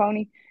Connemara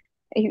pony.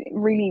 He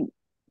really,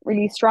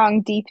 really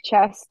strong, deep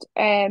chest.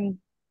 And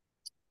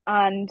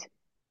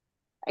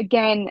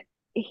again,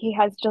 he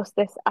has just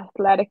this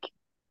athletic,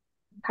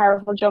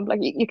 powerful jump. Like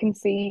you can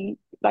see,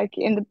 like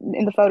in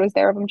the photos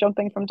there of him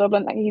jumping from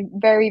Dublin, like he's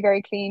very,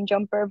 very clean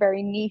jumper,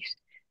 very neat,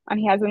 and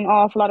he has an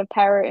awful lot of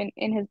power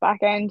in his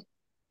back end.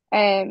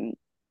 I'm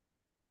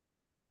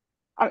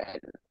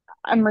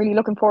really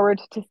looking forward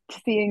to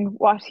seeing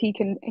what he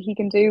can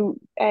do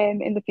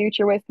in the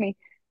future with me.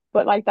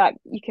 But like that,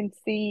 you can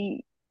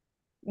see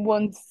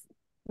once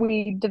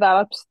we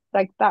developed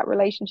like that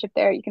relationship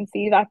there, you can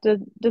see that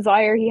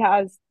desire he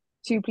has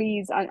to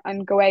please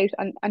and go out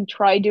and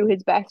try do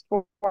his best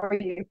for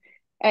you.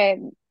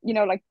 You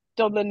know, like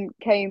Dublin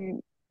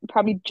came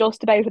probably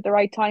just about at the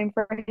right time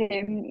for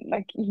him.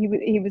 Like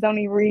he was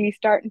only really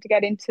starting to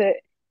get into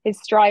his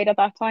stride at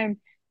that time,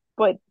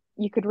 but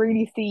you could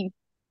really see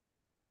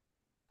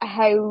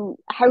how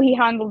he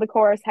handled the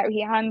course, how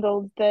he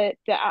handled the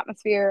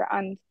atmosphere,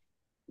 and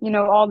you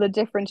know all the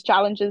different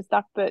challenges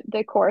that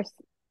the course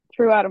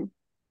threw at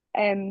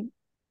him.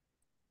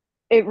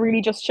 It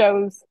really just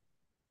shows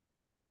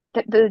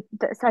that the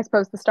I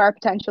suppose the star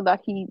potential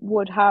that he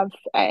would have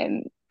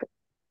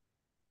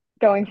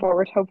going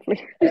forward,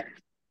 hopefully.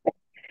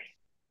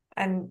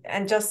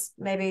 And just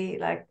maybe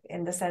like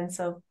in the sense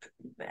of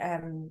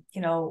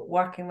you know,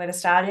 working with a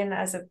stallion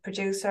as a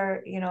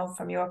producer, you know,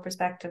 from your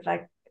perspective,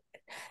 like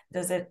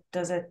does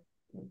it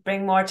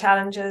bring more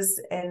challenges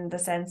in the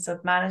sense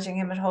of managing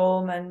him at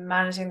home and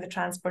managing the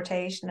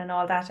transportation and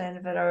all that end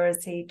of it, or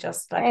is he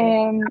just like a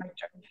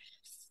character?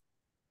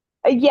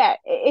 Yeah,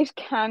 it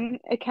can.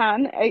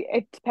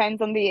 It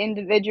depends on the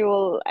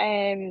individual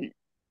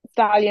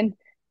stallion.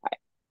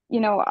 You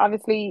know,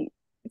 obviously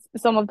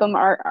some of them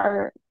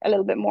are a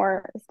little bit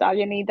more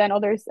stalliony than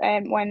others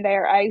when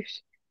they're out.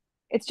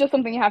 It's just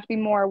something you have to be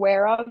more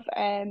aware of.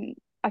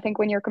 I think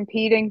when you're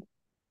competing,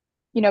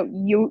 you know,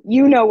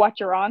 you know what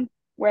you're on,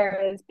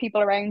 whereas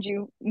people around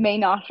you may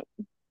not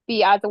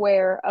be as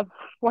aware of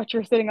what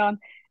you're sitting on.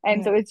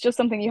 And so it's just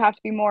something you have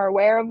to be more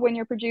aware of when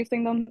you're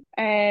producing them.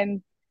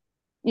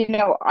 You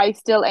know, I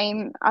still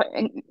aim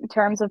in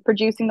terms of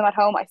producing them at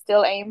home, I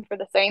still aim for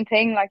the same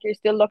thing. Like you're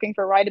still looking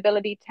for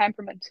rideability,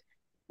 temperament,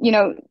 you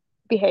know,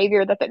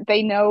 behavior, that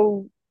they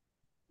know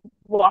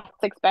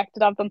what's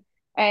expected of them.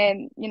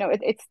 And you know,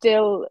 it's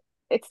still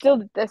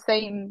the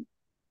same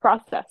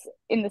process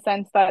in the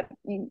sense that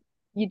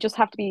you just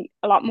have to be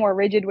a lot more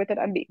rigid with it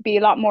and be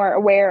a lot more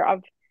aware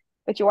of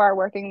that you are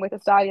working with a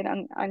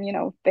stallion, and you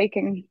know they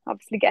can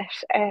obviously get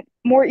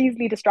more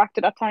easily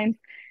distracted at times.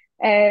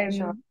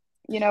 Sure.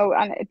 You know,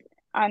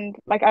 and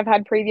like I've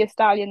had previous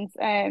stallions,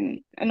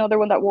 another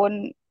one that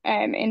won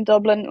in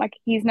Dublin, like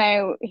he's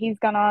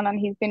gone on and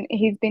he's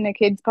been a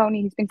kid's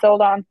pony. He's been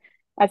sold on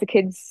as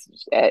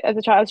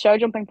a child's show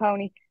jumping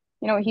pony.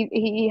 You know,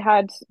 he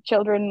had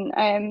children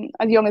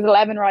as young as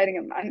 11 riding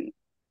him, and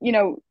you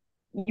know,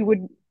 you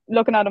would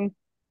looking at him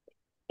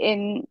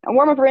in a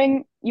warm-up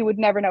ring, you would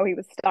never know he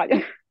was a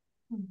stallion.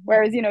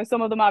 Whereas, you know,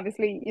 some of them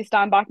obviously you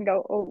stand back and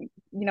go, oh,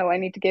 you know, I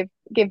need to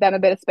give them a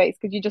bit of space,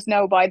 because you just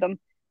know by them.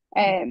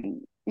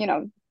 You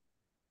know,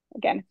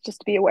 again, it's just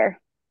to be aware.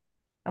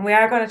 And we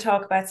are going to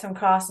talk about some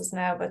crosses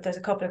now, but there's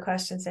a couple of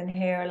questions in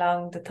here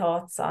along the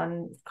thoughts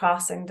on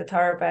crossing the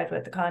thoroughbred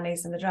with the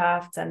Connies and the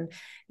Draughts, and,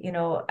 you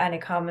know, any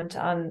comment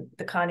on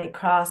the Connie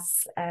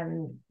cross.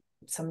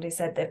 Somebody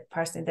said that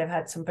personally they've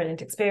had some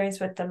brilliant experience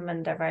with them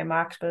and they're very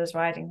marketable as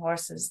riding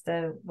horses,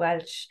 the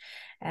Welsh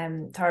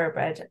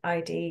thoroughbred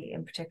ID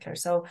in particular.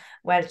 So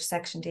Welsh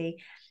Section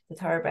D, the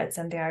thoroughbreds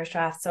and the Irish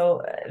Draughts.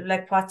 So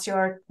like, what's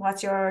your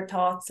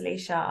thoughts,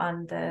 Alicia,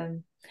 on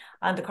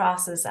the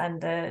crosses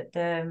and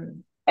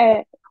the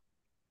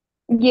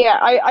yeah,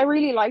 I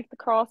really like the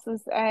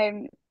crosses.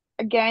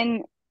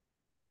 Again,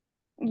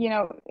 you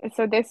know,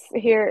 so this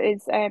here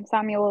is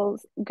Samuel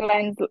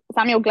Glenn's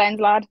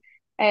lad.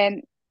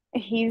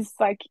 He's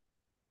like,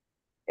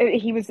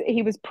 he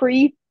was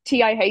pre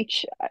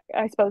TIH,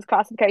 I suppose,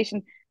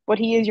 classification, but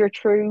he is your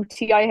true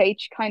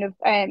TIH kind of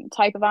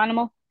type of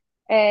animal.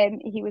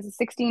 He was a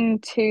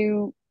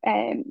 16-2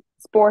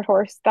 sport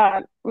horse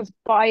that was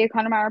by a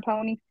Connemara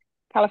pony,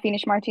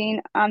 Calafinish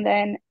Martine, and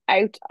then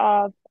out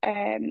of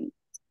a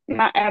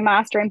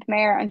Master Imp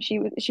mare, and she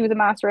was a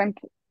Master Imp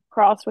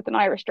crossed with an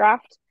Irish Draught.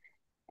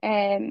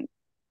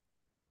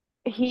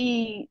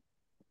 He,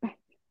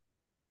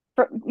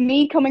 for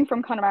me coming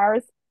from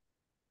Connemaras,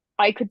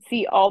 I could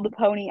see all the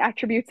pony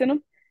attributes in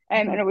him.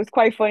 And it was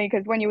quite funny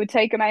because when you would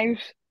take him out,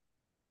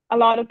 a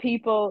lot of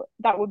people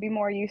that would be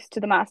more used to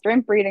the Master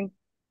Imp breeding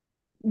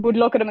would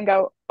look at him and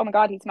go, oh my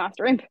God, he's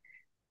Master Imp.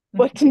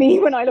 But to me,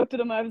 when I looked at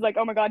him, I was like,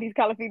 oh my God, he's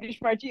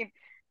Calafinish Martine.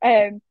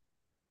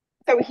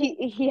 So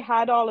he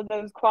had all of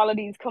those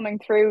qualities coming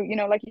through, you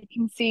know, like you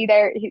can see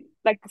there,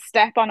 like the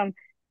step on him,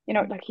 you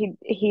know, like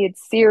he had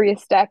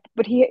serious step,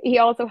 but he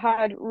also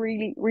had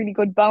really, really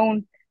good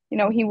bone. You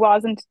know, he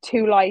wasn't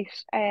too light.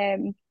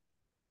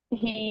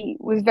 He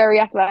was very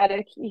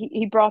athletic.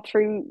 He brought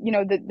through, you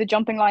know, the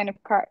jumping line of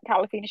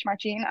Calafinish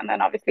Martine, and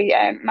then obviously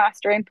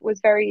Master Imp was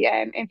very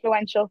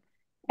influential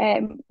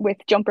with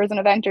jumpers and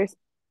eventers.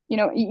 You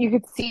know, you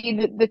could see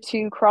the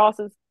two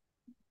crosses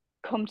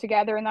come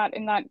together in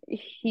that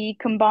he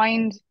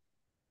combined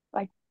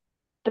like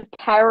the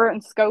power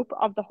and scope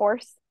of the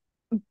horse,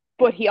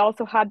 but he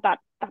also had that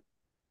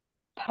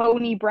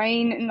pony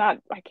brain in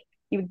that, like,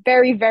 he was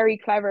very, very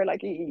clever.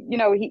 Like, you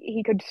know,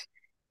 he could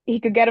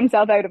get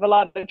himself out of a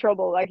lot of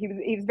trouble. Like, he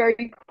was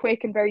very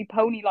quick and very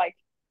pony like,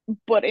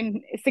 but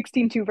in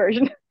 16-2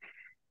 version.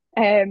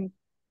 And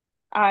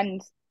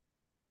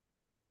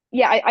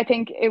yeah, I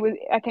think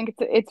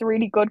it's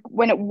really good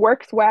when it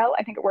works well.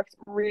 I think it works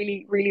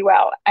really, really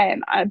well.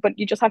 But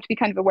you just have to be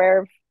kind of aware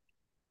of,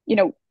 you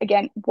know,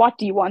 again, what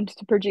do you want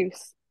to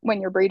produce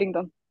when you're breeding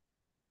them,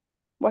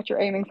 what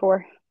you're aiming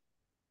for.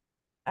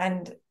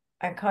 And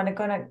I'm kind of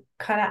gonna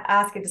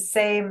ask you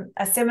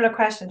a similar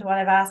question to what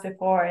I've asked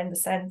before, in the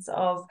sense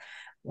of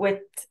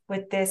with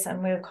this,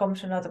 and we'll come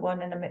to another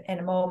one in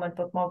a moment,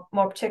 but more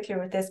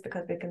particularly with this,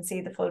 because we can see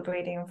the full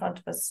breeding in front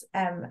of us.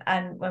 And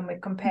when we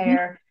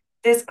compare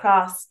this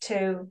cross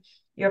to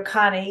your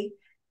Connie,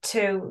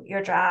 to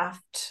your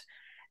Draught,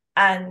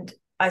 and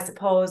I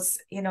suppose,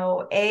 you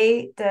know,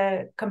 A,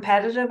 the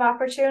competitive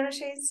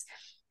opportunities,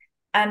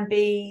 and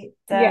B,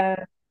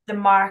 the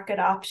market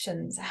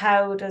options,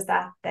 how does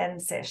that then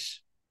sit?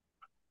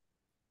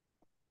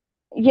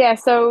 Yeah,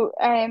 so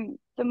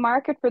the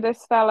market for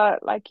this fella,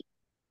 like,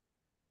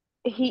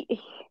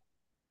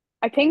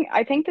 I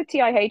think the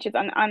TIHs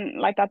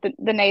and like that,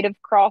 the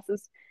native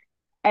crosses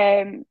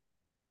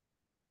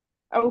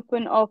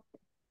open up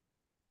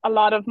a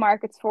lot of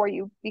markets for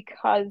you,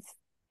 because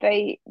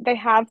they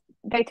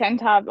tend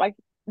to have like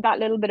that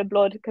little bit of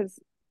blood, because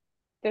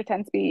there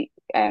tends to be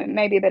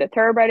maybe a bit of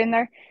thoroughbred in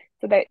there,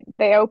 so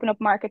they open up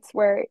markets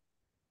where,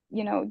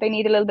 you know, they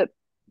need a little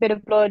bit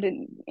of blood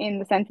in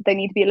the sense that they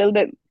need to be a little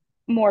bit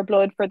more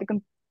blood for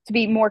to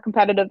be more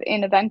competitive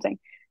in eventing,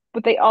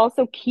 but they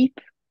also keep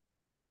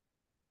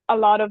a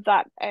lot of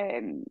that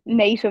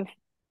native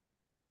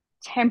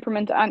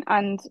temperament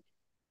and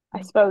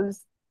I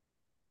suppose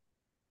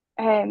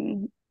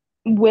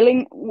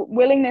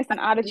willingness and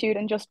attitude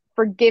and just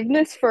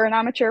forgiveness for an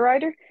amateur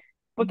rider,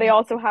 but they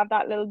also have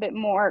that little bit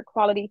more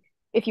quality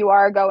if you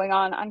are going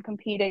on and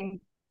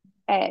competing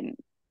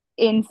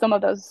in some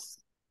of those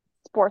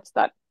sports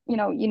that, you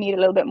know, you need a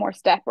little bit more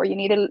step, or you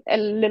need a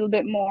little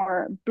bit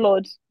more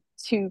blood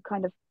to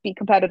kind of be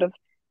competitive.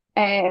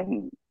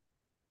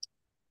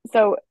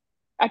 So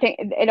I think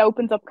it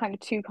opens up kind of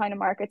two kind of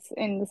markets,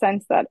 in the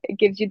sense that it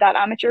gives you that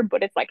amateur,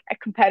 but it's like a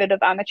competitive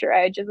amateur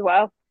edge as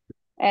well,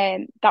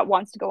 and that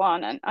wants to go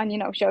on and you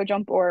know, show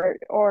jump or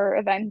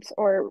event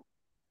or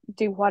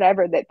do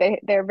whatever, that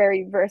they're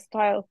very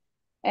versatile,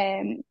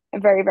 a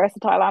very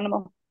versatile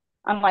animal.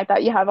 And like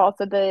that, you have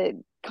also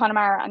the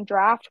Connemara and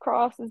Draught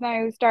cross is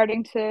now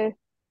starting to,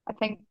 I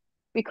think,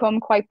 become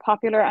quite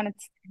popular, and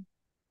it's,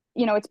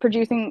 you know, it's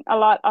producing a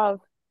lot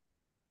of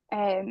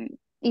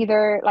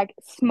either like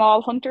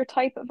small hunter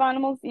type of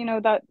animals, you know,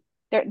 that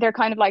they're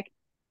kind of like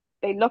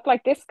they look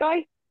like this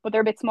guy, but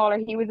they're a bit smaller.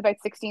 He was about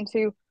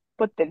 16.2,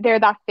 but they're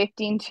that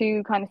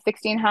 15.2 kind of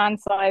 16 hand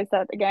size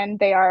that, again,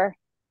 they are,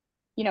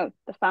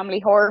 the family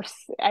horse.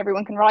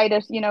 Everyone can ride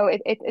it.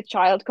 It's a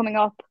child coming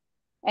up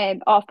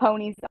off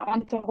ponies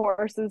onto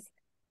horses,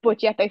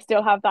 but yet they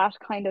still have that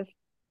kind of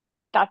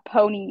that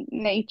pony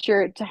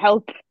nature to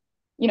help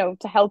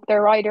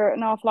their rider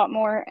an awful lot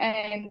more,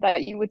 and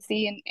that you would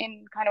see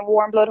in kind of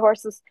warm blood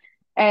horses.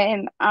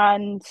 And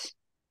then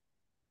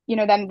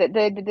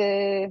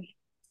the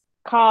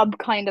cob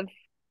kind of,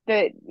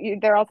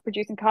 they're also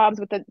producing cobs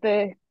with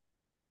the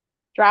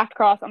draft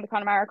cross and the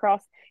Connemara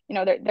cross.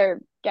 They're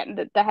getting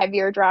the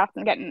heavier drafts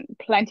and getting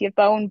plenty of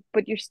bone,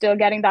 but you're still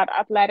getting that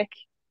athletic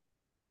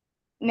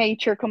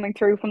nature coming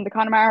through from the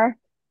Connemara.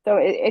 So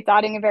it's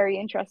adding a very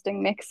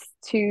interesting mix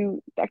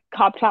to the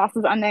cob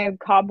classes, and now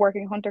cob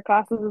working hunter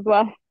classes as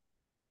well.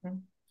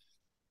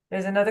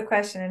 There's another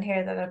question in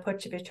here that I'll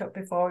put you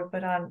before we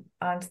put on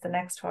to the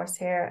next horse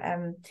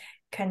here.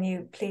 Can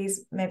you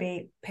please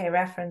maybe pay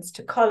reference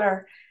to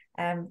colour?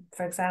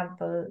 For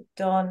example,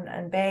 dun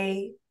and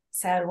bay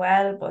sell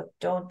well but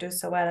don't do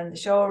so well in the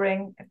show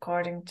ring,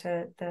 according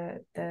to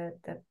the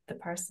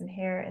person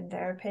here, in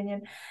their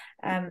opinion.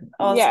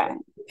 Also,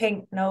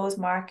 pink nose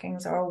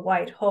markings or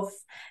white hoof,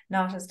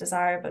 not as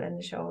desirable in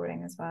the show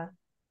ring as well.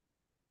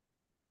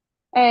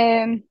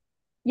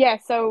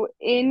 So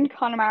in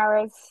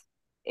Connemaras,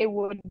 it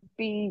would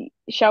be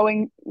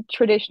showing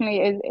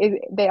traditionally is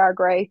they are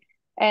grey,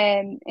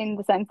 in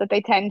the sense that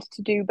they tend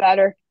to do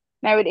better.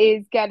 Now it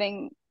is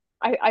getting,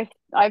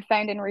 I've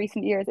found in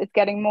recent years it's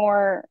getting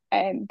more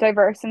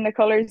diverse in the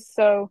colours.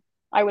 So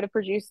I would have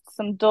produced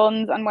some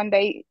duns, and when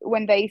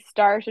they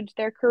started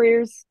their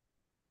careers,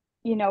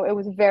 it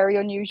was very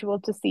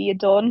unusual to see a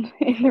dun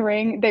in the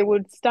ring. They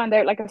would stand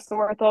out like a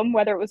sore thumb,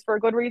 whether it was for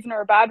a good reason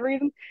or a bad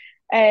reason.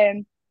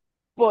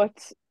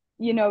 But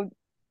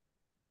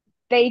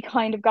they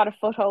kind of got a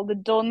foothold. The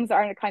duns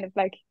are kind of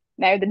like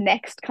now the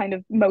next kind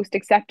of most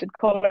accepted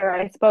colour,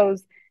 I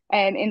suppose,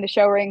 in the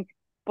show ring.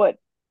 But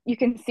you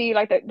can see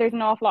like there's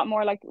an awful lot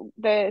more, like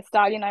the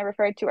stallion I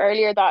referred to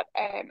earlier that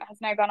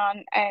has now gone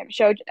on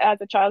show as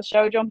a child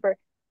show jumper.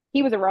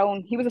 He was a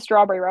roan. He was a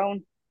strawberry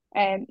roan.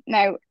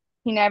 Now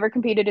he never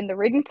competed in the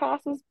ridden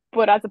classes,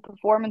 but as a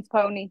performance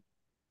pony,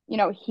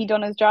 he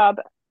done his job.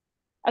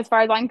 As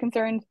far as I'm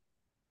concerned,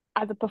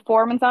 as a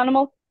performance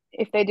animal,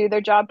 if they do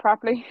their job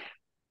properly,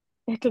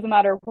 it doesn't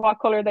matter what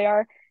colour they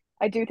are.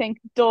 I do think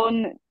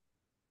dun,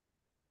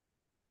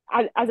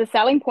 as a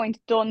selling point,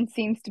 dun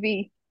seems to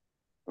be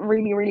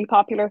really, really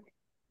popular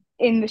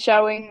in the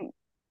showing.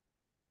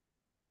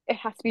 It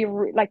has to be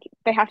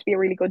they have to be a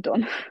really good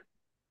dun,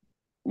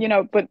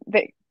 but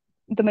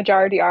the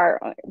majority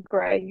are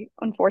grey,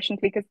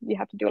 unfortunately, because you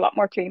have to do a lot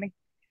more cleaning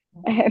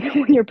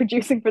when you're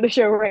producing for the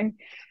show ring.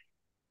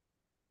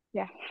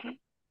 Yeah.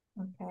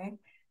 Okay.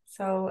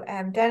 So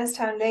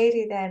Dennistown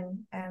Lady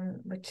then,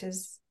 which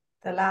is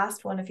the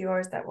last one of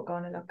yours that we're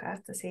going to look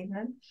at this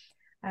evening.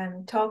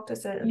 Talk to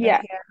us a bit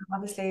here.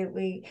 Obviously,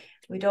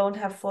 we don't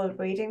have full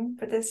breeding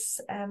for this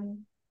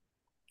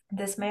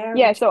this mare.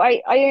 Yeah, so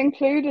I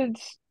included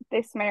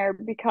this mare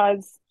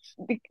because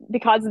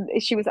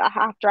she was a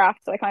half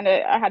draft. So I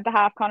had the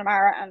half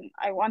Connemara, and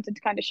I wanted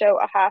to kind of show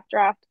a half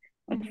draft.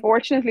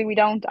 Unfortunately, we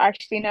don't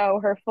actually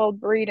know her full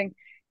breeding.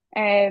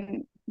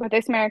 But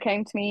this mare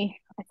came to me,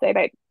 I'd say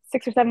about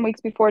 6 or 7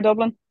 weeks before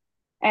Dublin.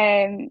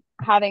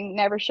 Having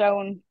never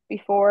shown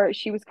before,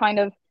 she was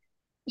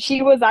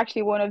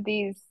actually one of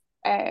these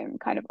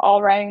kind of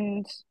all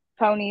round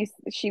ponies.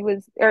 She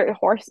was a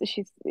horse.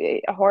 She's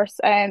a horse,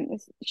 and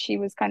she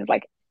was kind of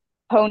like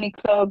pony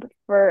club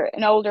for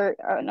an older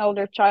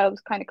child,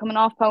 kind of coming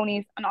off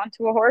ponies and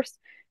onto a horse.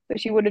 So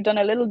she would have done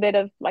a little bit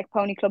of like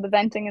pony club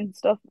eventing and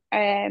stuff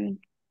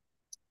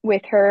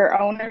with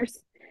her owners.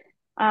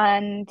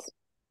 And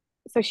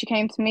so she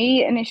came to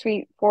me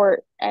initially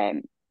for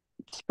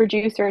to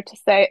produce her to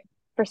say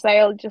for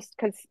sale, just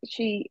because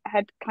she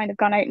had kind of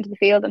gone out into the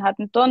field and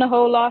hadn't done a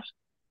whole lot,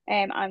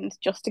 and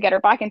just to get her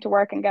back into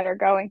work and get her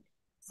going.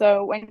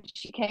 So when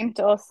she came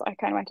to us, I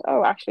kind of went,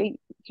 oh, actually,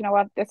 you know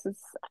what, this is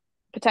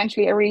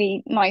potentially a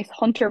really nice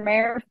hunter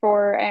mare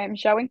for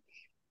showing.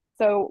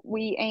 So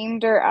we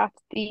aimed her at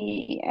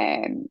the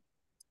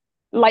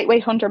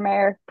lightweight hunter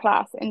mare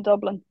class in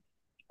Dublin,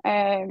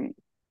 and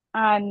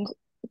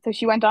so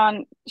she went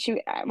on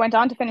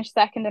to finish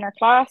second in her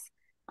class,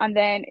 and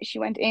then she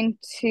went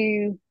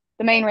into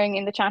the main ring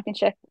in the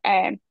championship,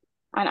 and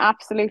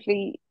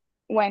absolutely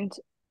went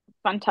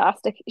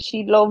fantastic.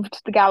 She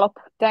loved the gallop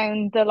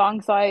down the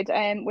long side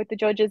with the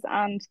judges,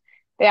 and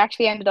they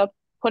actually ended up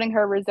putting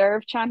her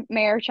reserve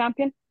mare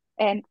champion,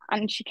 and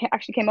she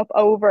actually came up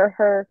over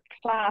her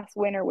class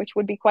winner, which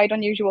would be quite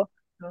unusual.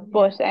 Oh,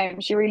 yeah.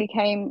 But she really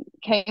came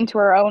to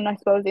her own, I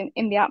suppose,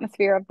 in the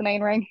atmosphere of the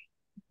main ring.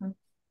 And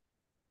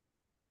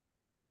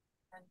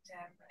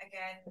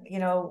again, you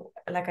know,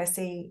 like I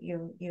see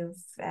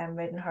you've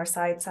ridden her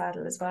side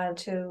saddle as well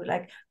too.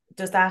 Like,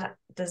 does that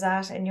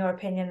in your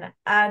opinion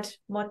add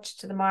much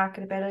to the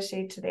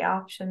marketability, to the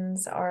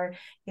options, or,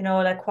 you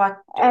know, like what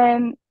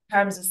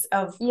terms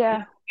of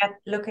Yeah.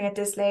 looking at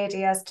this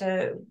lady as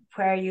to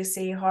where you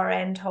see her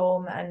end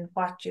home and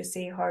what you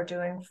see her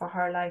doing for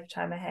her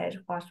lifetime ahead?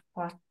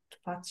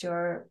 What's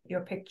your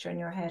picture in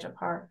your head of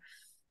her?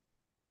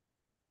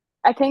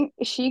 I think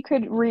she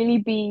could really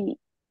be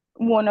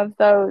one of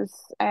those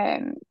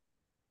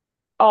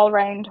all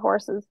round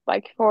horses,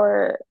 like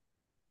for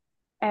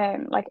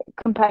like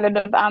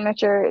competitive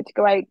amateur, to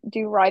go out,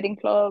 do riding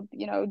club,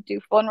 you know, do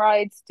fun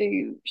rides,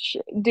 do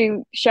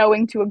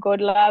showing to a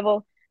good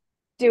level,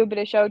 do a bit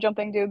of show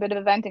jumping, do a bit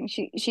of eventing.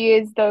 She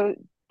is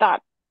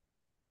that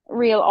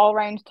real all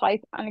round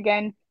type, and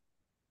again,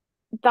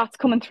 that's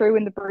coming through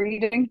in the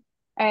breeding,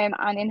 and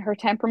in her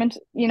temperament.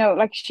 You know,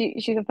 like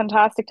she's a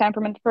fantastic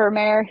temperament for a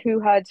mare who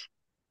had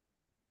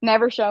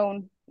never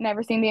seen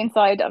the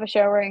inside of a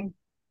show ring,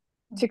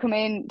 to come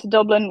in to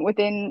Dublin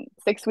within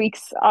 6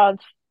 weeks of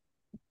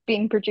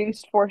being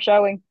produced for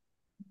showing,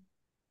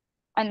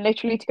 and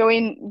literally to go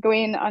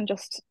in and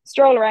just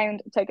stroll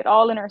around, take it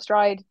all in her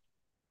stride.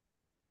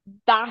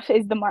 That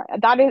is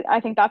I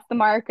think that's the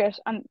market,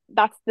 and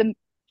that's the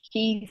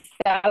key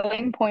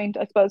selling point,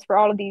 I suppose, for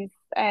all of these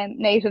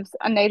natives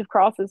and native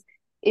crosses,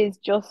 is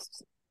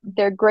just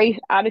their great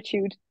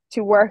attitude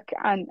to work,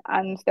 and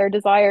their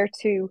desire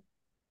to,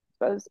 I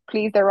suppose,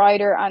 please their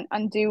rider,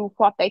 and do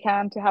what they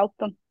can to help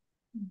them.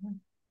 Mm-hmm.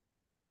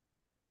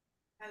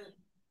 Well,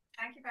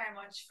 thank you very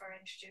much for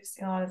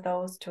introducing all of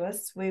those to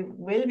us. We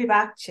will be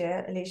back to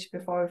you, Alicia,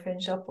 before we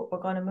finish up, but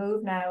we're going to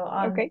move now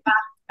on back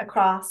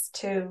across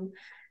to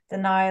the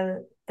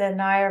Nire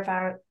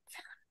Valley.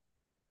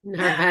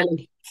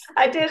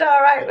 I did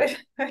all right with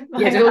my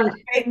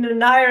reading the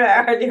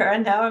Nire earlier,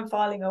 and now I'm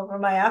falling over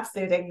my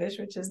absolute English,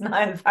 which is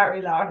Nile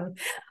Valley Laurin.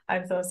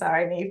 I'm so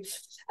sorry, Niamh.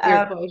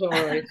 You're quite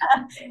all right.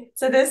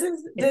 So this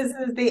is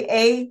the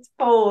 8th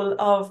foal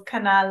of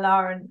Canal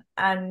Laurin,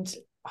 and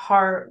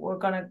we're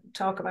going to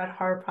talk about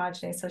her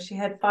progeny. So she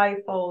had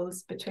 5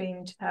 foals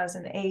between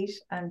 2008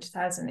 and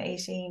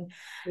 2018.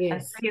 Yes.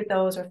 And 3 of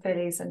those were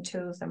fillies and 2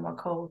 of them were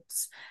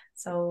colts.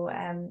 So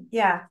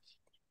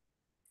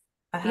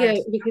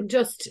we can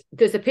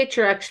there's a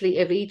picture actually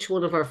of each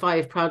one of our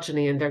 5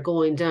 progeny, and they're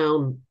going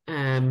down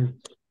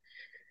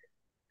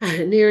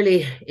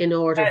nearly in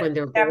order when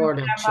they're born,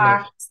 actually.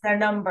 Marked, they're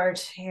numbered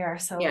here.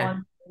 So yeah.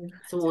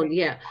 So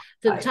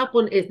the top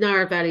one is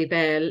Nire Valley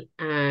Belle,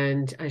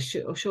 and I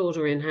showed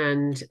her in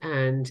hand,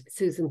 and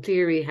Susan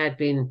Cleary had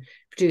been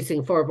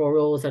producing Furbo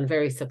Rose, and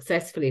very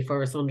successfully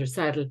for us under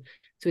saddle.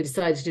 So we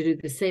decided to do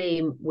the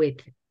same with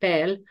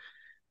Belle.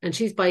 And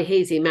she's by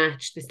Hazy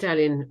Match, the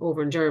stallion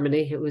over in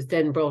Germany. It was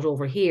then brought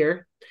over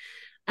here.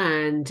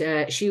 And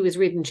she was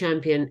ridden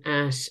champion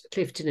at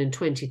Clifton in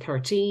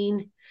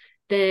 2013.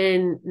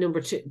 Then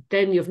number 2,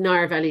 then you have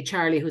Nire Valley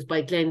Charlie, who's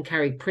by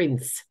Glencarrig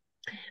Prince.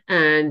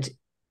 And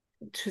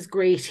it was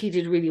great. He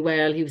did really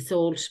well. He was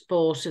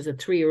bought as a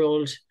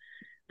 3-year-old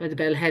by the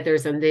Bell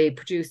Heathers, and they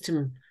produced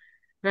him.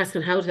 They're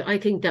asking I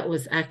think that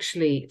was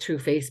actually through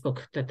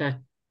Facebook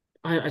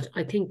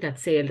I think that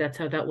sale, that's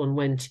how that one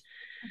went.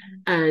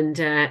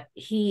 And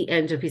he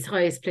ended up his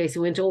highest place.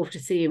 We went over to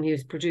see him. He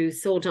was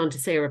sold on to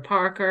Sarah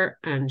Parker,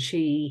 and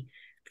she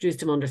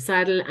produced him under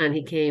saddle, and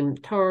he came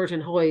 3rd in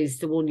Hoys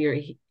the one year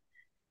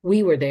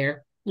we were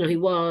there. You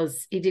know,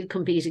 he did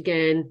compete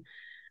again,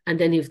 and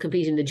then he was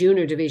competing in the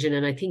junior division,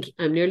 and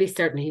I'm nearly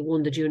certain he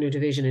won the junior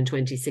division in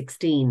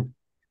 2016.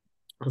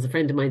 As a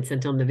friend of mine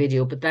sent on the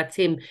video, but that's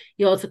him.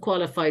 He also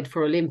qualified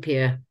for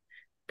Olympia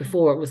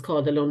before it was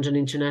called the London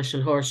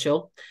International Horse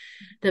Show.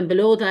 Then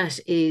below that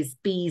is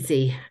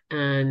Beezy,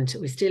 and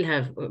we still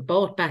have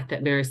bought back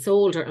that mare,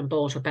 sold her and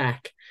bought her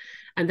back,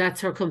 and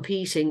that's her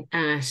competing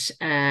at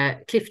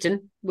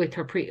Clifton with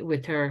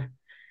her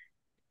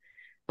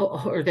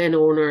then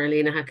owner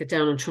Elena Hackett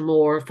down in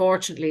Tramore.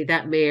 Fortunately,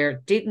 that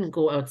mare didn't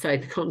go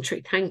outside the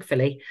country,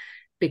 thankfully,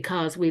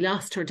 because we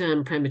lost her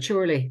dam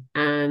prematurely,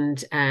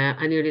 and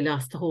I nearly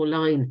lost the whole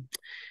line.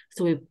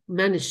 So we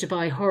managed to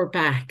buy her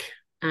back,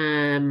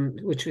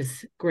 which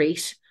was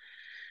great.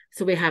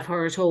 So we have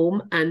her at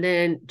home. And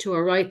then to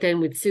our right then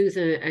with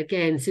Susan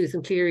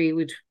Cleary,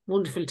 with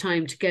wonderful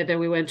time together.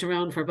 We went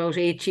around for about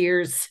 8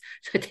 years.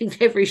 I think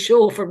every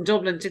show from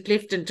Dublin to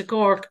Clifton to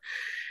Cork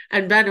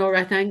and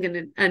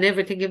Bannorathangan and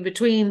everything in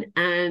between.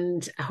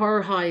 And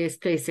her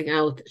highest placing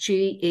out,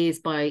 she is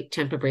by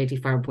Temple Brady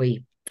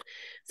Farbuy.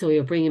 So we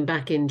are bringing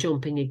back in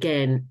jumping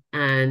again.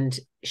 And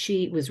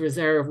she was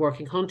reserve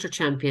working hunter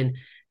champion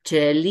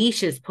to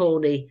Alicia's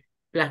pony,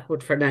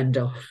 Blackwood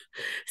Fernando.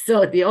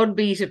 So the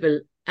unbeatable.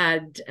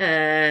 And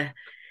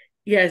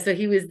so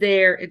he was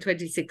there in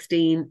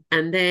 2016,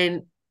 and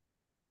then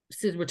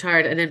Susan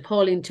retired, and then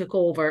Pauline took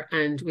over,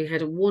 and we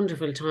had a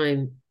wonderful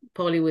time.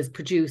 Pauline was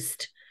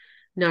produced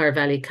Nire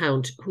Valley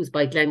Count, who's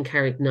by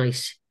Glencarrig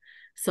Knight,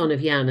 son of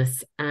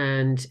Yanis,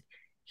 and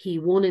he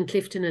won in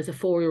Clifton as a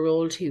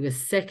 4-year-old. He was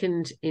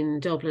 2nd in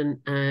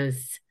Dublin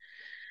as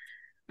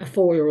a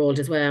 4-year-old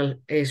as well.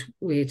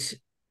 With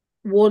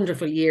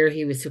wonderful year.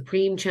 He was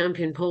supreme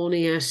champion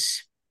pony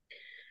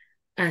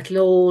at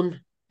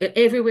Lone.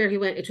 Everywhere he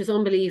went, it was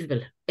unbelievable.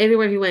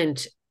 Everywhere he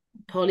went,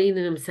 Pauline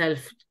and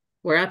himself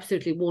were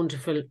absolutely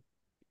wonderful.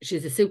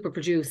 She's a super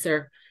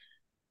producer.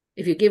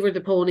 If you give her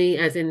the pony,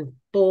 as in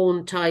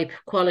bone, type,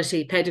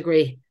 quality,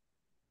 pedigree,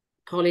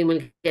 Pauline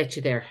will get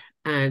you there.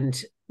 And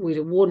we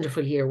had a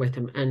wonderful year with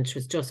him, and it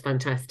was just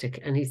fantastic.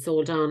 And he's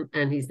sold on,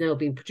 and he's now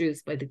being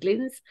produced by the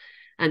Glynns,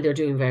 and they're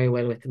doing very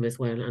well with him as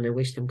well. And I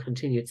wish them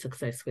continued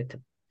success with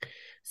them.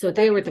 So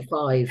they were the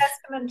 5.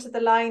 Testament to the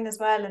line as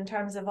well, in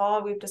terms of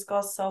all we've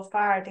discussed so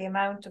far, the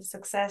amount of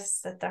success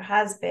that there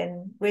has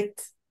been with.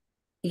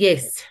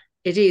 Yes,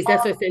 it is.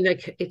 That's what I say.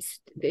 Like,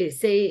 they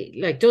say,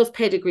 like, does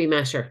pedigree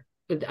matter?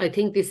 But I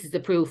think this is the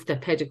proof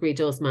that pedigree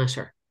does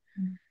matter.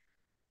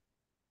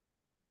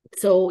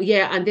 So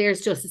yeah, and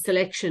there's just a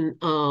selection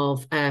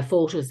of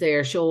photos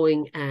there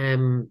showing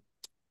I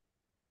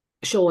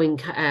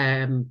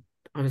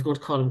was going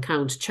to call him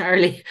Count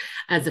Charlie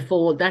as a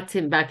foal. That's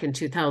him back in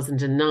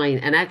 2009.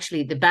 And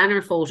actually, the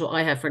banner photo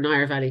I have for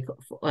Nire Valley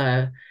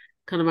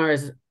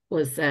Connemaras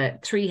was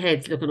 3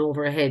 heads looking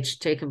over a hedge,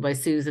 taken by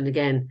Susan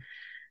again.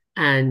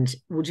 And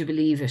would you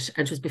believe it?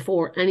 And it was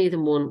before any of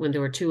them won, when they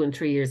were 2 and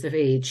 3 years of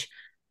age.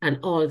 And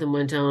all of them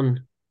went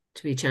on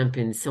to be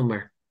champions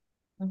somewhere.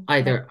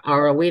 Either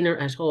or a winner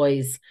at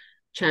Hoy's,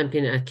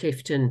 champion at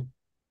Clifton.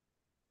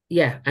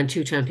 Yeah, and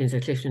 2 champions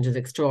at Clifton is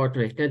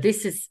extraordinary. Now,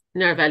 this is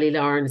Canal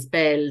Laurin's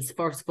Belle's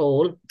first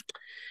foal.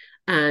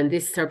 And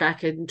this is her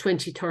back in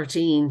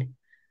 2013.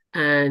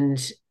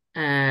 And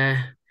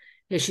yeah,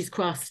 she's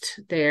crossed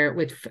there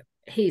with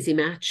Hazy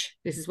Match.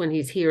 This is when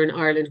he's here in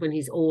Ireland, when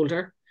he's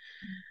older.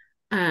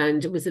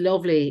 And it was a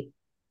lovely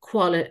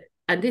quality.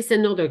 And this is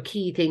another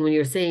key thing when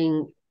you're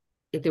saying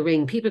at the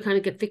ring, people kind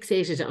of get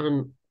fixated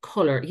on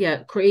colour.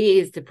 Yeah, grey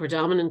is the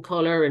predominant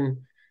colour, and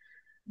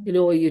you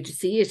know, you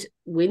see it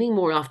winning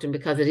more often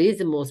because it is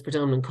the most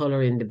predominant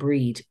colour in the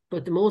breed.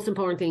 But the most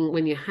important thing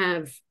when you're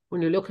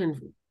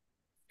looking,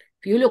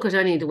 if you look at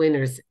any of the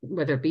winners,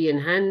 whether it be in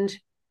hand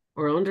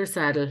or under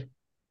saddle,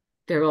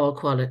 they're all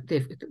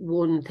quality.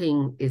 One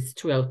thing is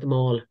throughout them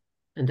all,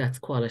 and that's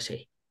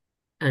quality.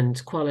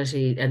 And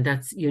quality, and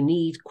that's, you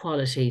need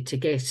quality to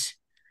get,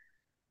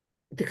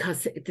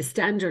 because the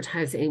standard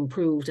has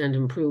improved and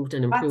improved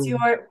and improved.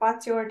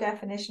 What's your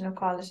definition of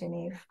quality,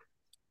 Niamh?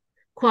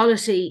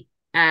 Quality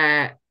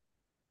is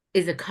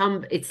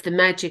it's the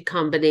magic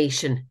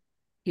combination.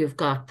 You've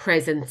got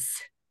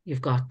presence,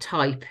 you've got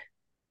type,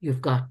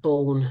 you've got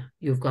bone,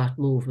 you've got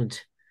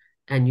movement,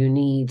 and you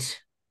need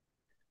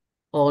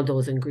all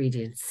those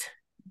ingredients.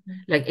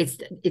 Like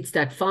it's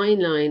that fine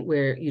line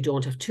where you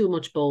don't have too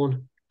much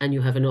bone and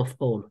you have enough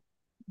bone.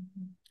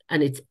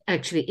 And it's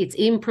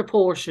in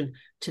proportion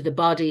to the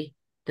body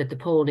that the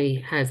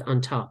pony has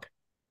on top.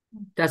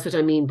 That's what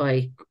I mean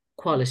by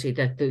quality,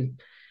 that the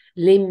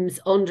limbs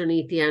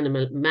underneath the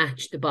animal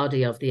match the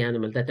body of the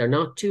animal, that they're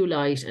not too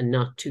light and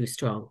not too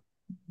strong.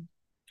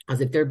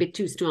 As if they're a bit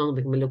too strong,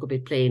 they can look a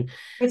bit plain.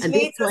 It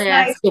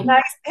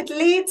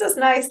leads us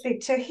nicely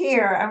to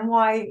here, and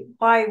why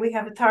we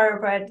have a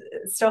thoroughbred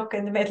stuck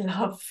in the middle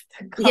of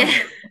the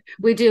Yeah,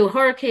 we do.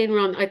 Hurricane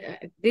Run.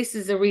 This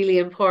is a really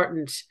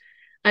important.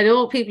 I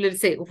know people would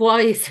say, why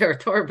is there a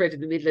thoroughbred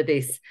in the middle of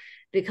this?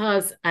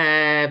 Because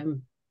I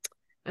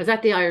was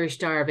at the Irish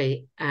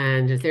Derby,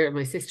 and I was there with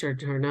my sister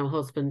and her now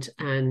husband,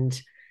 and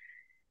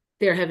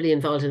they're heavily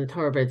involved in the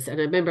thoroughbreds.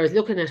 And I remember I was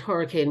looking at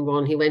Hurricane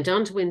Run. He went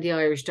on to win the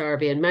Irish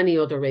Derby and many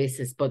other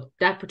races, but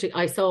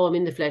I saw him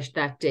in the flesh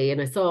that day,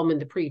 and I saw him in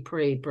the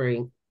pre-parade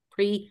ring.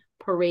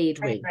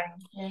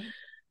 Yeah.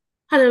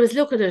 And I was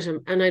looking at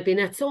him, and I'd been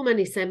at so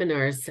many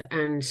seminars,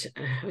 and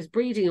I was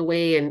breeding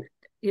away, and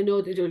you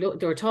know,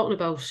 they were talking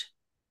about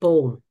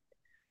bone.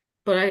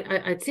 But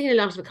I'd seen a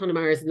lot of the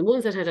Connemaras, and the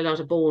ones that had a lot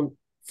of bone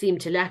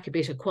seemed to lack a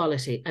bit of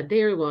quality. And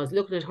there I was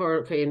looking at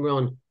Hurricane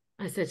Run.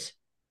 I was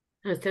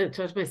thought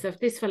to myself,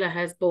 this fella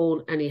has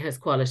bone and he has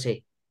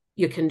quality.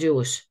 You can do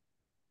it.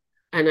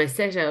 And I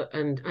set out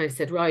and I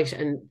said, right.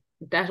 And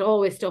that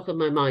always stuck in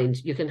my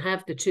mind. You can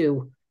have the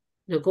two.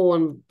 You know, go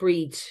and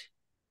breed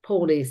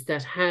ponies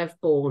that have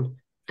bone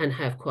and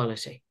have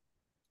quality.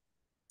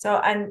 So,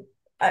 and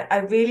I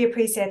really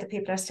appreciate that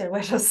people are still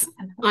with us.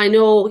 I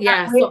know,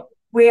 yeah.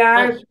 We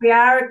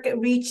are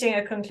reaching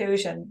a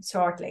conclusion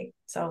shortly.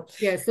 So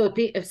yeah, so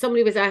if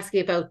somebody was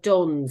asking about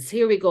duns,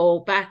 here we go,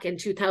 back in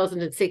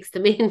 2006. The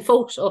main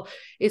photo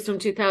is from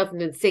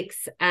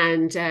 2006,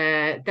 and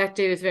that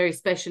day was a very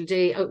special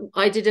day.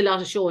 I did a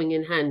lot of showing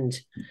in hand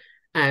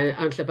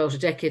until about a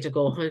decade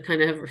ago. I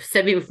kind of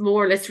have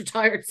more or less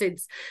retired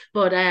since,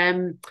 but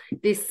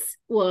this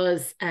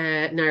was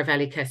Nire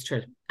Valley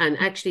Kestrel, and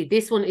actually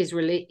this one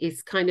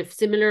is kind of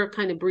similar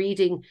kind of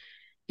breeding.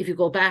 If you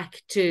go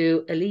back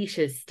to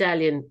Alicia's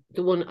stallion,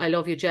 the one I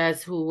Love You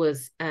Jazz, who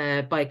was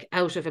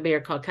out of a mare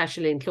called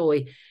Cashalane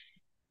Chloe,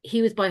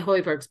 he was by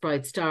Hoiberg's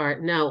Bright Star.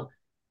 Now,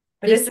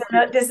 but this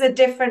is a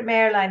different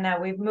mare line now.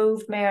 We've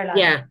moved mare line.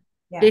 Yeah,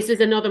 this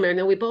is another mare.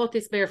 Now, we bought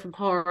this mare from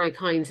Talk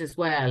Equine as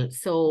well.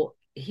 So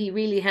he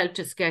really helped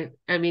us get,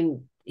 I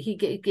mean,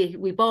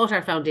 we bought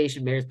our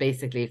foundation mares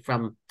basically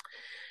from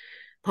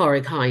Talk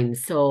Equine.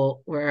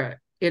 So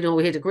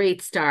we had a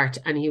great start,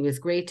 and he was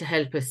great to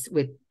help us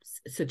with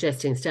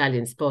suggesting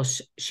stallions, but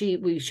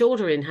we showed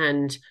her in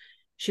hand.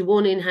 She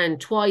won in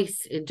hand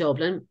twice in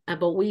Dublin,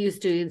 but we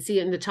used to, you can see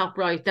it in the top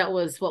right, that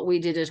was what we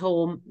did at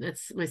home.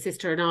 That's my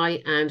sister and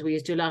I, and we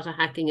used to do a lot of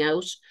hacking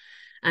out.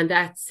 And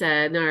that's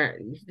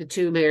the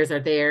two mares are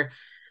there.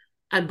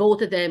 And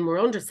both of them were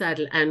under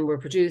saddle and were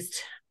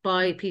produced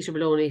by Peter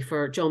Maloney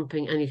for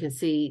jumping. And you can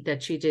see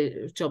that she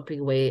did jumping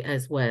away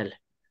as well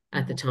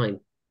at the time.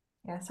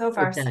 Yeah, so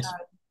versatile.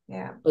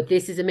 Yeah. But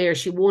this is a mare,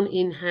 she won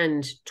in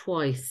hand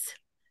twice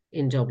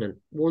in Dublin.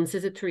 Once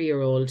as a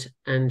 3-year-old,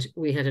 and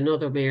we had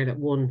another mare that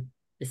won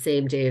the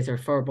same day as her,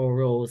 Furbo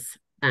Rose.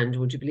 And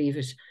would you believe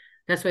it?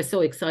 That's why I was so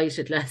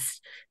excited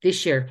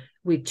this year.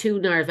 We 2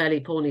 Nire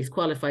Valley ponies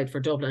qualified for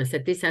Dublin. I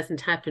said, this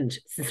hasn't happened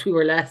since we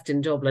were last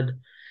in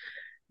Dublin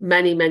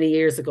many, many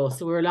years ago.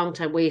 So we were a long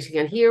time waiting.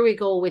 And here we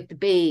go with the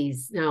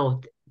bays. Now,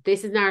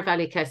 this is Nire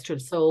Valley Kestrel.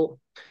 So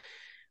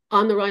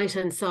on the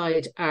right-hand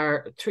side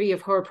are 3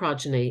 of her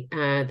progeny.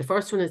 The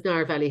first one is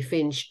Nire Valley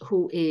Finch,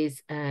 who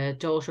is a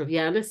daughter of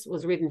Yanis,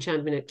 was ridden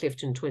champion at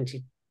Clifton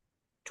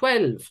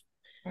 2012.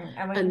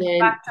 And we can go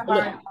back to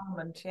her in a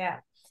moment, yeah.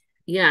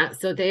 Yeah,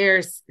 so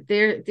this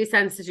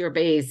answers your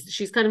bays.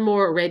 She's kind of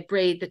more red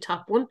braid, the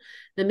top one.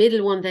 The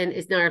middle one then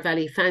is Nire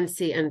Valley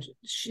Fancy, and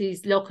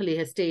she's luckily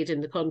has stayed in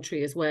the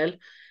country as well.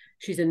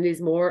 She's in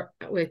Lismore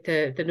with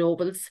the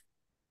Nobles.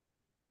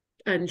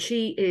 And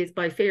she is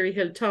by Fairy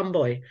Hill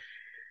Tomboy.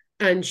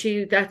 And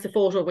that's a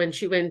photo when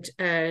she went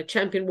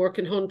champion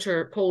working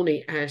hunter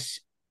pony at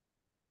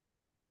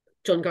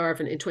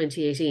Dungarvan in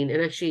 2018.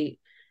 And actually,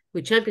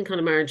 we champion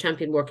Connemara and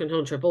champion working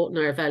hunter, both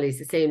Nire Valleys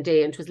the same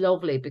day. And it was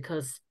lovely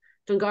because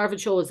Dungarvan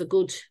show is a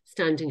good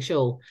standing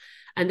show.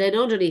 And then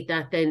underneath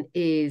that then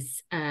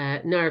is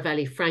Nire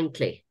Valley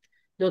Frankly,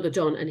 another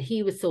Dun, and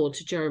he was sold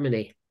to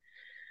Germany.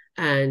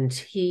 And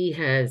he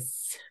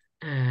has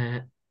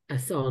a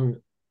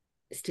son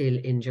still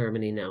in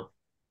Germany now.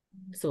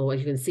 So as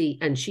you can see,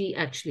 and she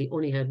actually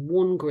only had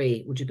 1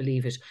 grey, would you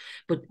believe it?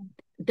 But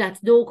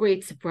that's no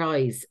great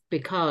surprise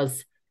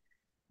because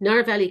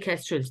Nire Valley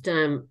Kestrel's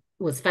dam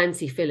was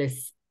Fancy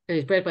Phyllis and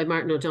it's bred by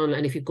Martin O'Donnell.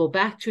 And if you go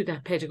back through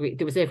that pedigree,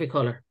 there was every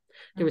colour.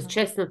 There was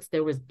chestnuts,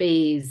 there was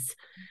bays,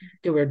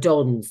 there were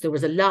duns. There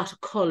was a lot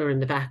of colour in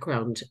the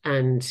background.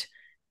 And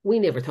we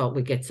never thought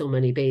we'd get so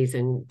many bays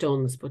and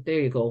duns, but there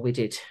you go, we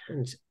did.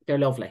 And they're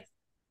lovely.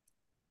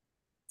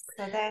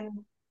 So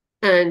then...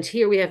 And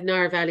here we have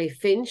Nire Valley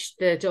Finch,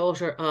 the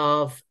daughter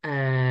of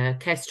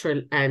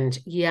Kestrel and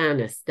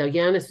Yanis. Now,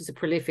 Yanis was a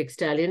prolific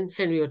stallion.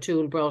 Henry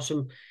O'Toole brought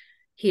him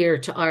here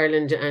to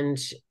Ireland, and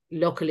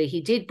luckily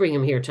he did bring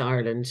him here to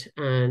Ireland.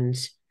 And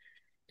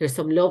there's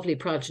some lovely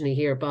progeny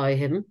here by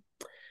him.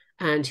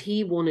 And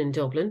he won in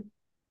Dublin.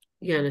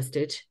 Yanis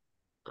did.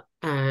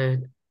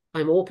 I'm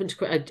open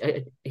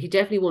to... he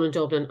definitely won in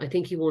Dublin. I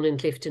think he won in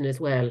Clifton as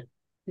well.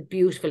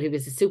 Beautiful. He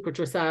was a super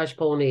dressage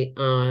pony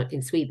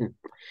in Sweden.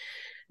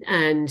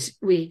 And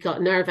we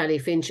got Nire Valley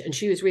Finch, and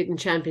she was ridden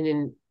champion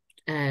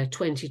in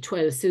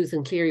 2012.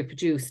 Susan Cleary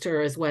produced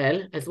her as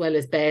well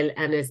as Belle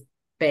and as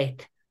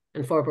Beth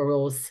and Furbo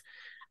Rose.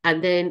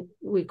 And then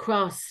we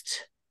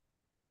crossed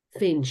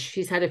Finch.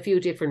 She's had a few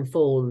different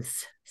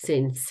foals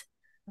since.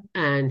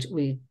 And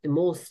the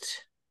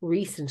most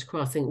recent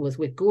crossing was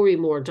with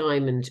Gorymore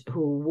Diamond,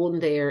 who won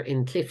there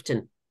in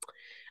Clifton.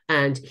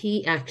 And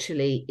he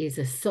actually is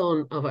a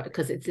son of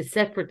because it's a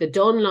separate, the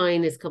Dun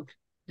line is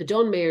the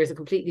Dun mare is a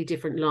completely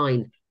different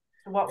line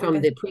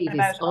from the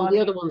previous. All the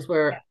other ones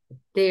were,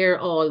 they're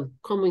all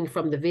coming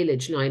from the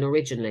village line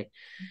originally.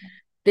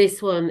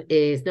 This one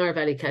is Nire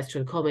Valley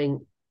Kestrel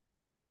coming.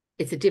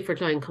 It's a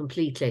different line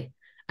completely.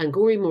 And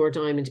Gorymore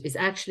Diamond is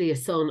actually a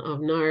son of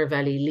Nire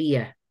Valley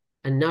Leah.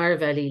 And Nire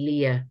Valley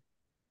Leah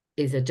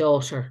is a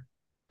daughter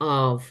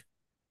of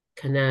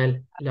Canal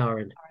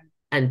Laurin.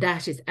 And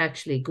that is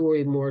actually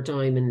Gorymore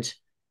Diamond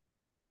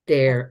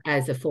there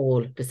as a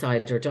foal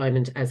beside her,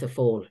 Diamond as a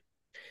foal.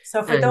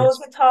 So for those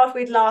who thought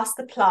we'd lost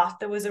the plot,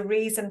 there was a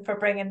reason for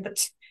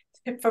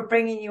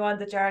bringing you on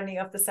the journey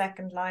of the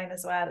second line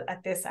as well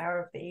at this hour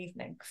of the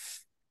evening.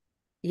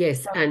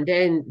 Yes, and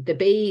then the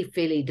bay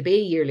filly, the bay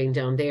yearling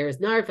down there is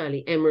Nire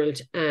Valley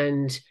Emerald,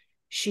 and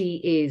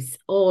she is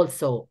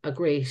also a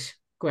great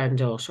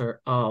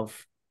granddaughter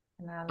of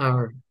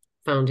our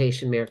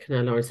foundation mare,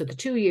 Canal Laurin. So the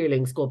 2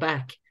 yearlings go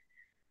back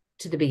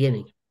to the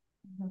beginning.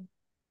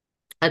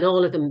 And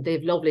all of them, they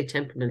have lovely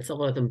temperaments,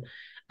 all of them.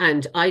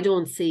 And I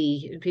don't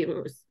see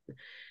people...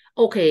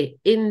 Okay,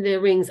 in the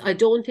rings, I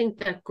don't think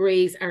that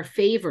greys are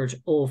favoured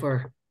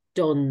over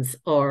duns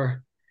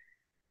or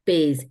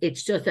bays.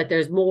 It's just that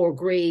there's more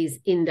greys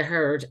in the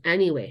herd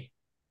anyway.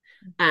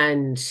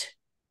 And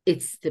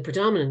it's the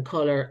predominant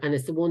colour, and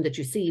it's the one that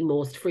you see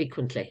most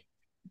frequently.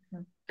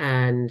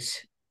 And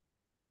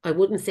I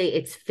wouldn't say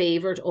it's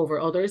favoured over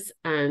others.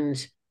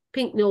 And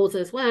pink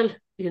noses, well,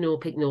 you know,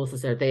 pink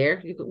noses are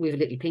there. We have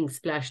a little pink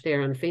splash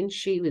there on Finch.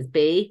 She was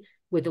bay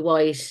with the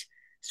white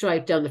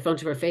stripe down the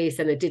front of her face,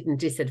 and it didn't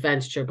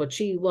disadvantage her, but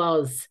she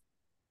was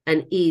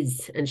and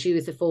is, and she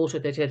was a photo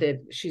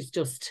that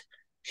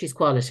she's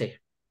quality.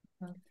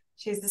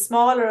 She's the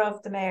smaller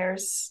of the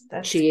mares.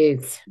 She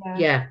is.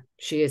 Yeah,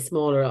 she is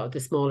the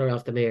smaller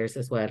of the mares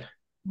as well.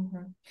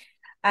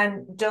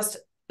 And just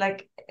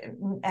like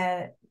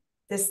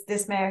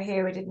this mare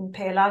here, we didn't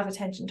pay a lot of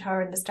attention to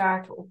her in the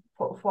start.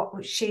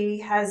 What she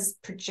has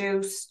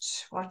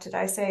produced, what did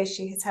I say?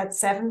 She has had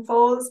 7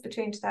 foals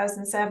between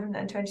 2007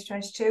 and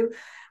 2022,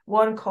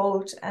 1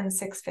 colt and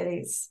 6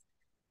 fillies.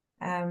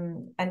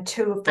 And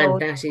 2 of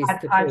those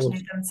had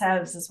progeny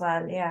themselves as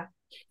well. Yeah.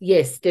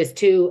 Yes, there's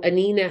 2.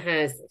 Anina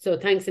has. So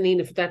thanks,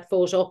 Anina, for that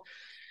photo.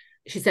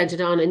 She sent it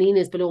on.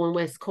 Anina's below in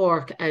West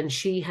Cork, and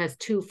she has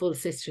 2 full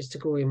sisters to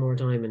Gorymore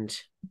Diamond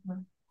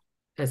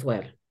as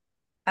well.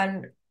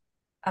 And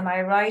am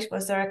I right?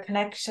 Was there a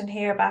connection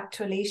here back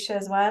to Alicia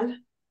as well?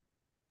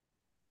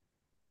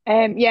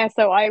 Yeah,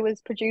 so I was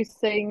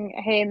producing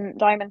him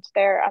Diamond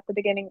there at the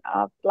beginning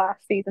of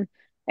last season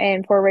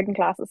for ridden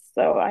classes.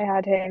 So I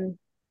had him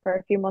for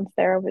a few months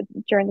there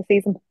during the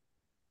season.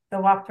 So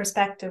what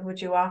perspective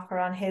would you offer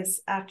on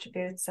his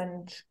attributes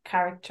and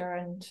character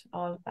and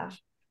all of that?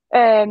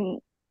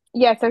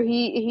 Yeah, so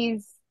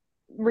he's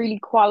really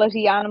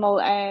quality animal.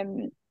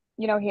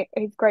 You know,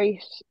 he's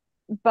great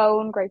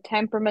bone, great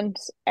temperament.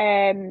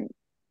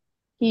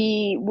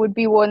 He would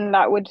be one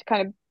that would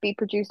kind of be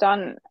produced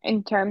on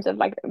in terms of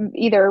like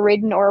either a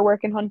ridden or a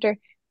working hunter,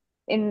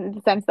 in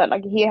the sense that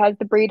like he has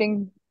the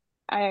breeding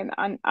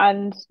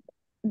and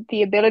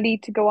the ability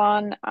to go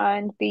on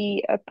and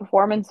be a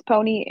performance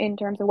pony in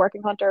terms of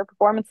working hunter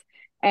performance.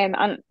 And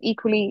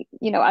equally,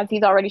 you know, as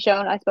he's already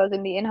shown, I suppose,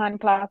 in the in-hand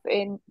class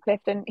in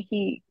Clifton,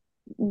 he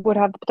would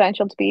have the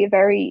potential to be a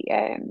very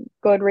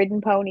good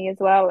ridden pony as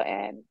well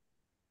in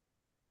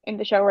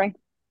the show ring.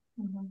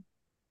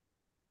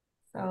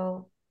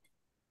 So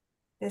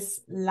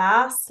this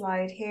last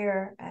slide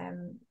here,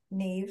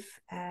 Niamh,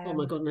 oh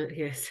my goodness,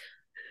 yes,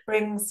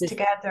 brings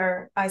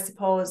together, I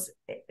suppose,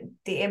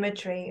 the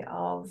imagery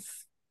of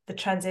the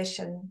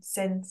transition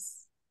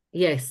since.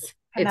 Yes,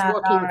 it's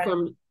working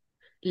from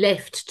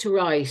left to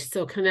right.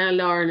 So Canal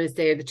Laurin is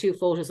there, the 2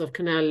 photos of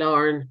Canal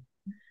Laurin.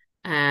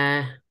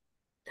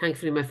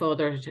 Thankfully my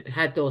father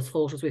had those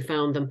photos, we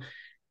found them.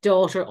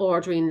 Daughter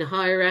ordering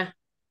Nire,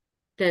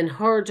 then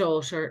her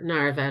daughter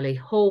Nire Valley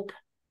Hope.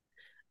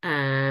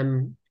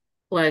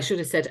 Well, I should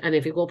have said, and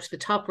if you go up to the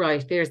top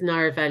right, there's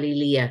Nire Valley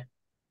Leah,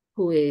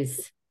 who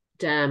is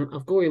dam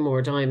of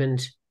Gorymore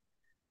Diamond,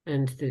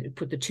 and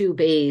put the 2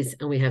 bays,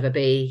 and we have a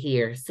bay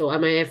here. So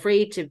am I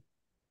afraid to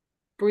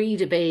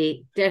breed a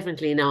bay?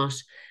 Definitely not.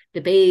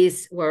 The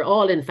bays were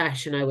all in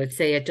fashion, I would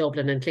say, at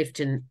Dublin and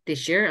Clifton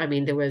this year. I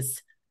mean,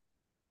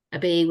 a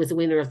bay was the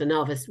winner of the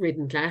novice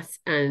ridden class,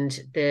 and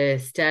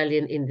the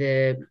stallion in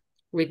the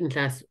ridden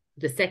class,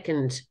 the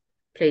 2nd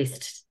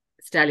placed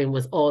stallion,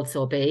 was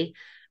also a bay,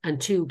 and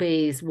 2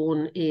 bays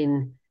won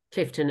in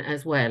Clifton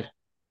as well.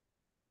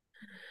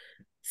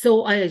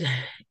 So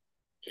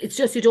it's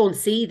just you don't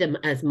see them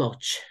as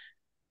much.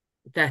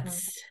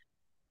 That's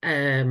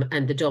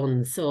and the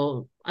duns.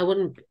 So I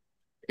wouldn't.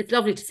 It's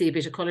lovely to see a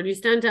bit of colour. You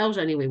stand out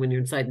anyway when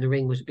you're inside in the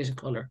ring with a bit of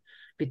colour, a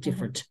bit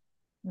different.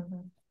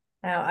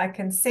 Now I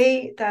can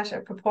see that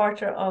a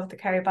purporter of the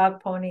Kerry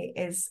Bog Pony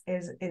is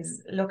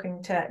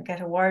looking to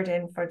get a word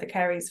in for the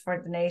Kerrys, for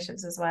the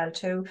natives as well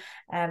too,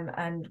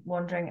 and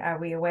wondering, are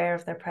we aware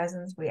of their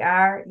presence? We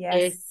are,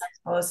 yes. I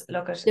suppose,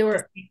 look at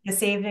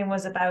this evening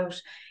was about,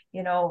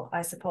 you know,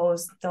 I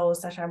suppose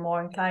those that are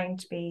more inclined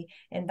to be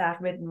in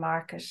that ridden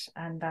market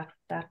and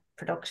that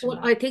production. Well,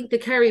 I think the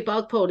Kerry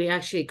Bog Pony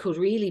actually could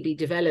really be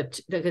developed,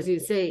 because you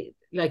say,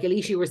 like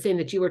Alicia, you were saying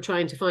that you were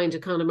trying to find a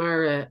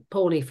Connemara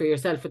pony for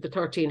yourself with the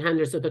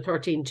 13-handers or the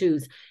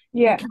 13-2s.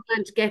 Yeah. You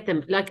can't get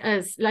them. Like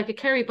a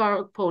Kerry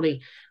Bog Pony,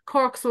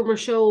 Cork Summer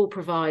Show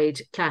provide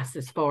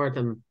classes for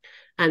them.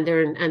 And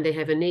they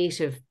have a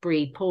native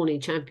breed pony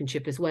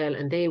championship as well.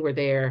 And they were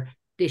there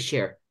this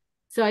year.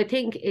 So I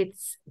think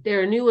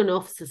they're a new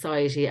enough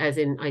society, as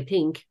in, I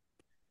think,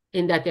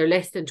 in that they're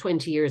less than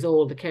 20 years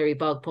old, the Kerry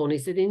Bog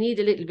Ponies. So they need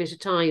a little bit of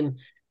time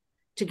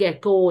to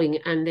get going,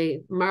 and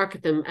they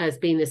market them as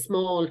being a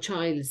small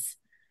child's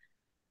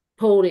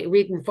pony,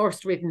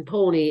 first ridden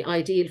pony,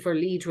 ideal for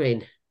lead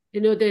rein.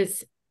 You know,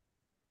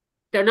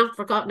 they're not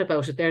forgotten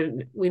about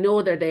it. We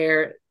know they're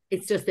there.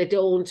 It's just they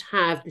don't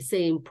have the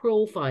same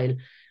profile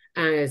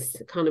as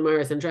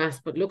Connemaras and Draughts.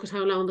 But look at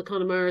how long the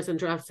Connemaras and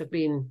Draughts have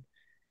been,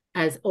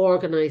 as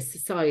organised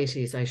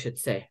societies, I should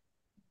say,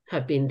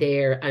 have been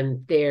there,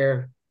 and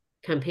they're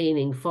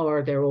campaigning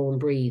for their own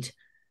breed.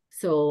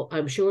 So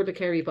I'm sure the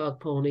Kerry Bog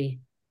Pony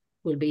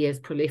will be as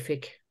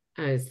prolific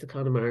as the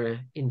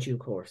Connemara in due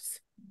course.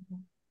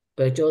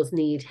 But it does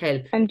need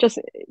help. And just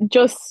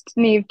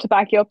need to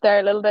back you up there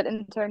a little bit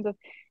in terms of,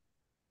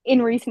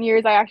 in recent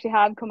years, I actually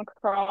have come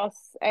across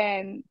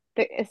the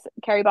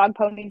Kerry Bog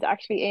Ponies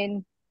actually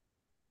in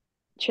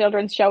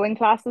children's showing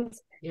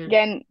classes. Yeah.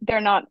 Again,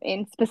 they're not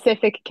in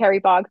specific Kerry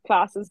Bog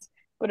classes,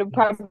 but it would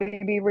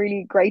probably be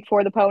really great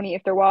for the pony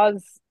if there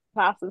was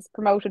classes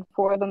promoted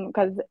for them,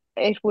 because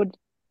it would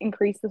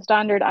increase the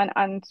standard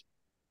and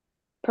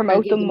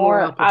promote them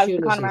more as the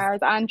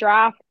Connemaras and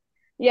Draughts.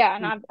 Yeah,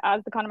 and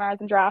as the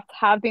Connemaras and Draughts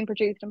have been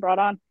produced and brought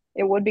on,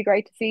 it would be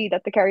great to see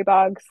that the Kerry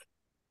Bogs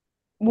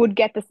would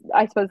get this,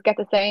 I suppose, get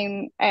the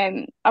same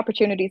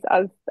opportunities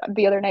as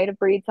the other native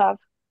breeds have.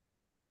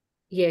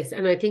 Yes,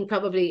 and I think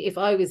probably if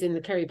I was in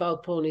the Kerry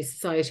Bog Pony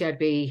Society, I'd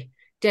be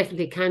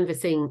definitely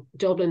canvassing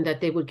Dublin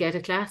that they would get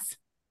a class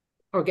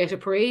or get a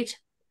parade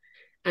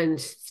and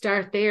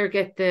start there,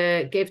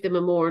 give them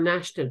a more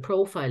national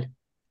profile.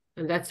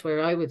 And that's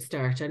where I would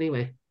start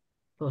anyway.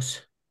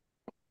 But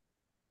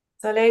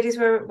so, ladies,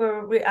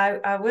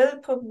 I will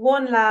put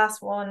one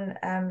last one.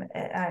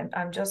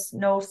 I'm just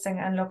noticing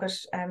and look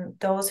at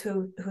those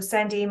who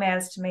send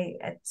emails to me.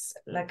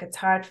 It's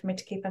hard for me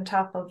to keep on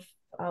top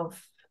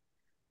of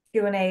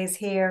Q&As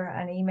here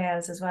and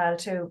emails as well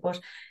too. But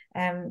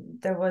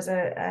there was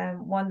a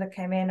one that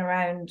came in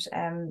around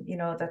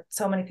that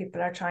so many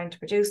people are trying to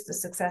produce the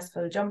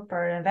successful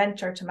jumper and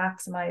inventor to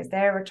maximize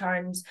their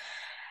returns.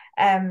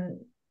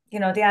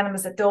 The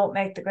animals that don't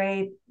make the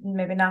grade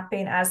maybe not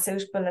being as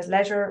suitable as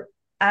leisure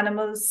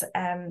animals,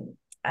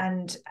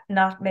 and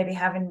not maybe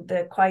having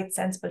the quite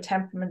sensible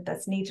temperament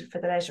that's needed for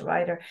the leisure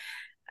rider.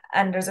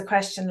 And there's a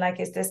question like,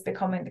 is this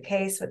becoming the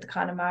case with the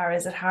Connemara?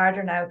 Is it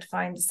harder now to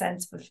find a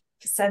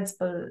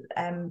sensible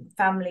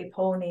family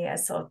pony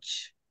as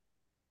such?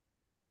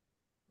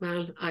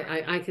 Well,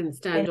 I can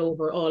stand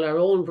over all our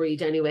own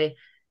breed anyway.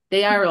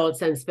 They are all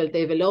sensible.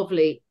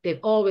 They've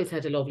always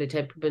had a lovely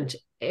temperament.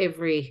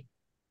 Every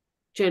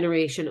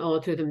generation all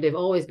through them, they've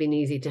always been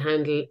easy to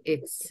handle.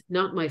 It's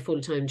not my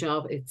full-time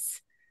job.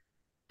 It's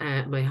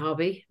my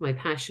hobby, my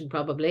passion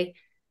probably.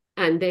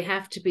 And they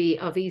have to be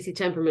of easy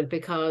temperament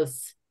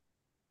because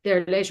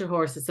they're leisure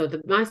horses. So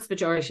the mass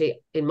majority,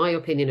 in my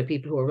opinion, of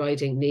people who are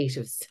riding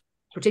natives,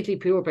 particularly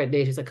purebred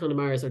natives like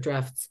Connemaras or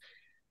Draughts,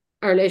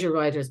 are leisure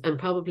riders and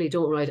probably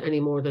don't ride any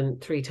more than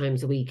 3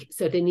 times a week.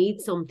 So they need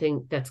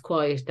something that's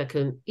quiet, that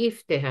can,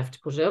 if they have to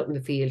put it out in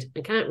the field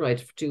and can't ride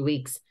for 2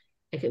 weeks,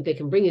 they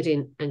can bring it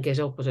in and get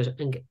up with it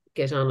and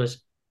get on it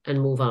and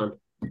move on.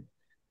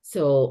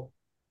 So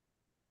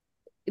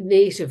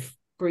native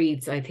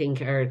breeds, I think,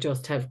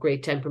 have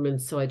great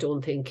temperaments. So I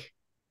don't think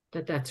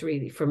that's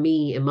really, for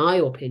me, in my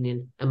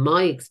opinion and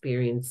my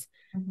experience,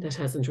 that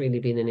hasn't really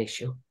been an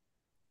issue.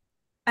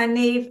 And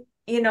Niamh,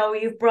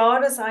 you've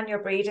brought us on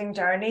your breeding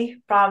journey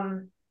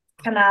from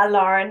Canal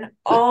Laurin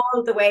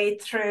all the way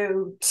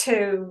through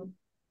to,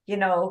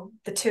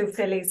 the 2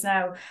 fillies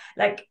now.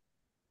 Like,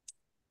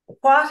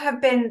 what have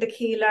been the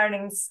key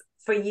learnings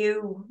for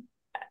you,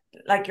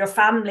 like your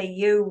family,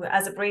 you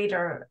as a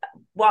breeder?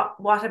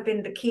 What have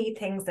been the key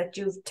things that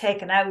you've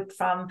taken out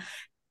from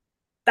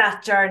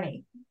that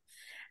journey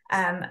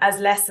as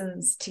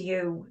lessons to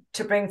you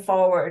to bring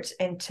forward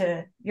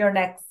into your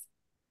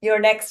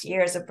next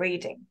years of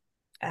breeding?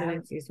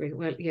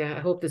 Well, yeah, I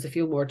hope there's a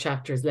few more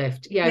chapters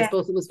left. Yeah, I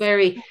suppose it was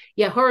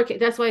hurricane.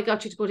 That's why I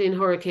got you to put in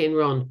Hurricane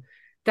Run.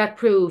 That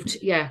proved,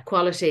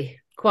 quality.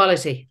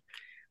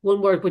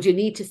 One word, but you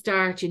need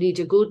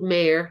a good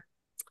mare.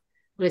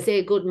 When I say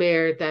a good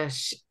mare, that,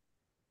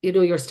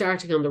 you're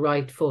starting on the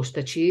right foot,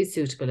 that she is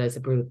suitable as a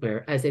brood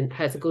mare, as in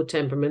has a good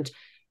temperament,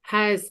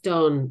 has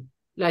done,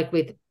 like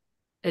with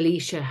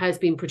Alicia, has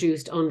been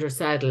produced under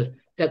saddle,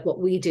 like what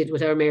we did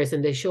with our mares,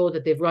 and they show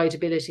that they've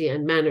rideability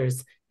and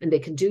manners and they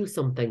can do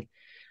something.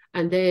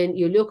 And then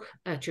you look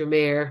at your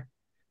mare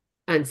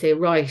and say,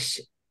 right,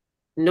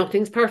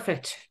 nothing's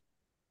perfect.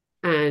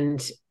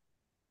 And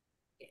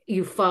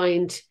you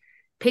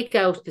pick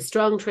out the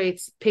strong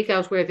traits, pick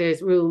out where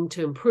there's room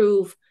to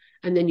improve,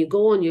 and then you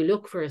go and you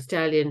look for a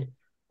stallion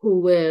who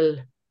will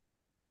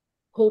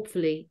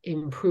hopefully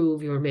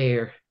improve your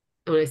mare.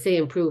 And when I say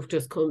improve,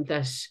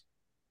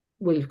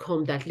 will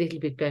come that little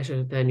bit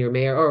better than your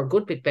mare, or a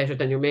good bit better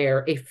than your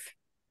mare.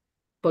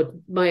 But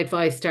my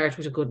advice, start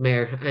with a good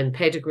mare, and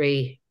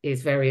pedigree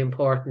is very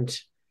important,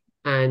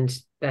 and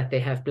that they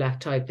have black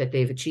type, that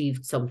they've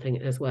achieved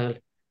something as well,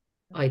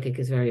 I think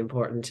is very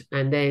important.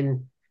 And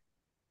then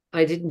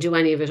I didn't do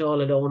any of it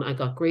all alone. I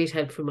got great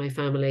help from my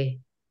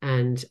family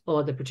and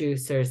all the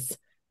producers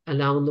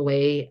along the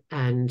way,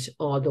 and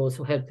all those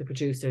who helped the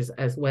producers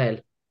as well.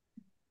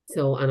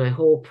 So, and I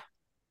hope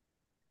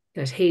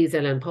that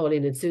Hazel and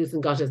Pauline and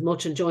Susan got as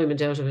much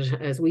enjoyment out of it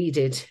as we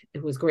did.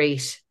 It was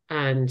great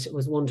and it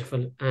was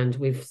wonderful, and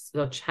we've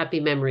such happy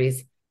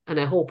memories, and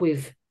I hope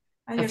we've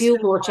a few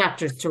more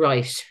chapters to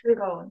write.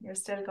 You're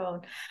still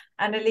going.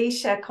 And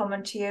Alicia,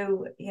 coming to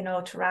you,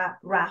 to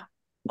wrap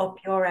up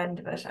your end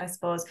of it, I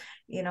suppose,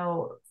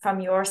 from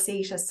your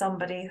seat as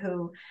somebody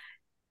who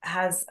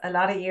has a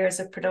lot of years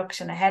of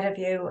production ahead of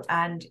you,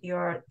 and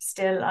you're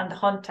still on the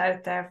hunt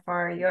out there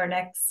for your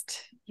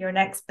next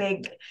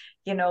big,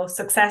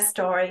 success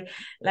story.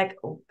 Like,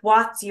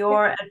 what's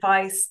your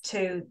advice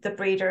to the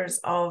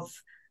breeders of,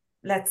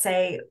 let's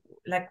say,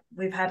 like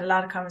we've had a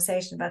lot of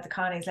conversation about the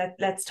Connies,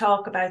 let's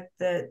talk about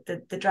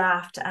the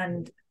draft,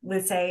 and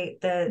we'll say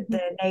the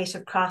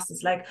native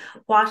crosses. Like,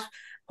 what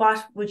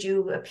would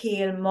you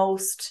appeal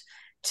most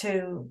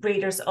to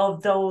breeders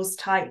of those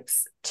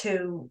types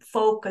to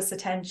focus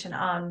attention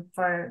on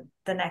for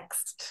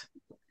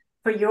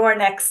your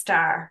next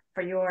star,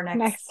 for your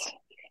next.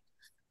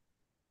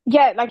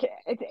 yeah, like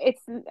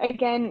it's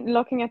again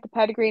looking at the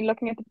pedigree and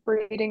looking at the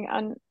breeding,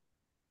 and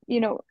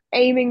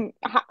aiming,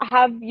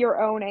 have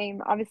your own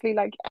aim. Obviously,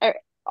 like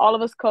all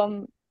of us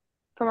come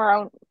from our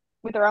own,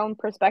 with our own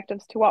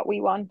perspectives to what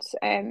we want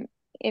in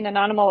an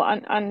animal,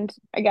 and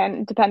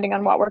again, depending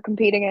on what we're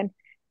competing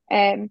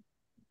in.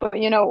 But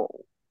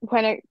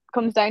when it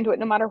comes down to it,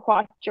 no matter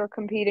what you're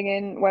competing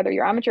in, whether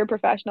you're amateur or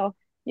professional,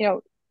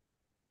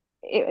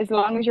 as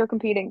long as you're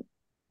competing,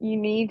 you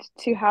need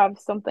to have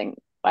something,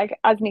 like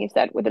as Niamh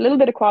said, with a little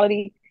bit of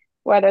quality,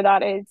 whether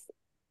that is,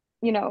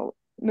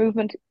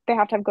 movement. They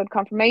have to have good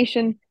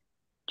conformation,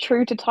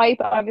 true to type.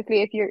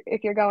 Obviously,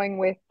 if you're going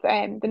with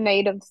the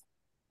natives,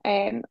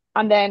 and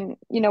then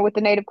with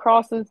the native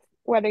crosses,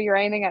 whether you're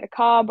aiming at a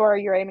cob or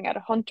you're aiming at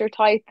a hunter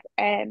type,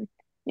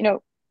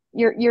 you're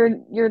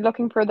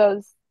looking for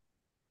those,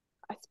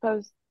 I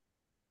suppose,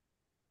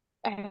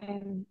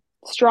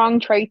 strong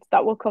traits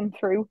that will come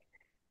through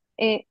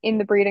in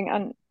the breeding.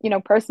 And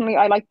personally,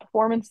 I like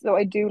performance, so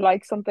I do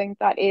like something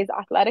that is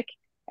athletic,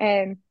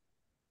 and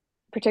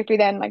particularly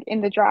then like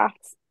in the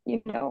drafts,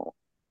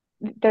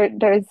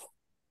 there's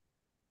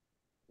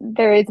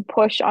there is a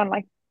push on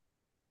like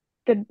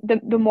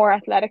the more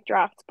athletic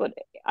drafts, but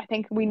I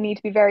think we need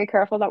to be very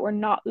careful that we're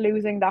not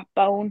losing that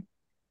bone,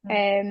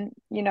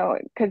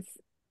 because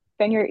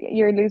then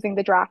you're losing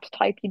the draft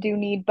type. You do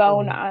need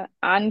bone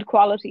and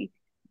quality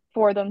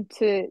for them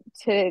to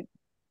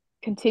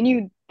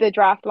continue the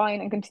draft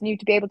line and continue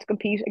to be able to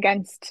compete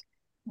against,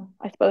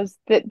 I suppose,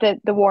 the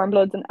warm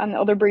bloods and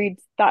other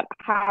breeds that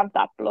have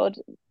that blood,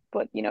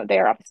 but they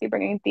are obviously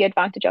bringing the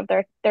advantage of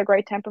their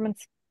great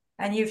temperaments.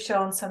 And you've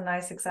shown some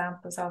nice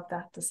examples of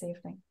that this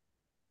evening.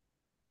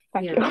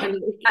 Thank you.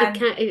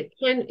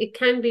 And it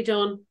can be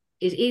done.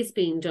 It is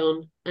being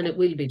done, and it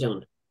will be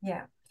done.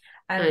 Yeah,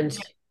 and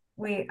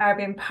we are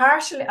being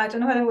partially, I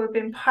don't know whether we're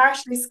being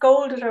partially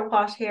scolded or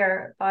what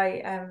here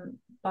by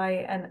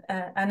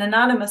an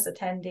anonymous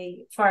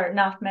attendee for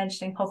not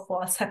mentioning hoof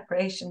wall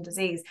separation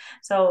disease.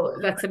 So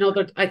that's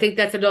another. I think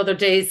that's another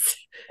day's.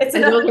 It's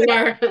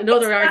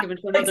another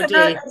argument for another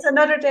day. It's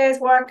another day's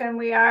work, and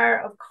we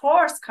are of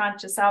course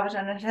conscious of it,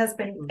 and it has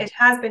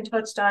been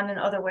touched on in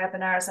other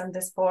webinars on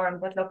this forum.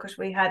 But look,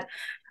 we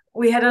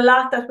had a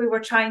lot that we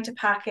were trying to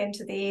pack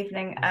into the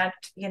evening, and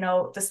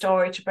the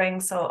story to bring.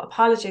 So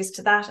apologies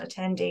to that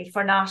attendee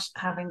for not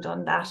having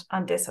done that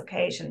on this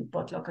occasion.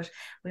 But look,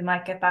 we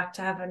might get back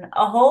to having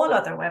a whole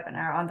other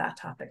webinar on that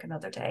topic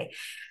another day.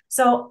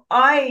 So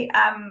I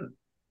am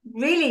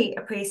really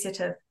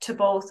appreciative to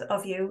both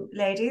of you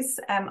ladies.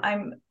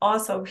 I'm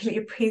also really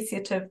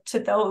appreciative to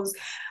those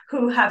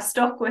who have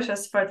stuck with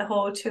us for the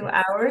whole 2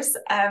 hours.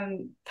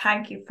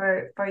 Thank you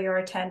for your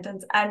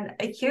attendance, and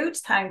a huge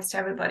thanks to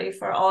everybody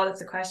for all of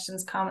the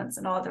questions, comments,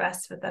 and all the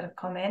rest of it that have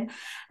come in.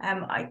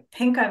 I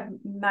think I've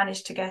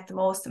managed to get the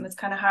most of them. It's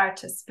kind of hard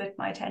to split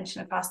my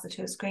attention across the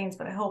 2 screens,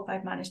 but I hope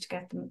I've managed to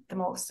get the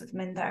most of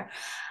them in there.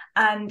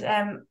 And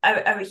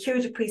a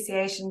huge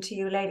appreciation to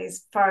you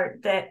ladies for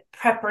the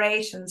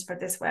preparations for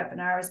this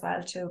webinar as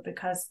well too,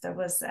 because there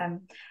was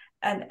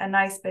a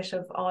nice bit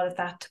of all of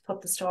that to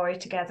put the story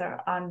together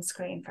on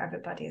screen for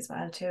everybody as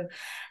well too.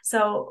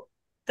 So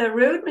the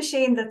rude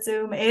machine that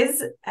Zoom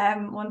is,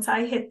 once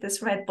I hit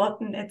this red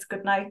button, it's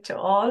good night to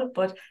all.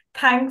 But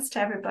thanks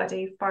to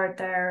everybody for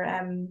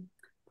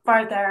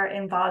their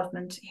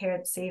involvement here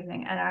this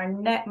evening.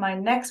 And my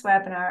next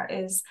webinar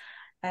is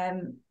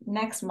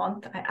next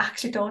month. I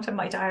actually don't have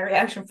my diary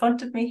out in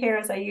front of me here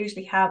as I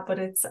usually have, but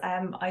it's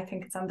I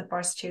think it's on the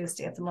first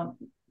Tuesday of the month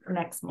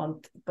next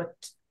month, but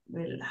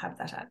we'll have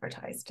that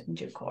advertised in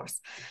due course.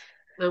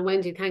 And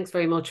Wendy, thanks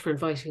very much for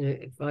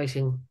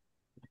inviting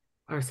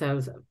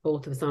ourselves,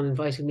 both of us, on,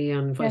 inviting me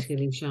on, inviting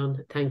Alicia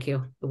on. Thank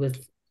you. It was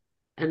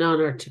an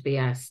honour to be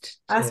asked.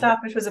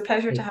 It was a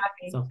pleasure to have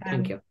you. So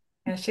thank you.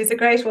 Yeah, she's a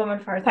great woman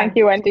for her. Thank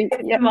you, Wendy.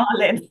 Them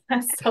all in.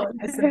 So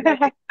listen,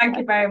 thank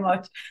you very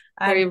much.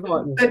 Very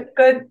important.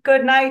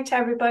 Good night to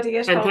everybody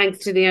at home. Thanks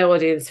to the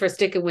audience for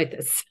sticking with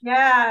us.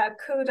 Yeah,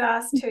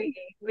 kudos to you.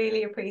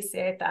 Really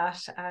appreciate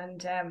that.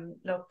 And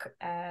look,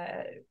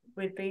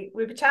 we'll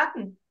be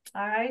chatting.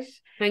 All right.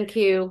 Thank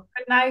you.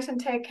 Good night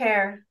and take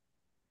care.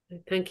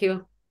 Thank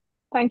you.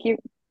 Thank you.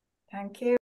 Thank you.